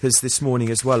the papers this morning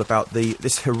as well about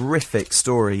this horrific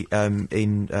story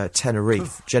in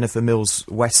Tenerife. Jennifer Mills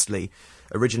Westley,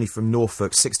 originally from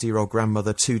Norfolk, 60-year-old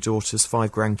grandmother, 2 daughters,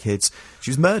 5 grandkids.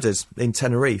 She was murdered in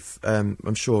Tenerife.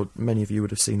 I'm sure many of you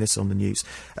would have seen this on the news.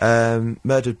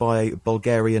 Murdered by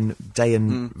Bulgarian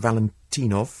Dejan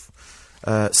Valentinov,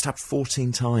 stabbed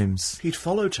 14 times. He'd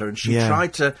followed her and she Yeah.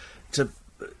 tried to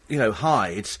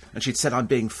hide, and she'd said, "I'm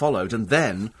being followed," and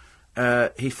then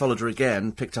he followed her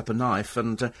again, picked up a knife,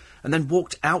 and then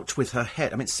walked out with her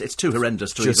head. I mean, it's too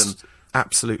horrendous to even... Just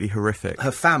absolutely horrific.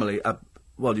 Her family,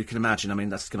 well, you can imagine, I mean,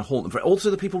 that's going to haunt them.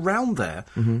 Also the people round there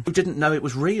who didn't know it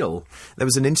was real. There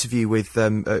was an interview with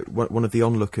one of the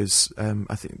onlookers,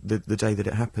 I think, the day that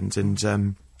it happened,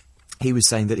 and he was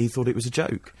saying that he thought it was a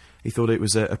joke. He thought it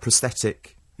was a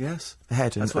prosthetic Yes.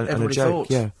 head and, That's what and a everybody joke.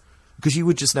 thought. Yeah, because you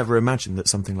would just never imagine that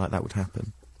something like that would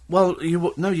happen. Well,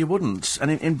 no, you wouldn't.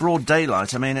 And in broad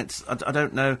daylight, I mean, it's... I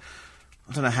don't know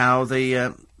how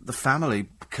the family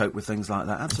cope with things like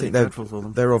that. Absolutely dreadful for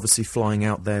them. They're obviously flying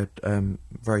out there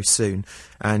very soon,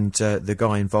 and the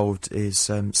guy involved is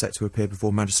set to appear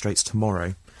before magistrates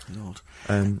tomorrow. Lord.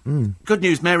 Good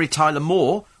news, Mary Tyler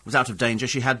Moore was out of danger.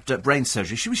 She had brain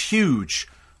surgery. She was huge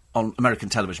on American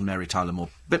television, Mary Tyler Moore.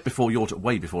 Bit before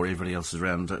way before everybody else's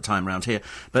time around here.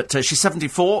 But she's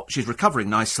 74, she's recovering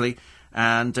nicely,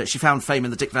 and she found fame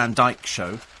in the Dick Van Dyke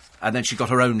Show, and then she got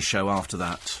her own show after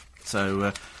that.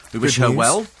 So... we wish her news.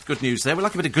 well. Good news there. We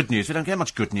like a bit of good news. We don't get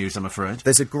much good news, I'm afraid.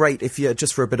 There's a great,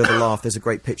 just for a bit of a laugh, there's a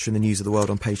great picture in the News of the World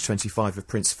on page 25 of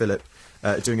Prince Philip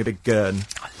doing a big gurn.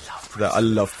 I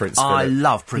love Prince Philip. I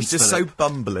love Prince He's just Philip. so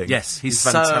bumbling. Yes, he's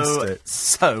fantastic.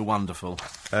 so wonderful.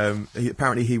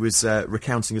 Apparently he was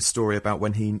recounting a story about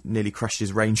when he nearly crashed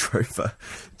his Range Rover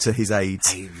to his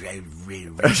aides.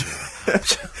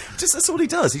 Just that's all he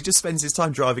does. He just spends his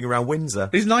time driving around Windsor,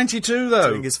 He's 92, though.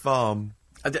 doing his farm.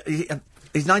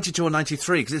 He's 92 or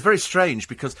 93, because it's very strange,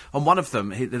 because on one of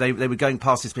them, they were going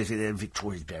past his place,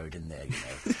 Victoria's buried in there, you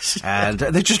know. And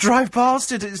they just drive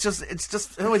past it. It's just, I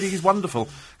think he's wonderful.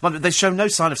 They show no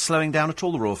sign of slowing down at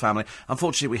all, the royal family.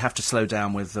 Unfortunately, we have to slow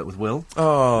down with Will.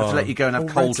 Oh, We have to let you go and have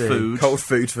cold already. food. Cold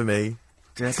food for me.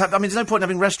 Yes. I mean, there's no point in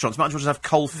having restaurants. Might as well just have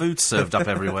cold food served up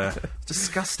everywhere. Do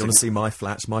Disgusting. you want to see my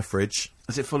flat, my fridge?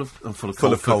 Is it full of cold of food?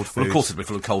 cold Well, food. of course it'll be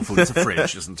full of cold food. It's a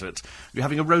fridge, isn't it? You're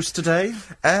having a roast today?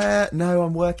 No,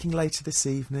 I'm working later this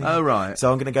evening. Oh, right.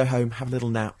 So I'm going to go home, have a little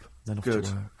nap, then off Good.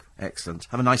 to work. Excellent.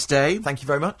 Have a nice day. Thank you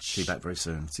very much. See you back very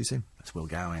soon. See you soon. That's Will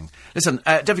Gowing. Listen,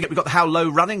 don't forget we've got the How Low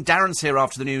running. Darren's here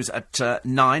after the news at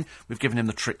 9. We've given him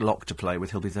the trick lock to play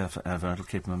with. He'll be there forever. It'll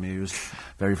keep him amused.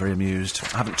 Very, very amused.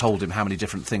 I haven't told him how many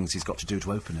different things he's got to do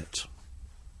to open it.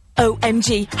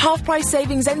 OMG, half price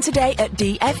savings end today at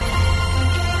DF.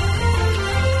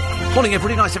 Morning,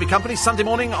 everybody. Nice to have your company. Sunday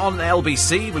morning on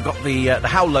LBC. We've got the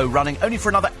How Low running only for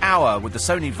another hour with the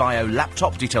Sony Vaio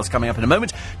laptop. Details coming up in a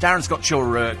moment. Darren's got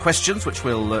your questions, which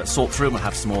we'll sort through, and we'll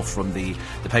have some more from the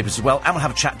papers as well. And we'll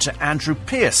have a chat to Andrew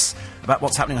Pearce about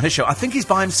what's happening on his show. I think he's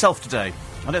by himself today.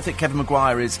 I don't think Kevin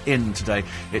Maguire is in today.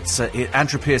 It's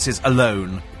Andrew Pearce is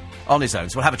alone, on his own.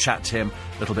 So we'll have a chat to him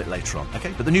a little bit later on.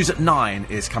 Okay, but the news at 9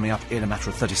 is coming up in a matter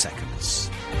of 30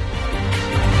 seconds.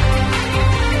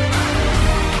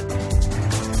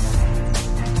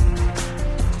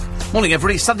 Morning,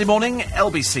 everybody. Sunday morning,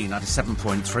 LBC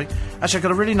 97.3. Actually, I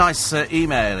got a really nice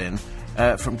email in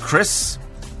from Chris,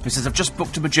 who says, I've just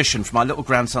booked a magician for my little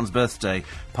grandson's birthday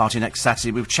party next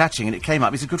Saturday. We were chatting, and it came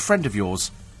up. He's a good friend of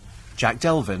yours, Jack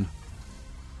Delvin.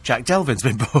 Jack Delvin's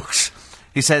been booked.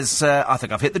 He says, I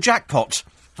think I've hit the jackpot.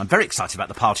 I'm very excited about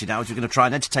the party now, as we're going to try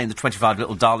and entertain the 25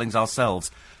 little darlings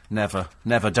ourselves. Never,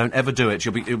 don't ever do it.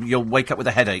 You'll wake up with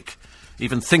a headache,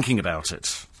 even thinking about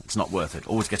it. It's not worth it.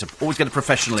 Always get a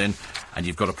professional in, and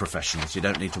you've got a professional, so you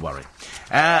don't need to worry.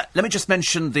 Let me just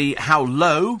mention the How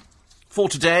Low for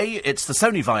today. It's the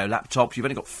Sony Vaio laptop. You've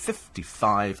only got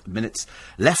 55 minutes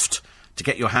left to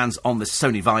get your hands on this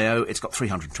Sony Vaio. It's got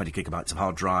 320 gigabytes of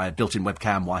hard drive, built-in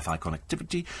webcam, Wi-Fi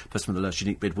connectivity. Person with the lowest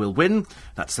unique bid will win.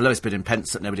 That's the lowest bid in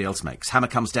pence that nobody else makes. Hammer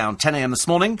comes down 10 a.m. this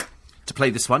morning. To play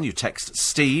this one, you text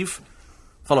Steve,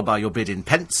 followed by your bid in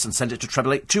pence, and send it to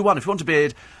 88821. If you want to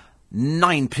bid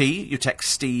 9p, you text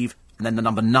Steve and then the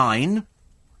number 9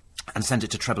 and send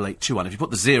it to 88821. If you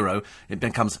put the 0, it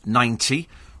becomes 90,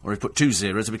 or if you put 2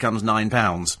 zeros, it becomes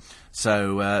 £9.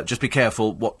 So just be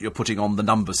careful what you're putting on the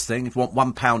numbers thing. If you want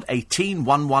 £1.18,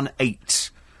 118.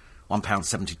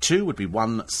 £1.72 would be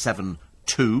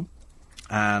 172.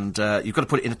 And you've got to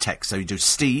put it in a text. So you do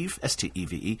Steve,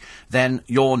 S-T-E-V-E, then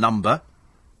your number,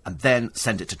 and then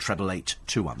send it to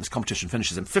 88821. This competition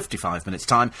finishes in 55 minutes'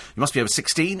 time. You must be over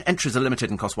 16. Entries are limited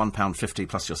and cost £1.50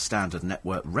 plus your standard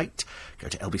network rate. Go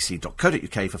to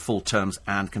lbc.co.uk for full terms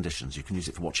and conditions. You can use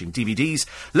it for watching DVDs,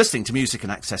 listening to music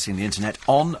and accessing the internet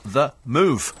on the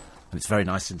move. And it's very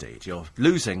nice indeed. You're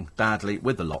losing badly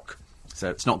with the lock. So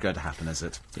it's not going to happen, is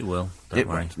it? It will. Don't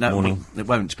worry. No, Morning. It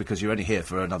won't, because you're only here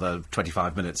for another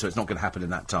 25 minutes, so it's not going to happen in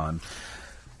that time.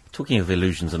 Talking of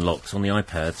illusions and locks, on the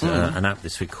iPad, an app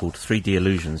this week called 3D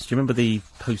Illusions. Do you remember the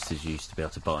posters you used to be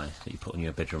able to buy that you put on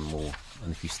your bedroom wall,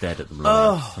 and if you stared at them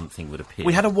long enough, something would appear?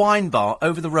 We had a wine bar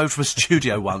over the road from a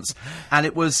studio once, and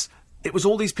it was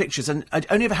all these pictures, and it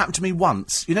only ever happened to me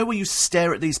once. You know where you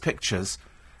stare at these pictures,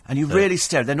 and you really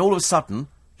stare, then all of a sudden,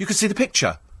 you could see the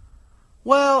picture.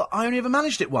 Well, I only ever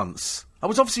managed it once. I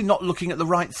was obviously not looking at the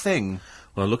right thing.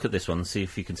 Well, look at this one and see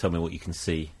if you can tell me what you can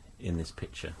see in this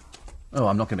picture. Oh,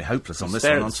 I'm not going to be hopeless on this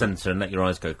Stare one. at the centre and let your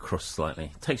eyes go across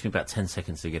slightly. It takes me about 10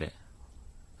 seconds to get it.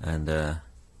 And, no,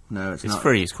 it's not. It's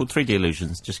free. It's called 3D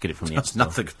Illusions. Just get it from the App That's Store.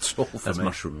 nothing at all for That's me.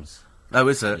 mushrooms. Oh,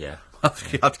 is it? Yeah.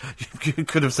 You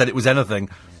could have said it was anything.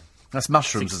 Yeah. That's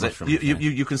mushrooms, 6 is mushrooms, it?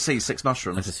 You can see 6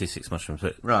 mushrooms. I can see 6 mushrooms,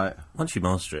 but Right. once you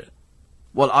master it,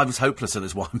 Well, I was hopeless at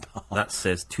this wine bar. that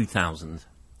says 2,000.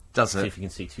 Does See it? if you can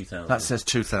see 2,000. That says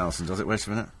 2,000, does it? Wait a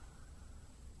minute.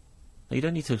 No, you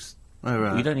don't need to. Oh,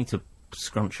 right. You don't need to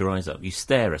scrunch your eyes up. You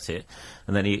stare at it,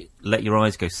 and then you let your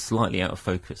eyes go slightly out of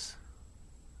focus,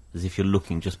 as if you're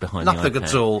looking just behind the Nothing iPad.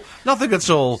 at all. Nothing at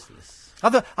all.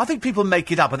 I think people make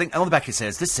it up. I think on the back it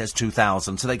says, this says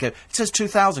 2,000. So they go, it says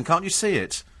 2,000, can't you see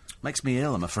it? Makes me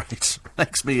ill, I'm afraid.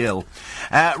 Makes me ill.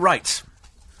 Right.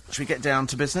 Should we get down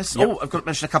to business? Yep. Oh, I've got to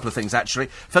mention a couple of things, actually.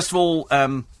 First of all,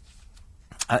 no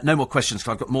more questions,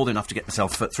 because I've got more than enough to get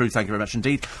myself through. Thank you very much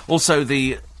indeed. Also,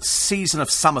 the season of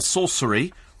Summer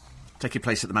Sorcery taking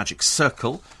place at the Magic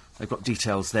Circle. They've got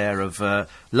details there of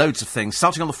loads of things.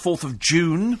 Starting on the 4th of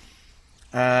June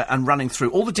and running through.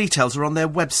 All the details are on their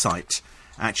website,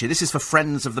 actually. This is for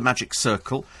Friends of the Magic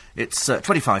Circle. It's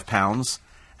 £25,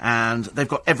 and they've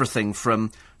got everything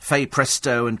from Fay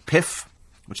Presto and Piff,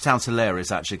 which sounds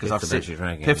hilarious, actually, because I've seen...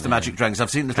 Piff the Magic Dragon.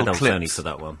 I've seen little Adults clips. only for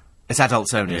that one. It's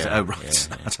adults only, is it? Yeah, Oh, right.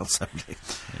 yeah. Adults only.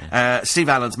 Yeah. Steve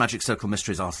Allen's Magic Circle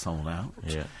Mysteries are sold out.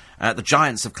 Yeah. The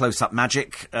Giants of Close-Up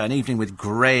Magic, an evening with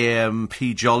Graham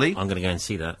P. Jolly. I'm going to go and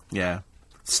see that. Yeah.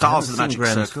 Stars of the Magic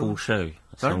Graham's Circle. full show. So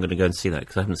Sorry? I'm going to go and see that,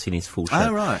 because I haven't seen his full show.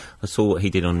 Oh, right. I saw what he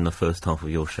did on the first half of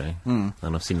your show, and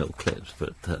I've seen little clips,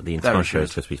 but the entire Very show good. is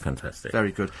supposed to be fantastic.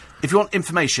 Very good. If you want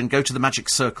information, go to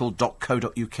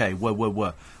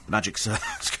themagiccircle.co.uk. The Magic Circle...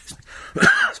 Excuse me.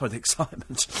 Sorry, the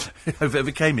excitement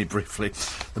overcame me briefly.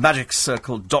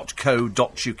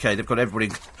 Themagiccircle.co.uk. They've got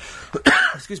everybody...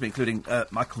 excuse me, including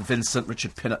Michael Vincent,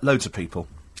 Richard Pinnett, loads of people.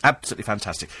 Absolutely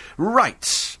fantastic.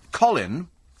 Right. Colin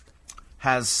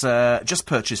has just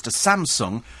purchased a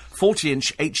Samsung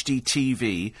 40-inch HD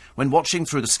TV. When watching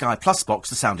through the Sky Plus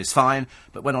box, the sound is fine,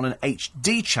 but when on an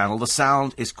HD channel, the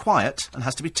sound is quiet and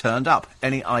has to be turned up.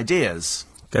 Any ideas?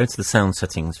 Go to the sound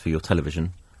settings for your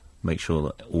television. Make sure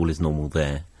that all is normal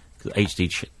there. Because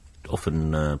HD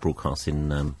often broadcasts in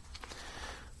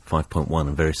 5.1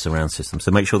 and various surround systems.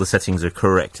 So make sure the settings are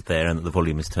correct there and that the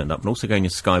volume is turned up. And also go in your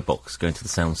Sky box, go into the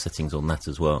sound settings on that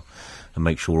as well, and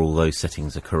make sure all those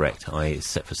settings are correct, i.e. it's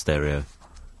set for stereo,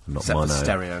 not Set mono. for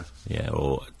stereo. Yeah,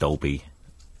 or Dolby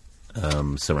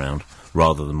surround,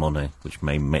 rather than mono, which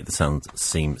may make the sound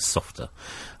seem softer.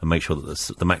 And make sure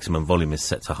that the maximum volume is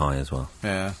set to high as well.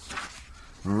 Yeah.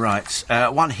 Right.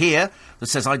 One here that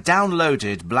says, I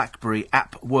downloaded BlackBerry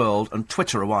App World and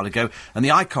Twitter a while ago, and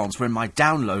the icons were in my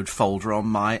download folder on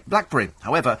my BlackBerry.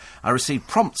 However, I received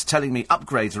prompts telling me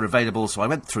upgrades are available, so I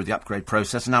went through the upgrade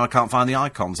process, and now I can't find the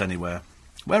icons anywhere.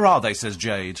 Where are they, says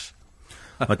Jade?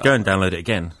 I'd go and download it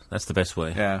again. That's the best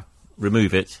way. Yeah.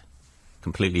 Remove it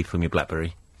completely from your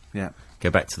BlackBerry. Yeah.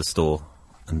 Go back to the store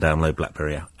and download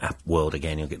BlackBerry App World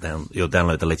again. You'll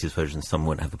download the latest version. Some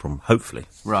won't have the problem. Hopefully.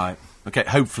 Right. Okay,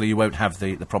 hopefully you won't have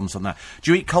the problems on that.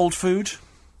 Do you eat cold food?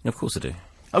 Of course I do.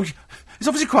 Oh, it's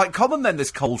obviously quite common then,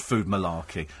 this cold food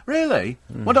malarkey. Really?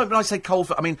 When I say cold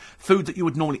food, I mean food that you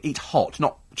would normally eat hot,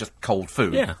 not just cold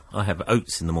food. Yeah, I have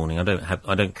oats in the morning. I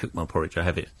don't cook my porridge. I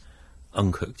have it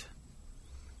uncooked.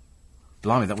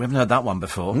 Blimey, we haven't heard that one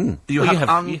before. You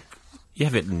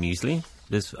have it in muesli.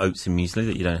 There's oats in muesli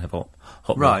that you don't have hot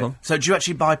milk Right. on. So do you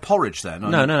actually buy porridge then?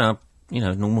 No. You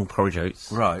know, normal porridge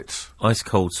oats. Right. Ice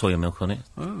cold soya milk on it.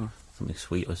 Oh. Something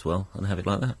sweet as well, and have it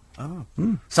like that. Oh.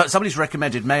 So somebody's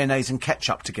recommended mayonnaise and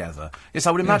ketchup together. Yes,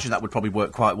 I would imagine that would probably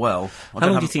work quite well. How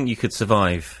long do you think you could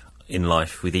survive in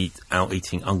life with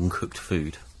eating uncooked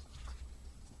food?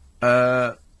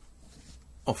 Or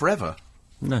forever?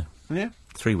 No. Yeah.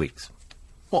 3 weeks.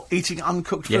 What, eating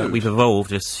uncooked food? Yeah, we've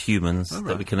evolved as humans right.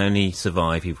 that we can only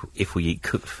survive if we eat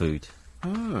cooked food.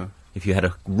 Oh. If you had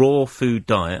a raw food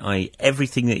diet, i.e.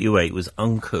 everything that you ate was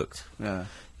uncooked, Yeah.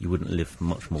 you wouldn't live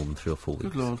much more than 3 or 4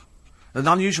 weeks. Good Lord. An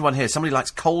unusual one here. Somebody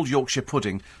likes cold Yorkshire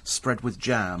pudding spread with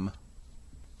jam.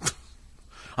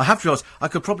 I have to be honest, I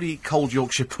could probably eat cold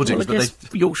Yorkshire puddings, Well, I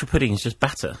guess Yorkshire pudding is just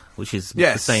batter, which is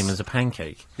the same as a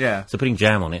pancake. Yeah. So putting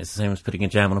jam on it is the same as putting a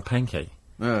jam on a pancake,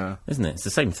 Yeah. isn't it? It's the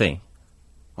same thing.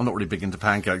 I'm not really big into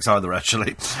pancakes either,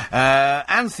 actually.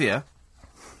 Anthea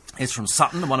is from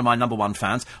Sutton, one of my number one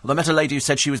fans. Although I met a lady who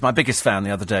said she was my biggest fan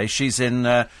the other day. She's in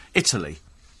Italy.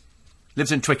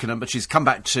 Lives in Twickenham, but she's come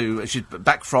back she's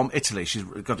back from Italy. She's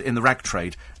got in the rag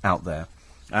trade out there.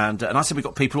 And I said we've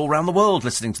got people all around the world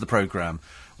listening to the programme,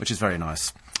 which is very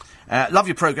nice. Love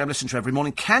your programme, listen to every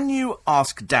morning. Can you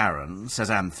ask Darren, says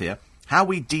Anthea, how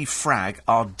we defrag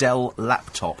our Dell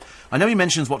laptop? I know he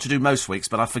mentions what to do most weeks,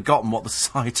 but I've forgotten what the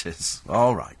site is.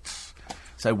 All right.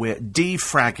 So we're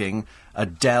defragging a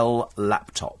Dell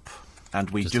laptop. And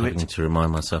we Just do having it... to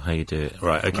remind myself how you do it.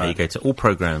 Right, okay, you go to all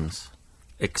programs,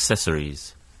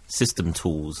 accessories, system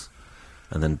tools,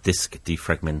 and then disk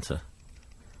defragmenter.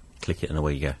 Click it and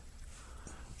away you go.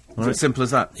 Is it as simple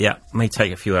as that? Yeah, may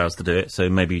take a few hours to do it, so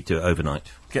maybe do it overnight.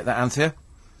 Get that, Anthea?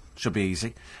 Should be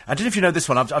easy. I don't know if you know this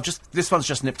one. This one's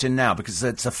just nipped in now because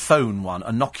it's a phone one,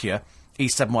 a Nokia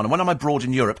E71. And when I'm abroad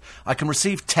in Europe, I can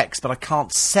receive text, but I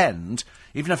can't send,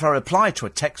 even if I reply to a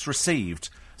text received.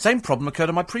 Same problem occurred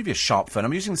on my previous Sharp phone.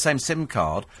 I'm using the same SIM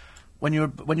card. When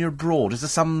you're abroad, is there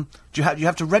some? You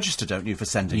have to register, don't you, for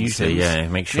sending? Usually,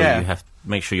 SIMs? yeah.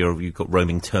 Make sure you've got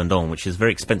roaming turned on, which is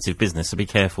very expensive business. So be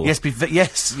careful.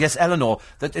 Yes, yes, Eleanor.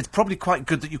 That it's probably quite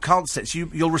good that you can't send. So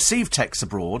you'll receive texts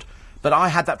abroad, but I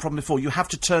had that problem before. You have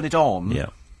to turn it on. Yeah.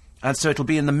 And so it'll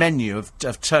be in the menu of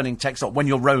turning text on when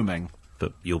you're roaming.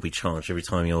 But you'll be charged every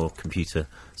time your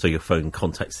phone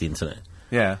contacts the internet.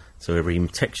 Yeah. So every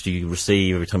text you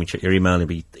receive, every time you check your email, you'll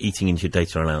be eating into your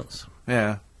data allowance.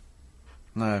 Yeah.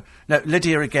 No,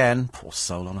 Lydia again. Poor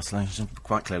soul, honestly. She's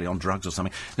quite clearly on drugs or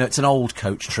something. No, it's an old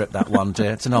coach trip, that one,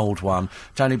 dear. It's an old one.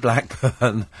 Tony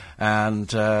Blackburn and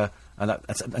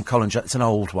Colin Jones. It's an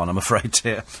old one, I'm afraid,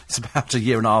 dear. It's about a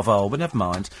year and a half old, but never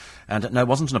mind. And no, it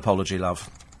wasn't an apology, love.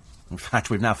 In fact,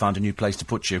 we've now found a new place to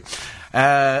put you.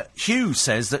 Hugh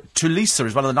says that Tulisa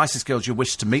is one of the nicest girls you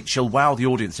wish to meet. She'll wow the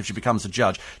audience if she becomes a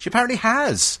judge. She apparently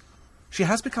has. She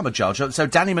has become a judge. So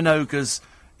Danny Minogue's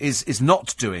is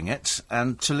not doing it,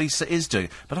 and Tulisa is doing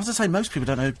it. But as I say, most people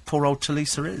don't know who poor old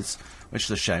Tulisa is, which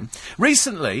is a shame.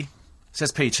 Recently,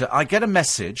 says Peter, I get a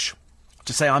message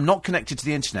to say I'm not connected to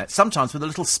the internet, sometimes with a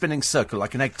little spinning circle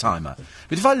like an egg timer.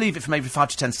 But if I leave it for maybe 5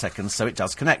 to 10 seconds, so it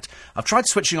does connect. I've tried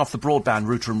switching off the broadband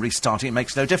router and restarting, it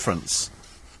makes no difference.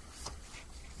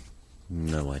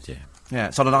 No idea. Yeah,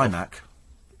 it's on an iMac.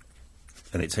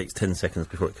 and it takes 10 seconds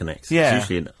before it connects. Yeah. It's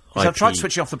usually an So IP. I've tried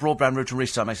switching off the broadband router and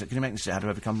restart makes it. Can you make this how to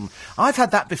overcome? I've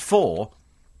had that before.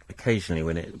 Occasionally,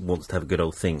 when it wants to have a good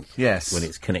old think. Yes. When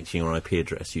it's connecting your IP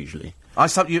address, usually.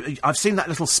 I've seen that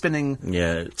little spinning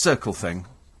Yeah. circle thing.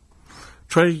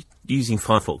 Try using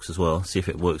Firefox as well. See if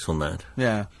it works on that.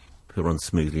 Yeah. If it runs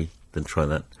smoothly, then try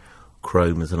that.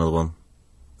 Chrome is another one.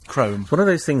 Chrome. It's one of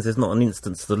those things there's not an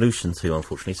instant solution to,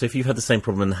 unfortunately. So if you've had the same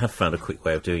problem and have found a quick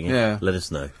way of doing it, Yeah. let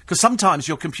us know. Because sometimes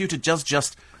your computer does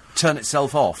just turn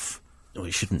itself off. Oh,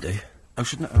 it shouldn't do. Oh,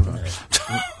 shouldn't it? Oh,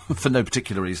 right. For no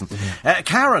particular reason.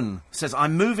 Karen says,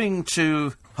 I'm moving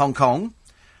to Hong Kong.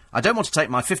 I don't want to take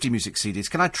my 50 music CDs.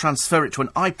 Can I transfer it to an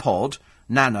iPod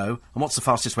Nano? And what's the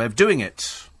fastest way of doing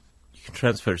it? You can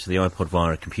transfer it to the iPod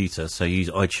via a computer. So use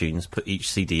iTunes, put each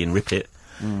CD in, rip it,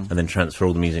 and then transfer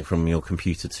all the music from your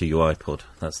computer to your iPod.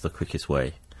 That's the quickest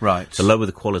way. Right. The lower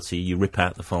the quality you rip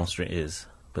out, the faster it is.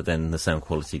 But then the sound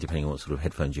quality, depending on what sort of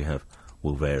headphones you have,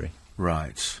 will vary.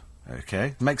 Right.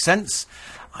 OK. Makes sense?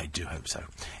 I do hope so.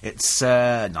 It's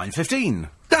 9:15.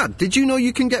 Dad, did you know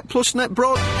you can get PlusNet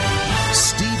broad...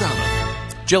 Steve Allen.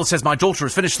 Jill says, my daughter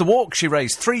has finished the walk. She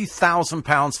raised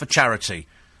 £3,000 for charity.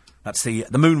 That's the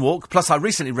moonwalk. Plus, I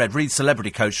recently read Reed's Celebrity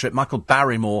Coach trip. Michael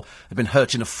Barrymore had been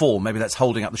hurt in a fall. Maybe that's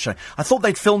holding up the show. I thought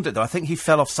they'd filmed it, though. I think he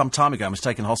fell off some time ago and was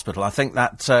taken to hospital. I think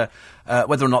that,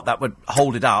 whether or not that would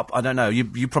hold it up, I don't know.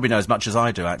 You probably know as much as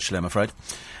I do, actually, I'm afraid.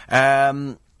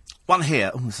 One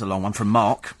here. Oh, this is a long one from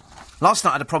Mark. Last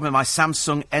night I had a problem with my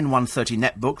Samsung N130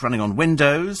 netbook running on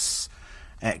Windows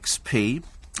XP.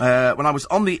 When I was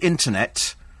on the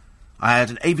internet, I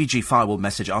had an AVG firewall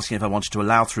message asking if I wanted to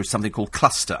allow through something called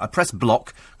Cluster. I pressed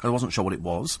block because I wasn't sure what it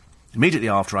was. Immediately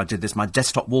after I did this, my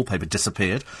desktop wallpaper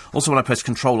disappeared. Also, when I pressed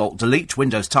Control-Alt-Delete,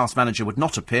 Windows Task Manager would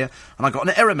not appear, and I got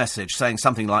an error message saying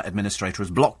something like administrator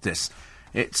has blocked this.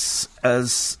 It's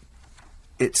as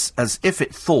if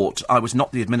it thought I was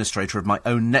not the administrator of my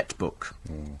own netbook.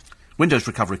 Windows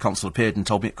Recovery Console appeared and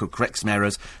told me it could correct some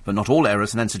errors, but not all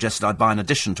errors, and then suggested I buy an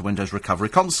addition to Windows Recovery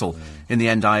Console. In the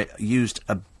end, I used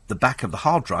the back of the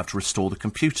hard drive to restore the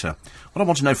computer. What I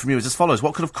want to know from you is as follows.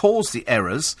 What could have caused the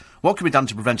errors? What can be done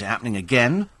to prevent it happening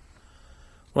again?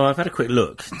 Well, I've had a quick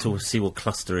look to see what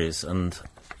Cluster is, and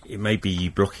it may be you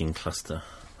blocking Cluster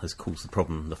has caused the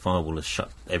problem. The firewall has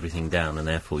shut everything down, and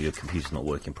therefore your computer's not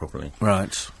working properly.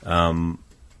 Right.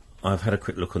 I've had a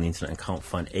quick look on the internet and can't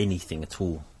find anything at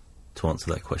all to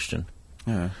answer that question.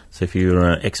 Yeah. So if you're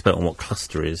an expert on what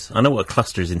Cluster is, I know what a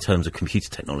Cluster is in terms of computer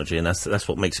technology, and that's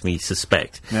what makes me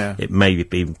suspect it may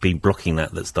be blocking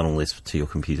that's done all this to your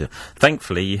computer.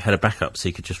 Thankfully, you had a backup, so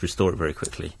you could just restore it very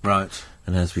quickly. Right.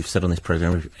 And as we've said on this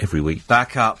programme every week,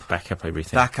 Back up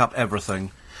everything. Back up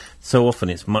everything. So often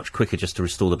it's much quicker just to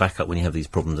restore the backup when you have these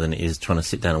problems than it is trying to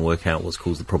sit down and work out what's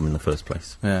caused the problem in the first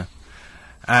place. Yeah.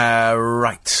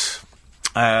 Right.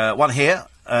 One here.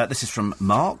 This is from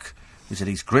Mark, who said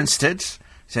he's Grinstead.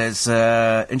 Says,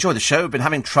 enjoy the show. Been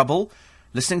having trouble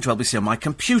listening to LBC on my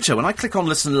computer. When I click on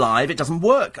Listen Live, it doesn't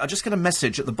work. I just get a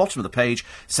message at the bottom of the page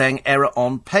saying error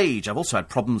on page. I've also had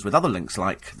problems with other links,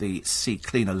 like the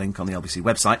CCleaner link on the LBC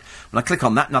website. When I click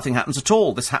on that, nothing happens at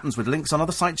all. This happens with links on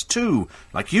other sites too,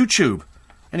 like YouTube.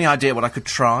 Any idea what I could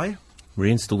try?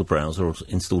 Reinstall the browser or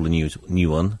install a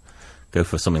new one. Go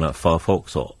for something like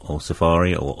Firefox or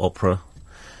Safari or Opera.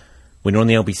 When you're on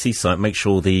the LBC site, make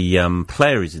sure the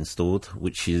player is installed,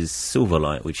 which is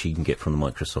Silverlight, which you can get from the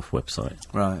Microsoft website.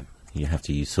 Right. You have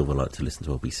to use Silverlight to listen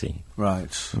to LBC.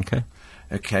 Right. Okay.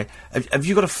 Okay. Have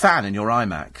you got a fan in your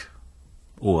iMac?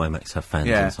 All iMacs have fans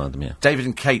inside them, yeah. David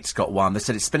and Kate's got one. They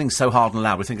said it's spinning so hard and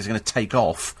loud, we think it's going to take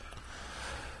off.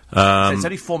 So it's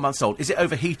only 4 months old. Is it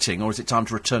overheating, or is it time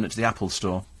to return it to the Apple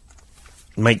store?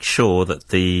 Make sure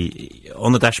that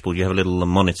on the dashboard you have a little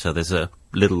monitor. There's a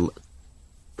little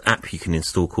app you can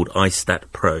install called iStat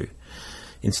Pro.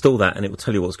 Install that and it will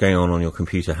tell you what's going on your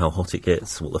computer, how hot it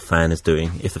gets, what the fan is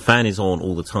doing. If the fan is on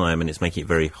all the time and it's making it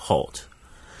very hot,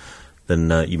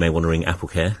 then you may want to ring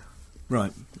AppleCare.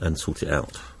 Right. And sort it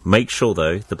out. Make sure,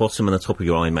 though, the bottom and the top of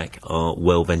your iMac are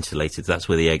well ventilated. That's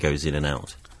where the air goes in and out.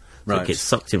 So right. It gets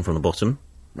sucked in from the bottom,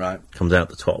 right, comes out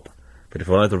the top. But if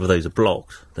either of those are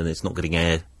blocked, then it's not getting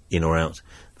air in or out.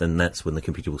 Then that's when the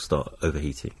computer will start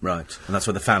overheating. Right. And that's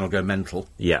where the fan will go mental.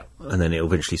 Yeah. And then it'll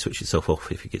eventually switch itself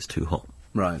off if it gets too hot.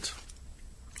 Right.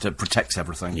 So it protects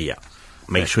everything. Yeah.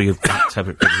 Make sure you've backed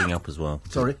everything up as well.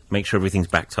 Sorry? Make sure everything's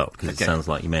backed up, because it sounds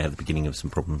like you may have the beginning of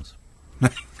some problems.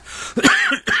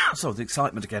 So, the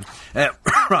excitement again.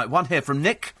 Right, one here from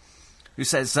Nick, who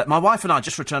says, my wife and I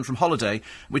just returned from holiday.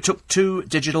 We took 2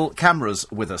 digital cameras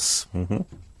with us. Mm-hmm.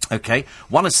 OK,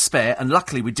 one is spare, and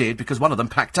luckily we did, because one of them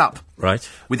packed up. Right.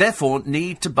 We therefore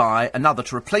need to buy another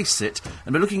to replace it,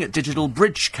 and we're looking at digital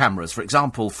bridge cameras. For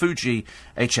example, Fuji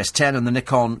HS10 and the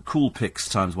Nikon Coolpix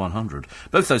x100.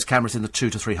 Both those cameras in the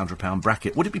 £200 to £300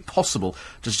 bracket. Would it be possible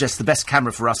to suggest the best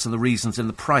camera for us and the reasons in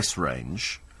the price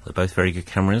range? They're both very good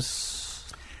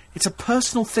cameras. It's a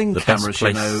personal thing, The cameras, best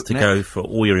place you know. to go for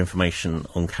all your information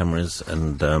on cameras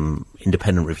and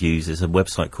independent reviews is a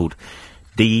website called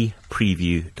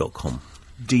dpreview.com.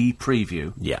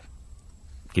 D-Preview. Yeah.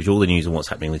 Gives you all the news on what's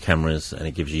happening with cameras, and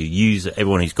it gives you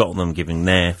everyone who's got them giving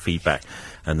their feedback,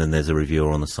 and then there's a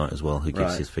reviewer on the site as well who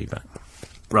gives Right. his feedback.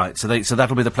 Right, so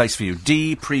that'll be the place for you. .com.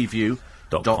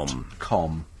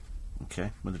 dpreview.com.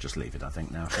 Okay, we'll just leave it, I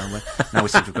think, now, shall we? Now we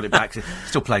seem to have got it back.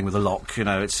 Still playing with the lock, you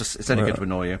know, it's only good to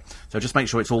annoy you. So just make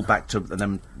sure it's all back to, and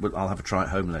then I'll have a try at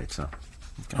home later.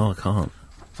 Oh, I can't.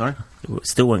 Sorry? It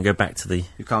still won't go back to the...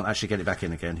 You can't actually get it back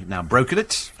in again. You've now broken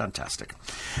it. Fantastic.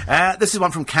 This is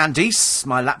one from Candice.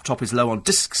 My laptop is low on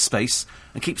disk space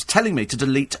and keeps telling me to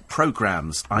delete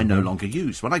programs I no longer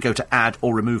use. When I go to add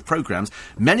or remove programs,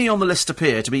 many on the list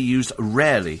appear to be used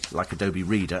rarely, like Adobe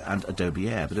Reader and Adobe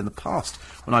Air. But in the past,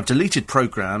 when I've deleted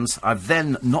programs, I've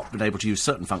then not been able to use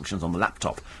certain functions on the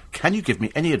laptop. Can you give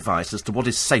me any advice as to what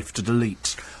is safe to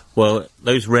delete? Well,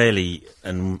 those rarely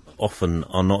and often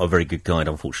are not a very good guide,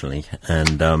 unfortunately,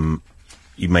 and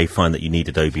you may find that you need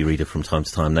Adobe Reader from time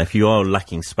to time. Now, if you are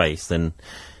lacking space, then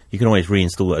you can always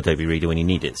reinstall Adobe Reader when you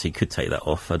need it, so you could take that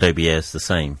off. Adobe Air is the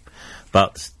same.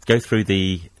 But go through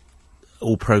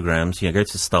all programs, go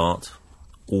to Start,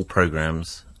 All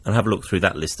Programs, and have a look through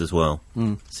that list as well.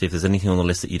 See if there's anything on the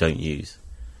list that you don't use.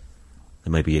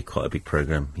 There may be quite a big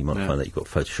program. You might find that you've got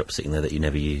Photoshop sitting there that you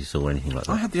never use or anything like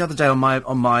that. I had the other day on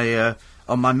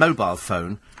my mobile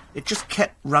phone, it just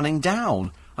kept running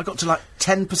down. I got to like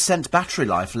 10% battery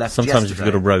life left. Sometimes yesterday. if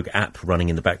you've got a rogue app running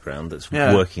in the background that's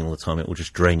working all the time, it will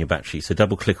just drain your battery. So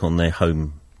double click on their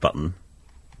home button.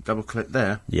 Double click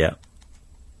there. Yeah.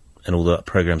 And all the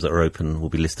programs that are open will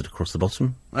be listed across the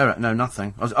bottom. Oh, right, no,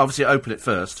 nothing. Obviously, open it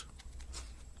first.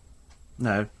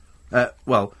 No.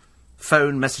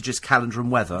 Phone, messages, calendar and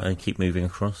weather. And keep moving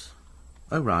across.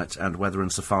 Oh, right, and weather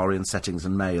and Safari and settings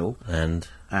and mail. And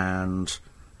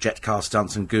Jetcar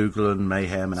stunts and Google and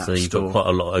Mayhem and App so you've Store. got quite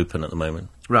a lot open at the moment.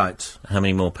 Right. How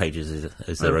many more pages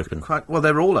is there open? Well,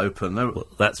 they're all open. Well,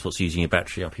 that's what's using your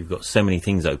battery up. You've got so many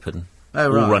things open, Oh,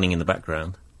 all right. running in the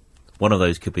background. One of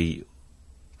those could be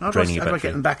draining your How do I battery.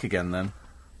 get them back again, then?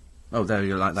 Oh, there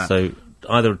you go, like that. So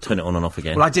either turn it on and off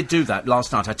again. Well, I did do that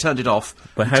last night. I turned it off.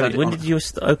 But when did you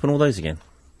open all those again?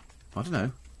 I don't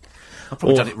know. I've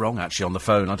probably done it wrong, actually, on the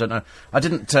phone. I don't know. I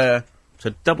didn't... So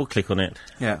double click on it.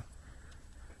 Yeah.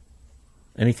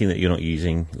 Anything that you're not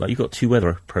using, like you've got 2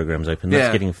 weather programs open, that's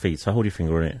Yeah. getting a feed. So hold your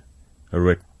finger on it.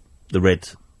 The red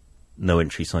no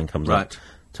entry sign comes up. Right.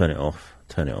 Turn it off.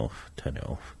 Turn it off. Turn it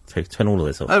off. Turn all of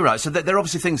this off. Oh, right. So they're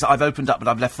obviously things that I've opened up, but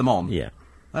I've left them on. Yeah.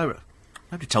 Oh, right.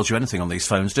 Nobody tells you anything on these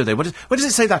phones, do they? Where does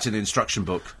it say that in the instruction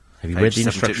book? Have you Page read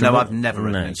the 72. instruction No, book? I've never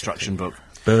read No, an instruction book.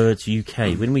 Birds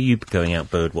UK. When were you going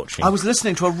out bird watching? I was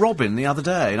listening to a robin the other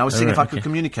day, and I was seeing right, if I could okay.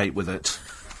 communicate with it.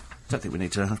 Don't think we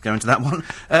need to go into that one.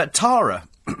 Tara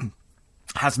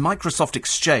has Microsoft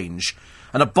Exchange,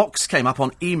 and a box came up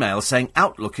on email saying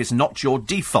Outlook is not your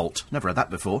default. Never had that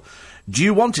before. Do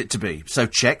you want it to be? So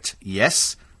checked,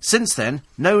 yes. Since then,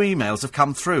 no emails have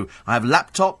come through. I have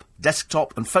laptop,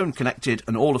 desktop and phone connected,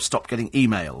 and all have stopped getting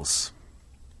emails.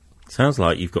 Sounds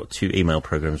like you've got 2 email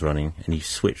programs running, and you've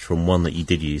switched from one that you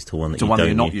did use to one that To you one that don't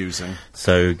you're not use. using.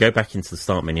 So go back into the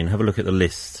Start menu and have a look at the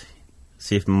list.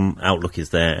 See if Outlook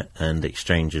is there and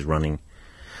Exchange is running.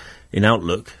 In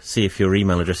Outlook, see if your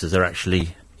email addresses are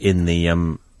actually in the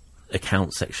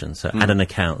account section. So add an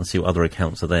account and see what other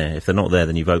accounts are there. If they're not there,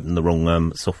 then you've opened the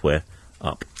wrong software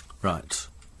up. Right.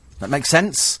 That makes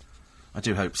sense? I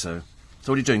do hope so.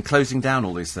 So what are you doing? Closing down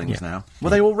all these things now? Were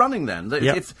they all running then?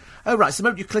 Yep. Oh, right. So the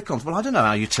moment you click on... Well, I don't know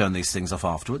how you turn these things off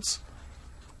afterwards.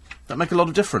 That make a lot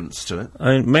of difference to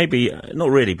it. Maybe, not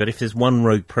really, but if there's one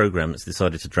rogue program that's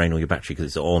decided to drain all your battery because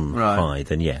it's on Right. high,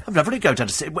 then yeah. I've never go down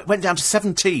to... It went down to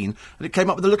 17, and it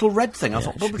came up with a little red thing. I Yeah,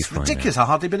 thought, it well, should be it's fine ridiculous. now. I've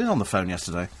hardly been in on the phone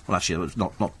yesterday. Well, actually, it was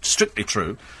not strictly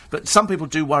true. But some people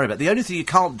do worry about it. The only thing you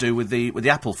can't do with the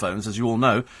Apple phones, as you all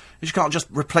know, is you can't just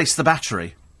replace the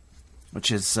battery. Which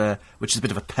is a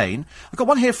bit of a pain. I've got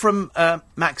one here from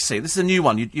Maxine. This is a new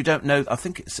one. You don't know. I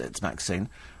think it's Maxine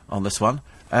on this one.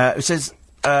 It says,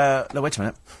 no, wait a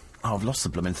minute. Oh, I've lost the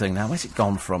blooming thing now. Where's it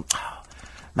gone from?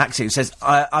 Maxine says,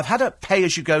 I've had a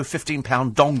pay-as-you-go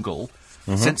 £15 dongle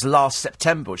since last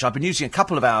September, which I've been using a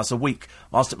couple of hours a week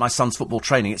whilst at my son's football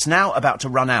training. It's now about to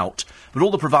run out, but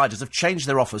all the providers have changed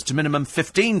their offers to minimum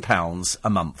 £15 a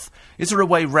month. Is there a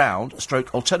way round,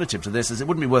 stroke alternative to this, as it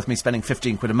wouldn't be worth me spending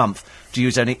 £15 a month to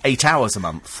use only 8 hours a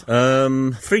month?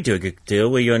 Free do a good deal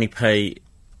where you only pay...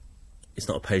 It's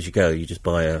not a pay-as-you-go, you just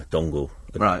buy a dongle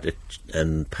Right.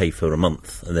 and pay for a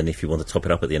month, and then if you want to top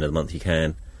it up at the end of the month, you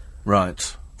can.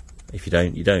 Right. If you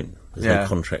don't, you don't. There's Yeah. no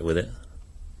contract with it.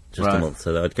 Just Right. a month.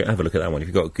 So I'd have a look at that one. If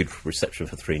you've got a good reception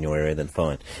for 3 in your area, then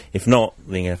fine. If not,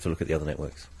 then you have to look at the other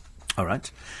networks. All right.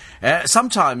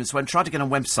 Sometimes when trying to get on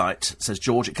a website, says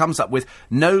George, it comes up with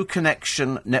no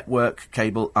connection network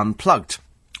cable unplugged.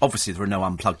 Obviously, there are no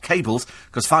unplugged cables,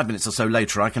 because 5 minutes or so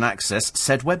later I can access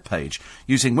said web page.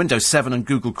 Using Windows 7 and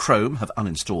Google Chrome, have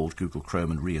uninstalled Google Chrome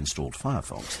and reinstalled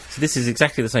Firefox. So this is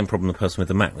exactly the same problem the person with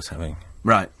the Mac was having.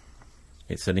 Right.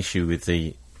 It's an issue with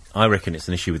I reckon it's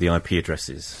an issue with the IP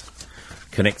addresses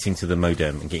connecting to the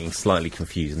modem and getting slightly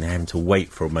confused and having to wait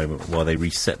for a moment while they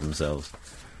reset themselves.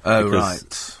 Oh, Because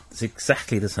right. It's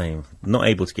exactly the same. Not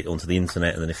able to get onto the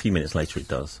internet, and then a few minutes later it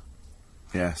does.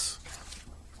 Yes.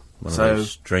 One So- of those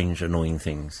strange, annoying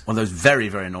things. One of those very,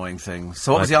 very annoying things.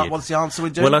 So what's the answer we're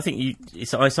doing? Well, I think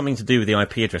it's something to do with the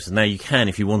IP addresses. Now, you can,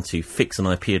 if you want to, fix an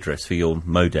IP address for your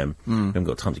modem. We haven't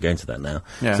got time to go into that now.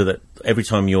 Yeah. So that every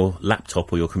time your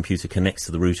laptop or your computer connects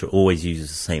to the router, it always uses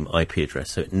the same IP address,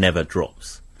 so it never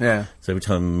drops. Yeah. So every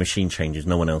time a machine changes,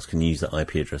 no one else can use that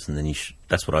IP address, and then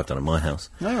that's what I've done in my house.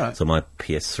 All right. So my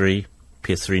PS3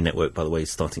 network, by the way,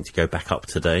 is starting to go back up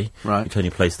today. Right. You turn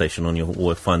your PlayStation on,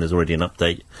 you'll find there's already an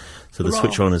update. So the Hurrah.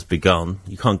 switch on has begun.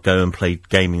 You can't go and play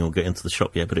gaming or get into the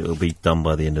shop yet, but it will be done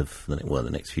by the end of the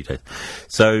next few days.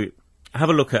 So have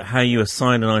a look at how you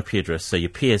assign an IP address. So your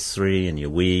PS3 and your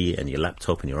Wii and your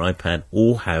laptop and your iPad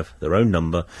all have their own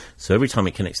number. So every time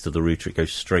it connects to the router, it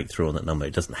goes straight through on that number.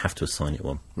 It doesn't have to assign it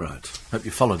one. Right. Hope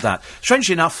you followed that.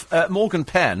 Strangely enough, Morgan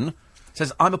Penn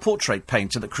says, I'm a portrait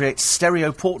painter that creates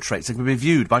stereo portraits that can be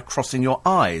viewed by crossing your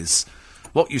eyes.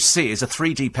 What you see is a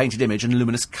 3D painted image in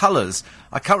luminous colours.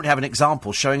 I currently have an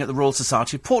example showing at the Royal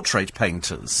Society of Portrait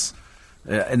Painters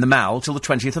in the Mall till the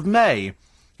 20th of May.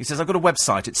 He says, I've got a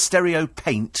website, it's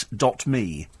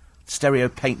stereopaint.me.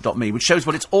 Stereopaint.me, which shows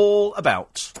what it's all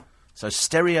about. So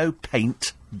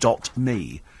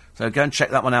stereopaint.me. So go and check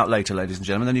that one out later, ladies and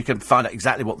gentlemen, then you can find out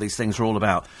exactly what these things are all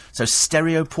about. So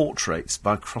stereo portraits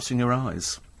by crossing your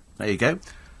eyes. There you go.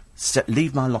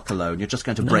 Leave my lock alone. You're just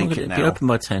going to break it now. It'll be open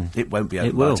by 10. It won't be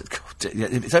It open will. by 10.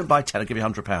 God, if it's open by 10, I'll give you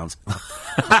 £100.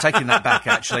 I'm taking that back,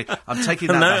 actually. I'm taking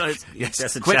that No, back. it's-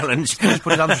 that's a quick, challenge.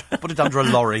 put it under a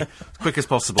lorry, as quick as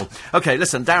possible. OK,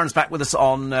 listen, Darren's back with us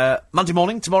on Monday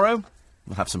morning, tomorrow.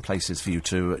 We'll have some places for you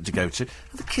to go to.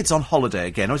 Are the kids on holiday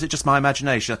again, or is it just my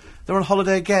imagination? They're on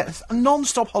holiday again. It's a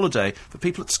non-stop holiday for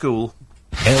people at school.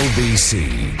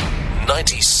 LBC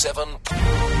 97.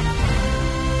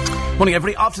 Morning,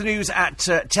 everybody. After the news at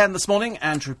 10 this morning.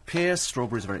 Andrew Pearce.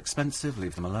 Strawberries are very expensive.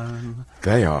 Leave them alone.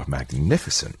 They are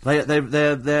magnificent.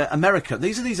 They're American.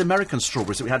 These are these American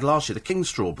strawberries that we had last year, the King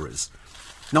strawberries.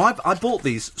 Now, I bought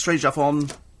these, strange enough, on...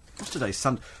 What's today?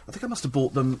 Sunday. I think I must have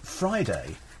bought them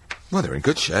Friday. Well, they're in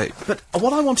good shape. But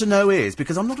what I want to know is,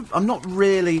 because I'm not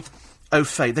really au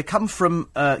fait, they come from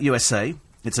USA.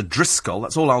 It's a Driscoll,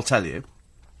 that's all I'll tell you.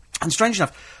 And strange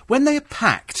enough, when they are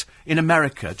packed in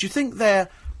America, do you think they're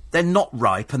not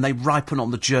ripe and they ripen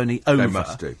on the journey over? They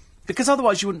must do. Because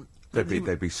otherwise you wouldn't...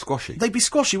 They'd be squashy. They'd be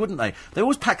squashy, wouldn't they? They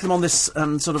always pack them on this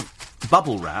sort of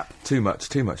bubble wrap. Too much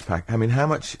pack. I mean, how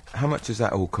much does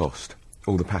that all cost?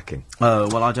 All the packing? Oh,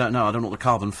 well, I don't know. I don't know what the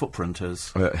carbon footprint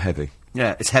is. Heavy.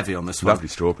 Yeah, it's heavy on this one. Lovely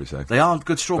strawberries, though. They are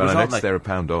good strawberries, but I aren't noticed they? they're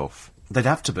 £1 off. They'd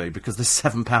have to be, because they're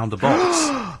 £7 a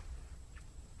box.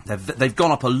 They've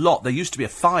gone up a lot. There used to be a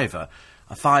 £5,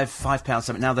 £5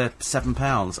 something. Now they're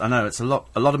 £7. I know, it's a lot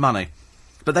of money.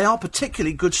 But they are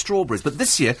particularly good strawberries. But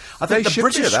this year, I think They the should be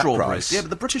British at that strawberries... price. Yeah,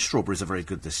 but the British strawberries are very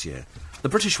good this year. The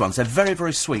British ones, they're very,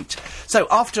 very sweet. So,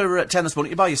 after 10 this morning,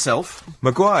 you're by yourself.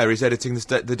 Maguire is editing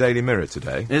the Daily Mirror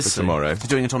today Is for he? tomorrow. He's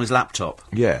doing it on his laptop.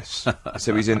 Yes.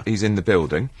 So he's in the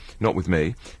building, not with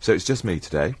me. So it's just me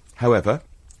today. However,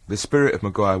 the spirit of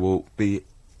Maguire will be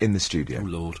in the studio. Oh,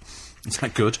 Lord. Is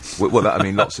that good? Well, I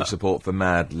mean, lots of support for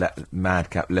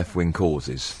madcap left-wing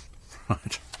causes.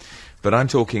 Right. But I'm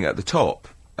talking at the top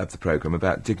of the programme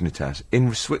about Dignitas.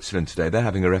 In Switzerland today, they're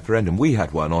having a referendum. We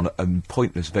had one on a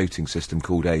pointless voting system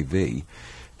called AV.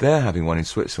 They're having one in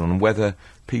Switzerland on whether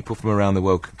people from around the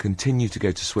world can continue to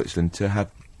go to Switzerland to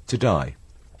die.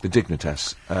 The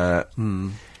Dignitas.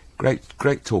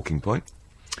 Great talking point.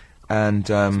 And It's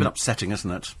a bit upsetting,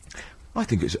 isn't it? I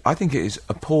think it is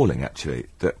appalling, actually,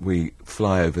 that we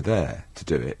fly over there to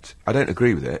do it. I don't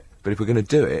agree with it, but if we're going to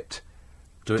do it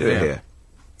here.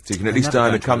 So you can at least die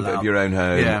in the comfort of your own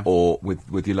home or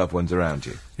with your loved ones around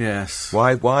you. Yes.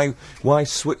 Why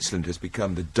Switzerland has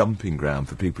become the dumping ground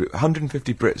for people.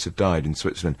 150 Brits have died in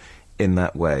Switzerland in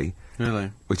that way.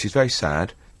 Really? Which is very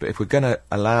sad. But if we're going to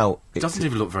allow... It doesn't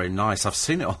even look very nice. I've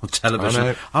seen it on television. I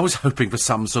know. I was hoping for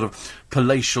some sort of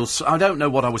palatial... I don't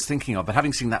know what I was thinking of, but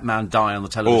having seen that man die on the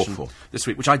television this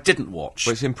week, which I didn't watch...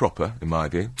 Well, it's improper, in my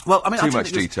view. Well, I mean... Too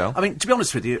much detail. I mean, to be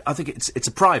honest with you, I think it's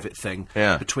a private thing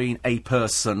between a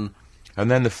person... And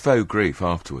then the faux grief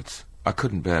afterwards. I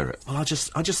couldn't bear it. Well, I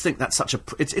just think that's such a...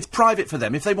 It's private for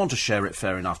them. If they want to share it,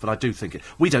 fair enough, but I do think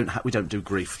we don't do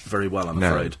grief very well, I'm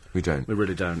afraid. We don't. We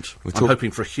really don't. I'm hoping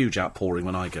for a huge outpouring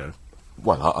when I go.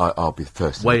 Well, I'll be the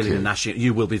first. Wailing and gnashing.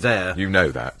 You will be there. You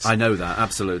know that. I know that,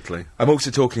 absolutely. I'm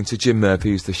also talking to Jim Murphy,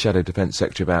 who's the Shadow Defence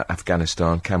Secretary, about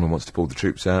Afghanistan. Cameron wants to pull the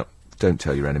troops out. Don't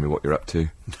tell your enemy what you're up to,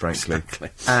 frankly. Exactly.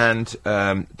 And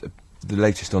the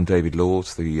latest on David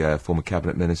Laws, the former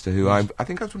Cabinet Minister, who I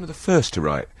think I was one of the first to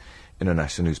write in a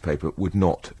national newspaper, would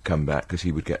not come back because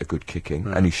he would get a good kicking,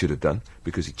 and he should have done,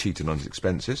 because he cheated on his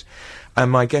expenses.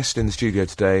 And my guest in the studio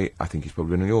today, I think he's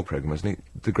probably been on your programme, hasn't he?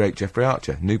 The great Jeffrey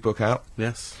Archer. New book out.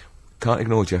 Yes. Can't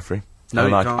ignore Jeffrey.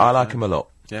 No, I like him a lot.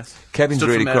 Yes. Kevin's Stood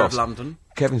really for Mayor cross. Of London.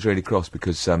 Kevin's really cross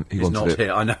because he He's wanted not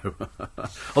here, I know.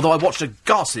 Although I watched a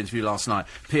ghastly interview last night.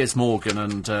 Piers Morgan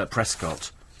and Prescott.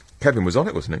 Kevin was on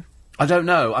it, wasn't he? I don't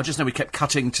know. I just know we kept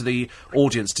cutting to the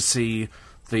audience to see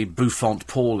the bouffant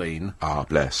Pauline. Ah,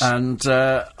 bless. And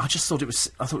I just thought it was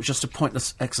just a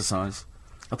pointless exercise.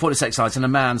 A pointless exercise and a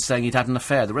man saying he'd had an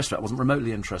affair. The rest of it I wasn't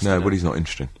remotely interested in. No, but he's not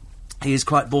interesting. He is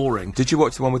quite boring. Did you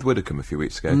watch the one with Widdicombe a few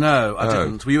weeks ago? No, I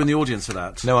didn't. Were you in the audience for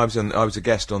that? No, I was a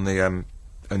guest on the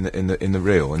in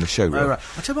the show reel. Oh, right.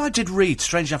 I tell you what I did read,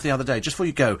 strange enough, the other day, just before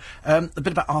you go, a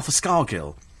bit about Arthur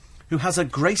Scargill, who has a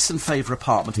Grace and Favour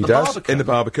apartment He in the does, Barbican. in the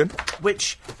Barbican.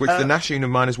 Which the National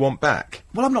Union miners want back.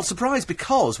 Well, I'm not surprised,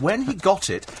 because when he got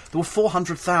it, there were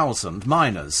 400,000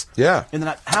 miners. Yeah.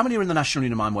 How many are in the National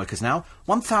Union mine workers now?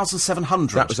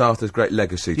 1,700. That was Arthur's great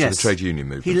legacy to the trade union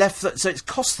movement. He left... so it's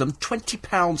cost them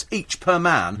 £20 each per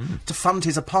man to fund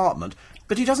his apartment,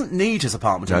 but he doesn't need his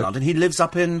apartment in London. He lives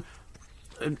up in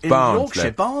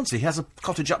Yorkshire, Barnsley. He has a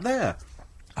cottage up there.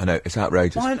 I know, it's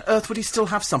outrageous. Why on earth would he still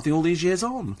have something all these years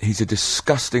on? He's a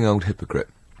disgusting old hypocrite.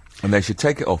 And they should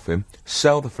take it off him,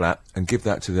 sell the flat, and give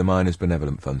that to the Miners'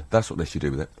 Benevolent Fund. That's what they should do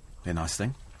with it. Be a nice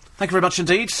thing. Thank you very much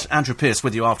indeed. Andrew Pearce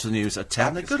with you after the news at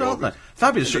 10. They're good, aren't they?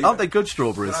 Fabulous. Aren't they good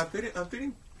strawberries? But I'm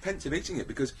feeling pensive eating it,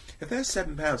 because if they're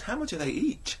 £7, how much are they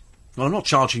each? Well, I'm not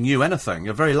charging you anything.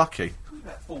 You're very lucky.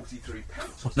 About £43.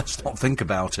 Well, let's not think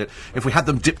about it. If we had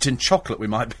them dipped in chocolate, we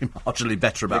might be marginally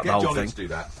better about the whole Johnny thing. to do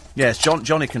that. Yes,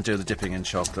 Johnny can do the dipping in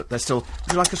chocolate. They're still...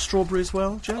 Would you like a strawberry as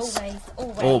well, Jess?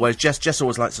 Always. Always. Jess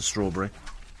always likes a strawberry.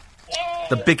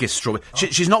 The biggest strawberry.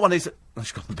 She's not one of these... Oh,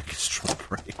 she's got the biggest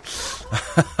strawberry.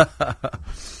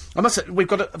 I must say, we've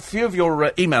got a few of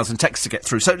your emails and texts to get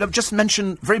through. So just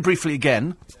mention very briefly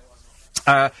again.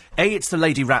 It's the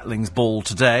Lady Rattling's ball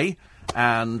today,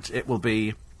 and it will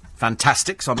be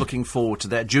fantastic, so I'm looking forward to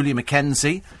that. Julia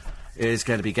Mackenzie is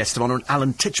going to be guest of honour, and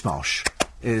Alan Titchmarsh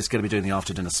is going to be doing the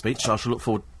after-dinner speech, so I shall look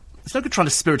forward... It's no good trying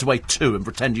to spirit away 2 and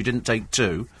pretend you didn't take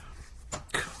 2.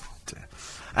 God dear.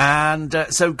 And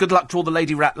so good luck to all the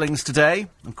Lady Rattlings today,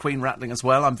 and Queen Rattling as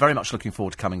well. I'm very much looking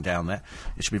forward to coming down there.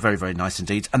 It should be very, very nice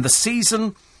indeed. And the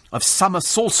season of summer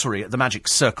sorcery at the Magic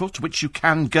Circle, to which you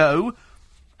can go...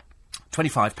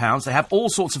 £25. They have all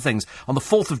sorts of things. On the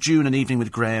 4th of June, an evening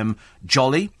with Graham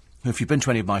Jolly, who, if you've been to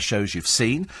any of my shows, you've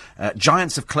seen.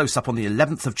 Giants of Close-Up on the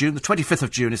 11th of June. The 25th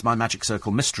of June is my Magic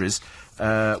Circle Mysteries,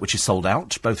 which is sold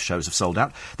out. Both shows have sold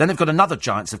out. Then they've got another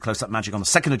Giants of Close-Up Magic on the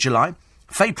 2nd of July.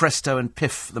 Fay Presto and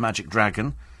Piff the Magic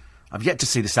Dragon. I've yet to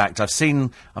see this act. I've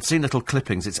seen little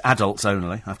clippings. It's adults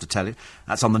only, I have to tell you.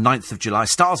 That's on the 9th of July.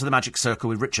 Stars of the Magic Circle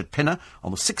with Richard Pinner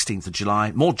on the 16th of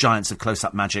July. More Giants of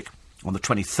Close-Up Magic on the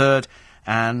 23rd.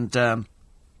 And... the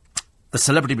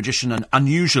celebrity magician and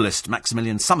unusualist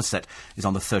Maximilian Somerset is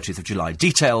on the 30th of July.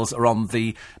 Details are on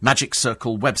the Magic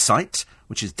Circle website,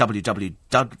 which is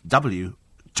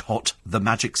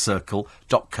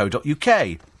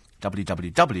www.themagiccircle.co.uk.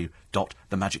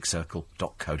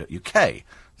 www.themagiccircle.co.uk.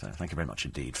 So thank you very much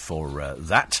indeed for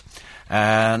that.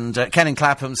 And Ken in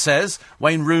Clapham says,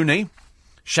 Wayne Rooney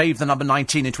shaved the number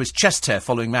 19 into his chest hair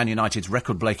following Man United's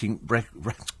record-breaking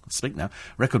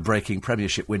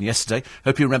Premiership win yesterday.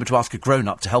 Hope you remember to ask a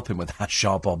grown-up to help him with that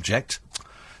sharp object.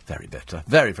 Very bitter.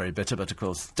 Very, very bitter, but of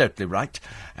course, totally right.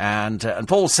 And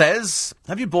Paul says,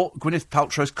 have you bought Gwyneth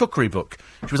Paltrow's cookery book?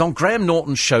 She was on Graham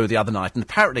Norton's show the other night, and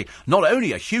apparently not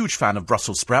only a huge fan of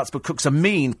Brussels sprouts, but cooks a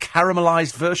mean,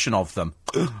 caramelised version of them.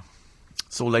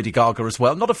 Saw Lady Gaga as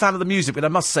well. Not a fan of the music, but I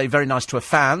must say, very nice to her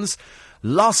fans.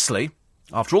 Lastly,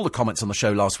 after all the comments on the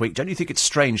show last week, don't you think it's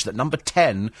strange that number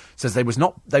 10 says they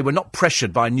were not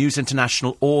pressured by News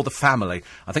International or the family?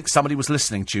 I think somebody was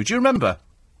listening to you. Do you remember?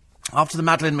 After the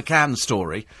Madeleine McCann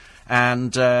story,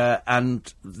 and the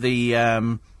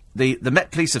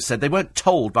Met Police have said they weren't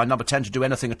told by number 10 to do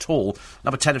anything at all.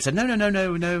 Number 10 have said, no,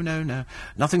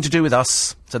 nothing to do with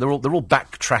us. So they're all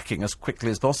backtracking as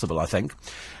quickly as possible, I think.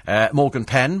 Morgan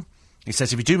Penn, he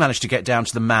says, if you do manage to get down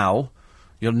to the Mall,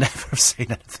 you'll never have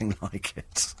seen anything like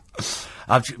it.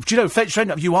 Do you know,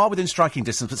 you are within striking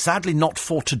distance, but sadly not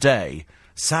for today.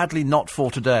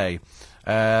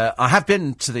 I have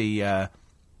been to the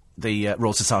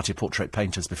Royal Society of Portrait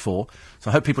Painters before, so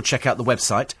I hope people check out the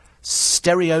website,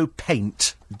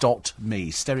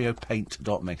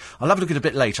 stereopaint.me. I'll have a look at it a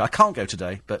bit later. I can't go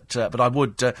today, but I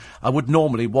would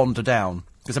normally wander down,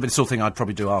 because that'd be the sort of thing I'd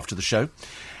probably do after the show.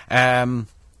 Another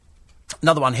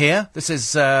one here. This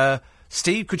is,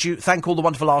 Steve, could you thank all the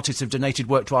wonderful artists who've donated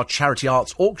work to our charity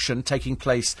arts auction taking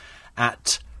place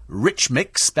at Rich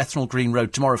Mix, Bethnal Green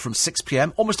Road, tomorrow from 6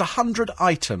 p.m. Almost 100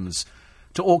 items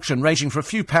to auction, ranging from a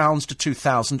few pounds to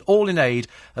 2,000, all in aid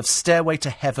of Stairway to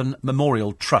Heaven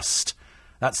Memorial Trust.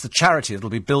 That's the charity that will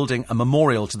be building a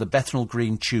memorial to the Bethnal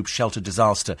Green tube shelter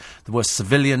disaster, the worst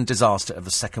civilian disaster of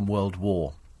the Second World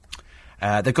War.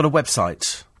 They've got a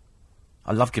website.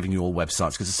 I love giving you all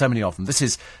websites because there's so many of them. This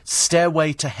is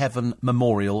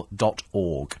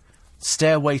stairwaytoheavenmemorial.org.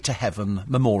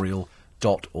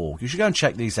 Stairwaytoheavenmemorial.org. You should go and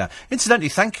check these out. Incidentally,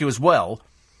 thank you as well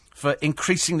for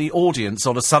increasing the audience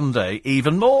on a Sunday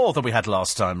even more than we had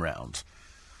last time round.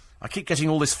 I keep getting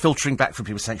all this filtering back from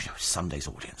people saying, Sunday's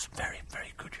audience, very,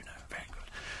 very good, very good.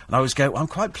 And I always go, I'm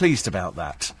quite pleased about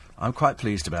that.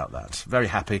 Very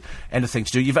happy. Anything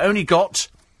to do. You've only got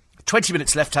 20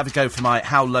 minutes left to have a go for my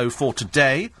How Low for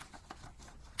today.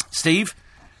 Steve,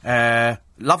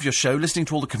 love your show. Listening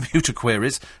to all the computer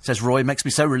queries, says Roy, makes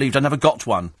me so relieved I never got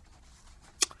one.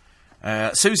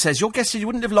 Sue says, your guess is you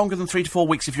wouldn't live longer than 3 to 4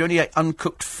 weeks if you only ate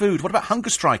uncooked food. What about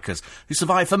hunger strikers who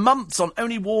survive for months on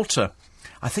only water?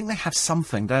 I think they have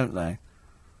something, don't they?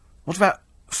 What about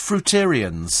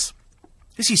fruitarians?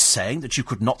 Is he saying that you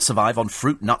could not survive on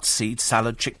fruit, nuts, seeds,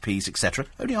 salad, chickpeas, etc.?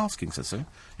 Only asking, says Sue,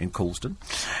 in Coulsdon.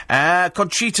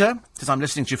 Conchita says, I'm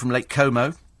listening to you from Lake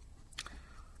Como.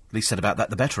 Least said about that,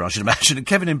 the better, I should imagine. And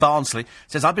Kevin in Barnsley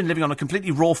says, I've been living on a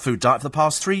completely raw food diet for the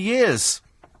past 3 years.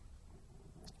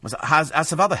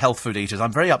 As have other health food eaters.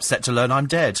 I'm very upset to learn I'm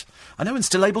dead. I know and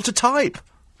still able to type.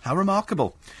 How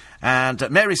remarkable. And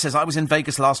Mary says, I was in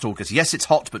Vegas last August. Yes, it's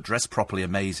hot, but dressed properly.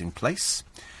 Amazing place.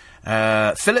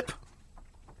 Philip,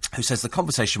 who says the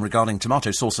conversation regarding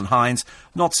tomato sauce and Heinz,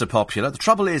 not so popular. The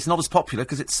trouble is, not as popular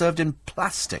because it's served in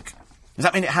plastic. Does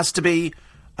that mean it has to be...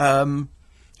 Oh, no,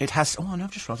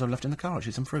 I've just realised I've left in the car,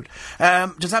 actually, some fruit.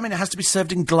 Does that mean it has to be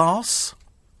served in glass?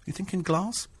 You think in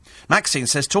glass? Maxine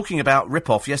says, talking about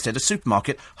rip-off yesterday at a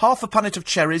supermarket, half a punnet of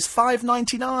cherries,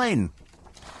 $5.99.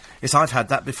 Yes, I've had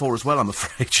that before as well, I'm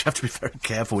afraid. You have to be very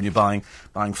careful when you're buying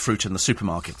fruit in the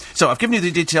supermarket. So, I've given you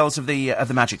the details of the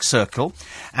Magic Circle.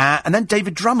 And then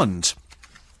David Drummond.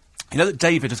 You know that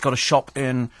David has got a shop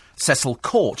in Cecil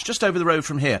Court, just over the road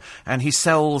from here, and he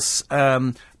sells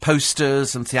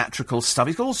posters and theatrical stuff.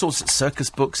 He's got all sorts of circus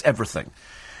books, everything.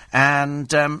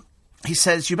 And he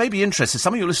says, you may be interested,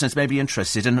 some of your listeners may be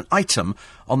interested in an item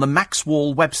on the Max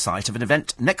Wall website of an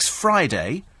event next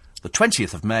Friday, the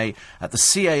 20th of May, at the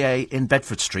CAA in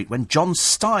Bedford Street, when John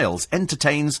Styles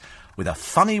entertains with a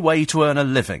funny way to earn a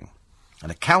living.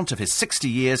 An account of his 60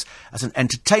 years as an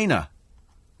entertainer.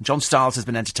 John Styles has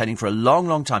been entertaining for a long,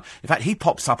 long time. In fact, he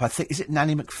pops up, I think, is it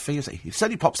Nanny McPhee? He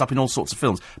certainly pops up in all sorts of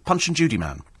films. Punch and Judy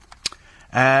Man.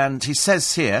 And he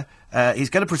says here, he's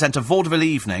going to present a vaudeville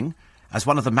evening as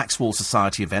one of the Maxwell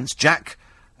Society events. Jack,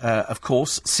 of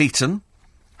course, Seaton,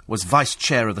 was vice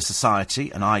chair of the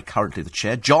society, and I currently the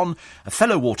chair. John, a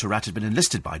fellow water rat, had been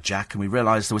enlisted by Jack, and we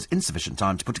realised there was insufficient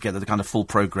time to put together the kind of full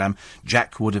programme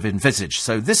Jack would have envisaged.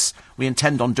 So this we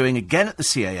intend on doing again at the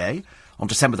CAA on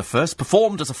December the 1st,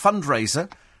 performed as a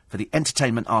fundraiser for the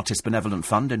Entertainment Artists Benevolent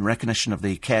Fund in recognition of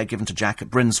the care given to Jack at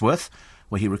Brinsworth,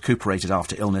 where he recuperated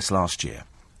after illness last year.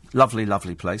 Lovely,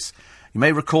 lovely place. You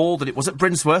may recall that it was at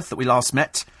Brinsworth that we last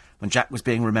met, when Jack was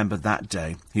being remembered that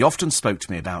day. He often spoke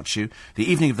to me about you. The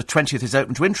evening of the 20th is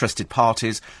open to interested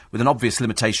parties, with an obvious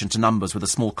limitation to numbers, with a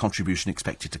small contribution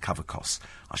expected to cover costs.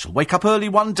 I shall wake up early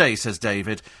one day, says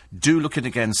David. Do look in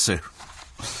again, Sue.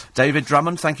 David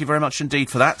Drummond, thank you very much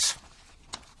indeed for that.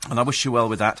 And I wish you well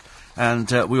with that. And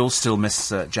we all still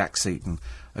miss Jack Seaton.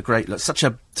 A great look. Such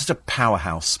a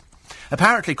powerhouse.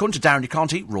 Apparently, according to Darren, you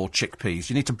can't eat raw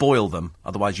chickpeas. You need to boil them,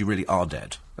 otherwise you really are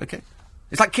dead. OK?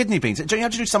 It's like kidney beans. Don't you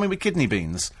have to do something with kidney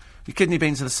beans? Your kidney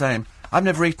beans are the same. I've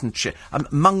never eaten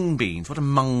mung beans. What are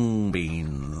mung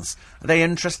beans? Are they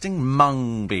interesting?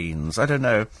 Mung beans. I don't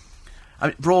know. I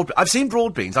mean, I've seen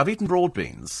broad beans. I've eaten broad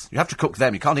beans. You have to cook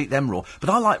them. You can't eat them raw. But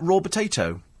I like raw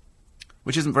potato,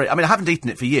 which isn't very... I mean, I haven't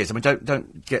eaten it for years. I mean,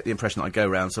 don't get the impression that I go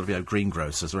around sort of,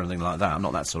 greengrocers or anything like that. I'm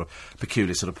not that sort of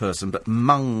peculiar sort of person. But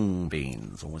mung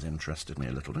beans always interested me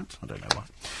a little bit. I don't know why.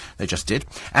 They just did.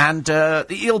 And the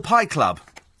Eel Pie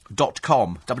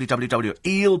Club.com,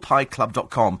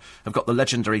 www.eelpieclub.com, have got the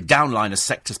legendary Downliners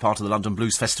sect as part of the London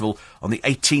Blues Festival on the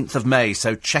 18th of May,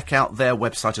 so check out their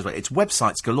website as well. It's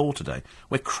websites galore today.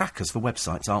 We're crackers for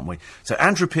websites, aren't we? So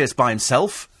Andrew Pearce by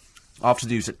himself, after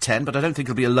the news at 10, but I don't think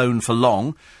he'll be alone for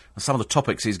long. Some of the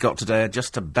topics he's got today are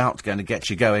just about going to get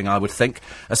you going, I would think,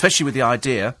 especially with the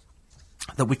idea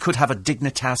that we could have a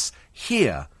Dignitas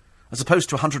here. As opposed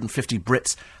to 150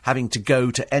 Brits having to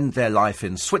go to end their life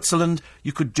in Switzerland,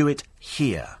 you could do it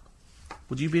here.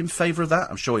 Would you be in favour of that?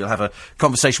 I'm sure you'll have a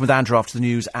conversation with Andrew after the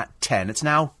news at 10. It's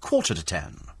now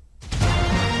 10:15.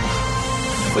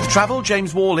 With travel,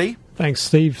 James Worley. Thanks,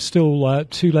 Steve. Still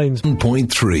 2 lanes.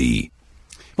 1.3.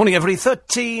 Morning, everybody.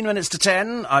 13 minutes to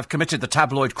 10. I've committed the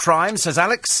tabloid crime, says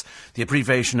Alex. The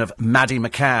abbreviation of Maddie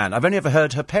McCann. I've only ever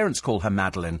heard her parents call her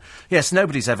Madeline. Yes,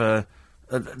 nobody's ever...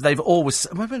 they've always...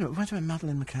 Wait a minute,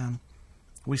 Madeleine McCann.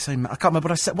 We say... I can't remember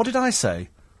what I said. What did I say?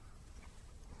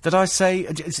 Did I say...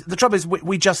 the trouble is,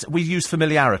 we use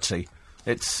familiarity.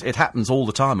 It happens all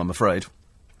the time, I'm afraid.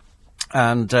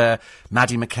 And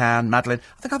Maddie McCann, Madeline...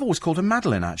 I think I've always called her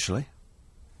Madeline, actually.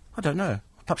 I don't know.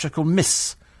 Perhaps I call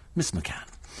Miss McCann.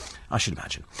 I should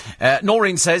imagine.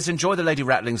 Noreen says, enjoy the Lady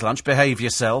Rattling's lunch. Behave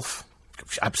yourself.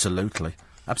 Absolutely.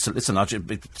 Absolutely. Listen, I'll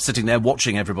be sitting there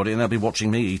watching everybody, and they'll be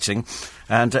watching me eating.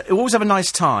 And we always have a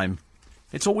nice time.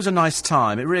 It's always a nice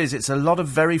time. It really is. It's a lot of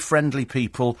very friendly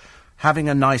people having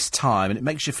a nice time, and it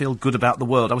makes you feel good about the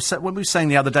world. When we were saying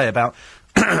the other day about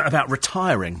about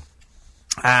retiring,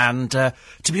 and to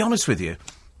be honest with you,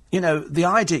 you know, the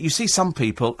idea... You see some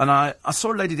people, and I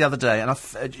saw a lady the other day, and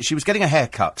she was getting a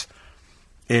haircut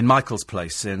in Michael's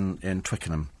place in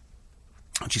Twickenham.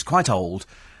 And she's quite old,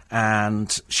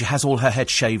 and she has all her head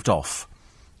shaved off.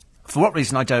 For what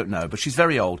reason, I don't know, but she's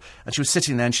very old. And she was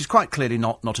sitting there, and she's quite clearly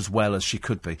not as well as she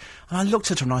could be. And I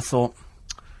looked at her and I thought,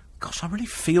 gosh, I really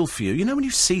feel for you. You know when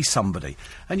you see somebody,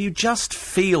 and you just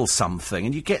feel something,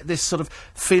 and you get this sort of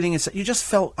feeling... I just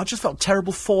felt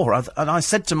terrible for her. And I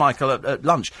said to Michael at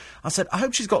lunch, I said, I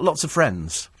hope she's got lots of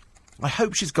friends. I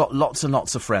hope she's got lots and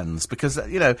lots of friends, because,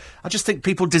 you know, I just think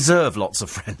people deserve lots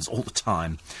of friends all the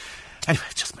time. Anyway,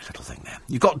 just my little thing there.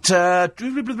 You've got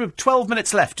 12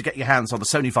 minutes left to get your hands on the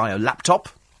Sony Vaio laptop.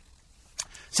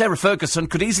 Sarah Ferguson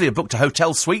could easily have booked a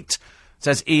hotel suite,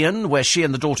 says Ian, where she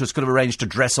and the daughters could have arranged a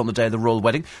dress on the day of the royal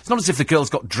wedding. It's not as if the girls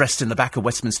got dressed in the back of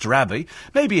Westminster Abbey.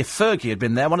 Maybe if Fergie had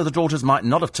been there, one of the daughters might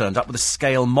not have turned up with a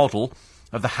scale model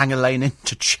of the Hanger Lane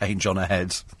interchange on her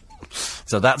head.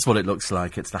 So that's what it looks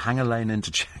like. It's the Hanger Lane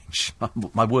interchange.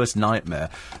 My worst nightmare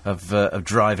of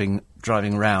driving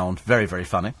round. Very, very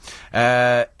funny.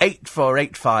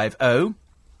 84850.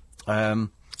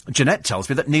 Jeanette tells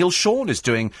me that Neil Sean is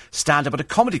doing stand-up at a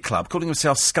comedy club, calling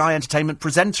himself Sky Entertainment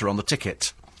Presenter on the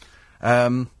ticket.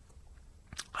 I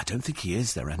don't think he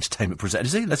is their entertainment presenter,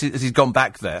 is he? Unless he's gone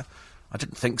back there. I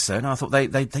didn't think so. No, I thought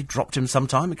they dropped him some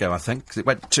time ago, I think. 'Cause it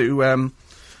went to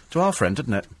our friend,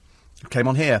 didn't it? Came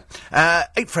on here.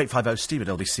 84850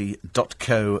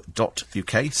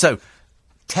 steve@lbc.co.uk. So,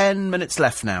 10 minutes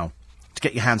left now to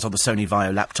get your hands on the Sony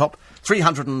Vaio laptop.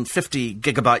 350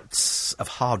 gigabytes of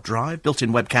hard drive,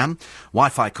 built-in webcam,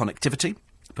 Wi-Fi connectivity.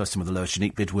 The person with the lowest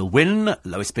unique bid will win.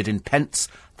 Lowest bid in pence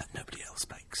that nobody else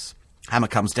makes. Hammer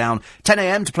comes down 10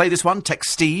 a.m. to play this one. Text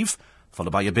Steve,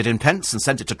 followed by your bid in pence, and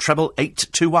send it to treble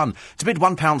 821. To bid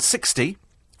 £1.60,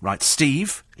 write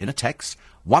Steve in a text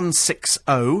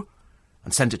 160.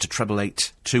 And send it to treble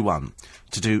 821.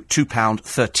 To do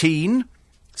 £2.13,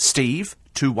 Steve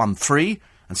 213,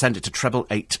 and send it to treble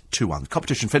 821.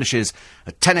 Competition finishes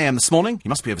at 10 a.m. this morning. You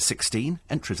must be over 16.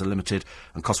 Entries are limited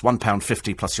and cost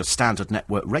 £1.50 plus your standard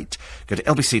network rate. Go to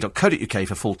lbc.co.uk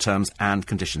for full terms and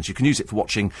conditions. You can use it for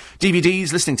watching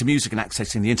DVDs, listening to music and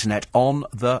accessing the internet on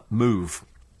the move.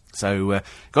 So,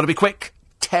 got to be quick.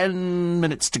 10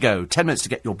 minutes to go. 10 minutes to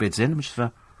get your bids in, which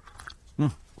is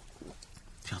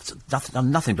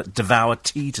nothing but devour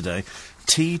tea today.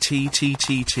 Tea.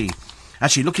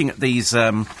 Actually, looking at these,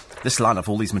 this lineup,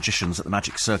 all these magicians at the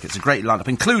Magic Circuit, it's a great lineup,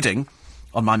 including,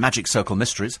 on my Magic Circle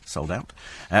Mysteries, sold out,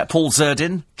 Paul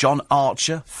Zerdin, John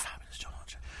Archer, fabulous John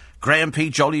Archer, Graham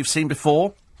P. Jolly, you've seen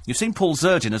before. You've seen Paul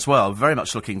Zerdin as well. Very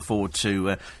much looking forward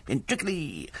to,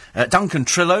 Duncan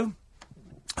Trillo,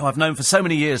 who I've known for so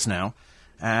many years now,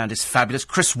 and is fabulous.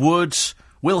 Chris Wood,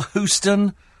 Will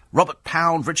Houston, Robert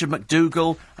Pound, Richard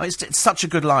McDougall. Oh, it's such a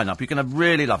good lineup. You're going to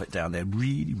really love it down there.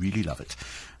 Really, really love it.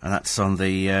 And that's on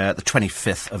the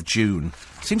 25th of June.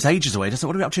 Seems ages away, doesn't it?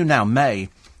 What are we up to now? May,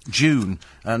 June.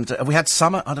 And have we had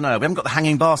summer? I don't know. We haven't got the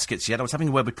hanging baskets yet. I was having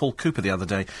a word with Paul Cooper the other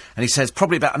day, and he says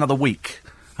probably about another week.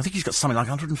 I think he's got something like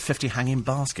 150 hanging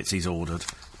baskets he's ordered.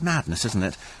 Madness, isn't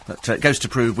it? But it goes to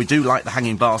prove we do like the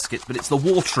hanging baskets, but it's the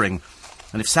watering.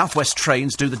 And if South West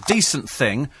Trains do the decent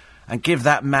thing and give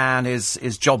that man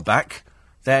his job back,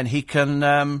 then he can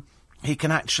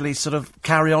actually sort of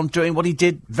carry on doing what he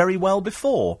did very well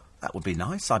before. That would be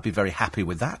nice. I'd be very happy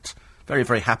with that. Very,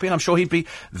 very happy. And I'm sure he'd be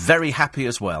very happy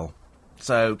as well.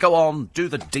 So go on, do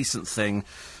the decent thing,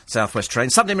 South West Train.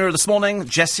 Sunday Mirror this morning.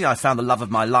 Jessie, I found the love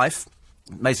of my life.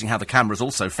 Amazing how the camera's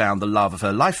also found the love of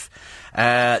her life.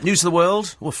 News of the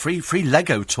world. Oh, free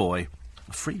Lego toy.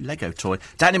 A free Lego toy.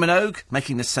 Danny Minogue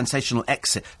making this sensational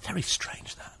exit. Very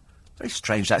strange, that. Very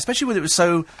strange, that. Especially when it was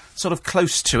so sort of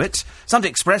close to it. Sunday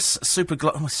Express,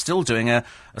 we're still doing a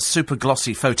super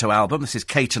glossy photo album. This is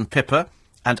Kate and Pippa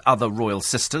and Other Royal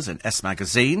Sisters in S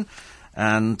Magazine.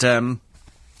 And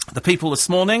the People this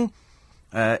morning...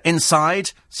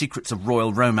 Inside, Secrets of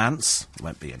Royal Romance. There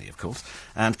won't be any, of course.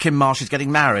 And Kim Marsh is getting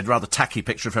married. Rather tacky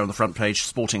picture of her on the front page,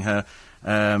 sporting her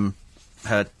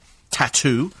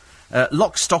tattoo.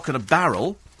 Lock, Stock and a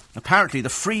Barrel. Apparently the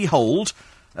freehold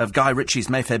of Guy Ritchie's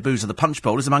Mayfair Boozer the Punch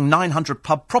Bowl is among 900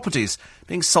 pub properties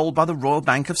being sold by the Royal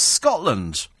Bank of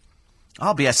Scotland.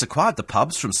 RBS acquired the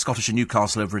pubs from Scottish and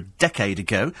Newcastle over a decade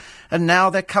ago, and now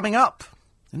they're coming up.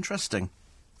 Interesting.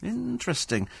 We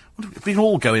can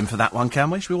all go in for that one,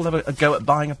 can we? Should we all have a go at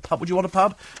buying a pub? Would you want a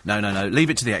pub? No. Leave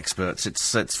it to the experts.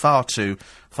 It's far too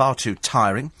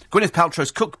tiring. Gwyneth Paltrow's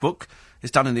cookbook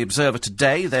is done in the Observer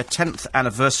today, their 10th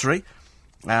anniversary.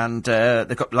 And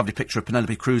they've got a lovely picture of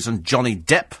Penelope Cruz and Johnny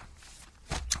Depp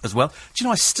as well. Do you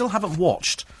know, I still haven't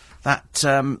watched that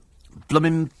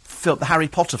blooming film, the Harry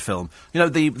Potter film. You know,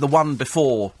 the one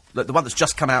before... The one that's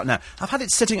just come out now. I've had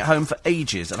it sitting at home for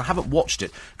ages, and I haven't watched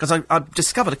it, because I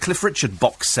discovered a Cliff Richard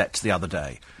box set the other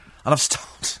day. And I'm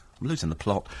losing the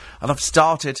plot. And I've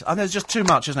started... I know there's just too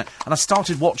much, isn't it? And I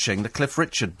started watching the Cliff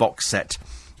Richard box set.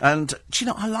 And, do you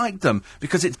know, I like them,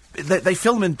 because they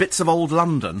film in bits of old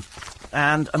London,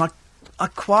 and I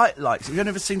quite like it. Have you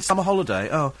ever seen Summer Holiday?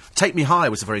 Oh, Take Me High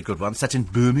was a very good one, set in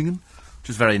Birmingham, which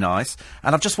was very nice.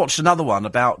 And I've just watched another one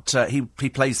about, he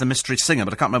plays the mystery singer,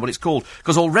 but I can't remember what it's called,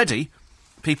 because already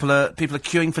people are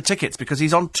queuing for tickets, because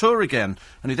he's on tour again.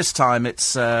 Only this time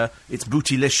it's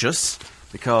bootylicious,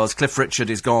 because Cliff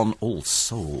Richard is gone all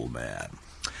soul, man.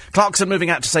 Clarkson moving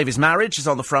out to save his marriage is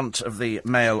on the front of the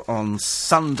Mail on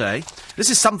Sunday. This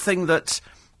is something that,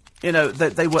 you know,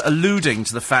 they were alluding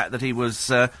to the fact that he was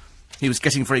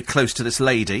getting very close to this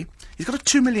lady. He's got a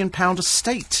 £2 million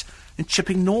estate in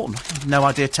Chipping Norton. I have no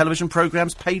idea television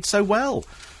programmes paid so well.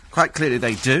 Quite clearly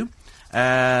they do.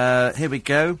 Here we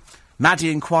go.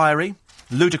 Maddie Inquiry.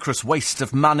 Ludicrous waste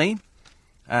of money.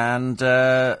 And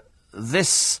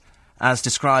this, as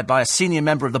described by a senior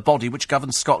member of the body which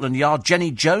governs Scotland Yard,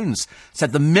 Jenny Jones,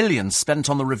 said the millions spent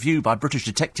on the review by British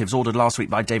detectives ordered last week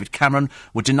by David Cameron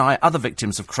would deny other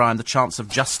victims of crime the chance of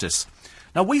justice.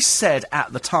 Now, we said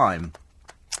at the time,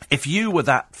 if you were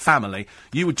that family,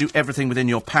 you would do everything within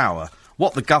your power.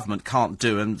 What the government can't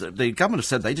do, and the government have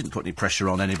said they didn't put any pressure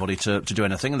on anybody to do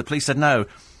anything, and the police said, no,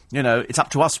 you know, it's up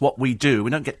to us what we do.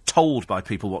 We don't get told by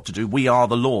people what to do. We are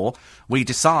the law. We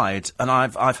decide. And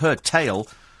I've heard tale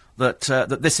that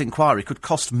this inquiry could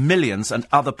cost millions and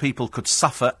other people could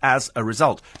suffer as a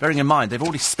result. Bearing in mind, they've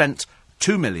already spent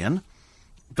 £2 million,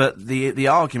 but the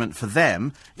argument for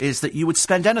them is that you would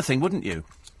spend anything, wouldn't you?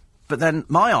 But then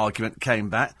my argument came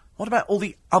back, what about all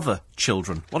the other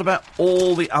children? What about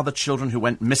all the other children who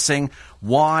went missing?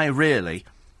 Why, really,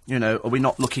 you know, are we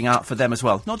not looking out for them as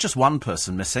well? Not just one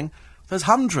person missing. There's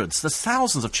hundreds, there's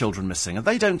thousands of children missing, and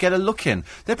they don't get a look in.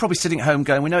 They're probably sitting at home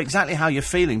going, we know exactly how you're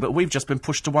feeling, but we've just been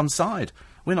pushed to one side.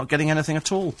 We're not getting anything at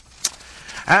all.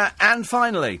 And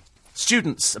finally,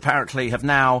 students apparently have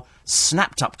now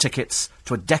snapped up tickets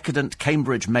to a decadent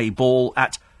Cambridge May ball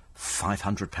at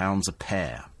 £500 a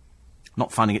pair.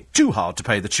 Not finding it too hard to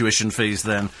pay the tuition fees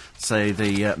then, say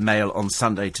the Mail on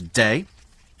Sunday today.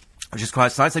 Which is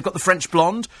quite nice. They've got the French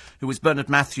blonde, who was Bernard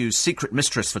Matthews' secret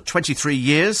mistress for 23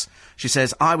 years. She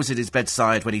says, I was at his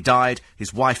bedside when he died.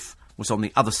 His wife was on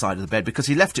the other side of the bed because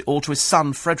he left it all to his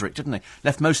son, Frederick, didn't he?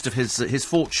 Left most of his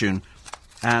fortune.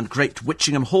 And Great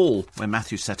Witchingham Hall, where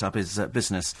Matthews set up his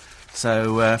business.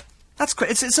 So, that's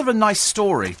great. It's sort of a nice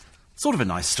story. Sort of a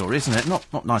nice story, isn't it?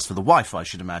 Not nice for the wife, I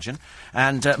should imagine.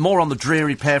 And more on the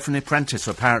dreary pair from The Apprentice,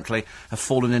 who apparently have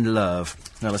fallen in love.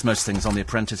 Well, as most things on The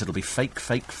Apprentice, it'll be fake,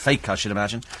 I should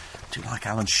imagine. I do like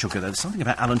Alan Sugar, though. There's something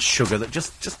about Alan Sugar that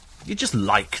you just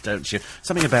like, don't you?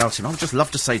 Something about him. I would just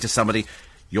love to say to somebody,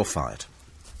 you're fired.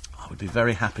 I would be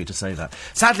very happy to say that.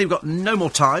 Sadly, we've got no more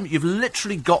time. You've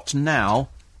literally got now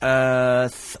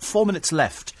 4 minutes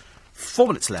left. 4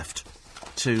 minutes left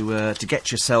to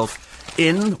get yourself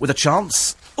in with a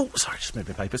chance. Oh, sorry, just moved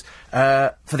my papers.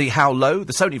 For the How Low,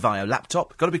 the Sony Vaio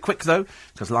laptop. Got to be quick, though,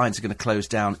 because lines are going to close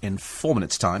down in 4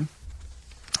 minutes' time.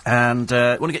 And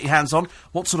want to get your hands on?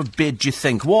 What sort of bid do you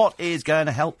think? What is going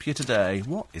to help you today?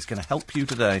 What is going to help you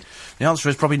today? The answer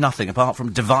is probably nothing, apart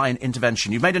from divine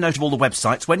intervention. You've made a note of all the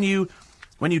websites. When you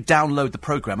download the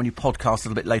programme, when you podcast a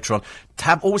little bit later on,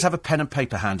 always have a pen and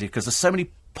paper handy, because there's so many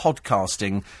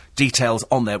podcasting details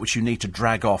on there which you need to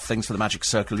drag off, things for the Magic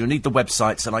Circle. You'll need the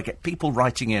websites, and I get people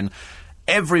writing in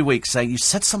every week saying, you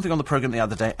said something on the programme the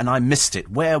other day and I missed it.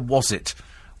 Where was it?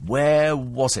 Where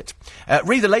was it?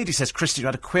 Ree the Lady says, Christy, you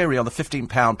had a query on the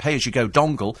 £15 pay-as-you-go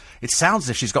dongle. It sounds as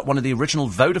if she's got one of the original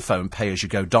Vodafone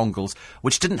pay-as-you-go dongles,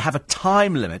 which didn't have a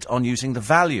time limit on using the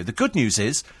value. The good news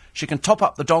is she can top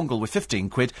up the dongle with 15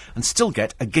 quid and still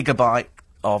get a gigabyte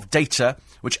of data,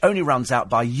 which only runs out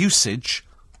by usage,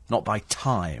 not by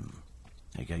time.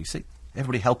 There you go, you see.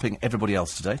 Everybody helping everybody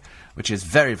else today, which is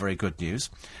very, very good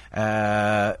news.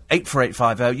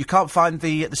 84850. You can't find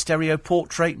the stereo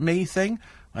portrait me thing?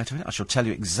 Wait a minute, I shall tell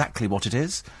you exactly what it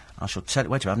is. I shall tell you...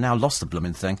 Wait a minute, I've now lost the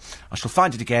blooming thing. I shall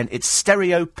find it again. It's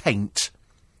Stereo Paint.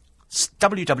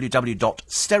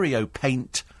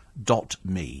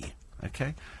 www.stereopaint.me.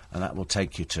 OK? And that will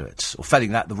take you to it. Or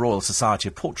failing that, the Royal Society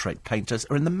of Portrait Painters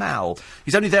are in the Mall.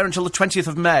 He's only there until the 20th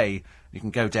of May. You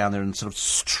can go down there and sort of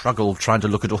struggle trying to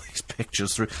look at all these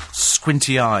pictures through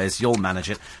squinty eyes. You'll manage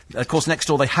it. Of course, next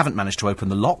door they haven't managed to open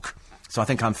the lock. So I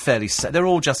think I'm fairly set. They're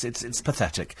all just, it's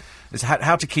pathetic. It's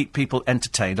how to keep people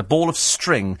entertained. A ball of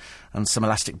string and some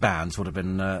elastic bands would have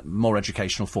been more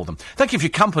educational for them. Thank you for your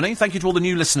company. Thank you to all the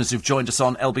new listeners who've joined us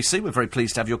on LBC. We're very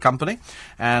pleased to have your company.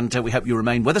 And we hope you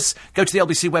remain with us. Go to the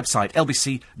LBC website,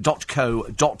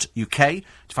 lbc.co.uk,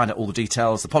 to find out all the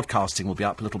details. The podcasting will be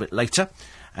up a little bit later.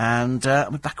 And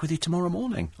I'll be back with you tomorrow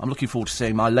morning. I'm looking forward to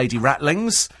seeing my Lady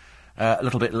Rattlings a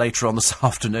little bit later on this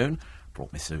afternoon.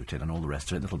 Brought my suit in and all the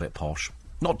rest of it, a little bit posh.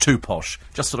 Not too posh,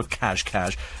 just sort of cash.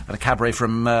 And a cabaret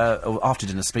from,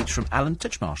 after-dinner speech from Alan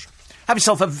Titchmarsh. Have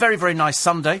yourself a very, very nice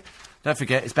Sunday. Don't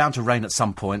forget, it's bound to rain at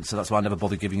some point, so that's why I never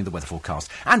bother giving you the weather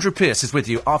forecast. Andrew Pearce is with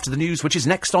you after the news, which is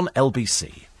next on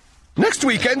LBC. Next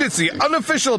weekend, it's the unofficial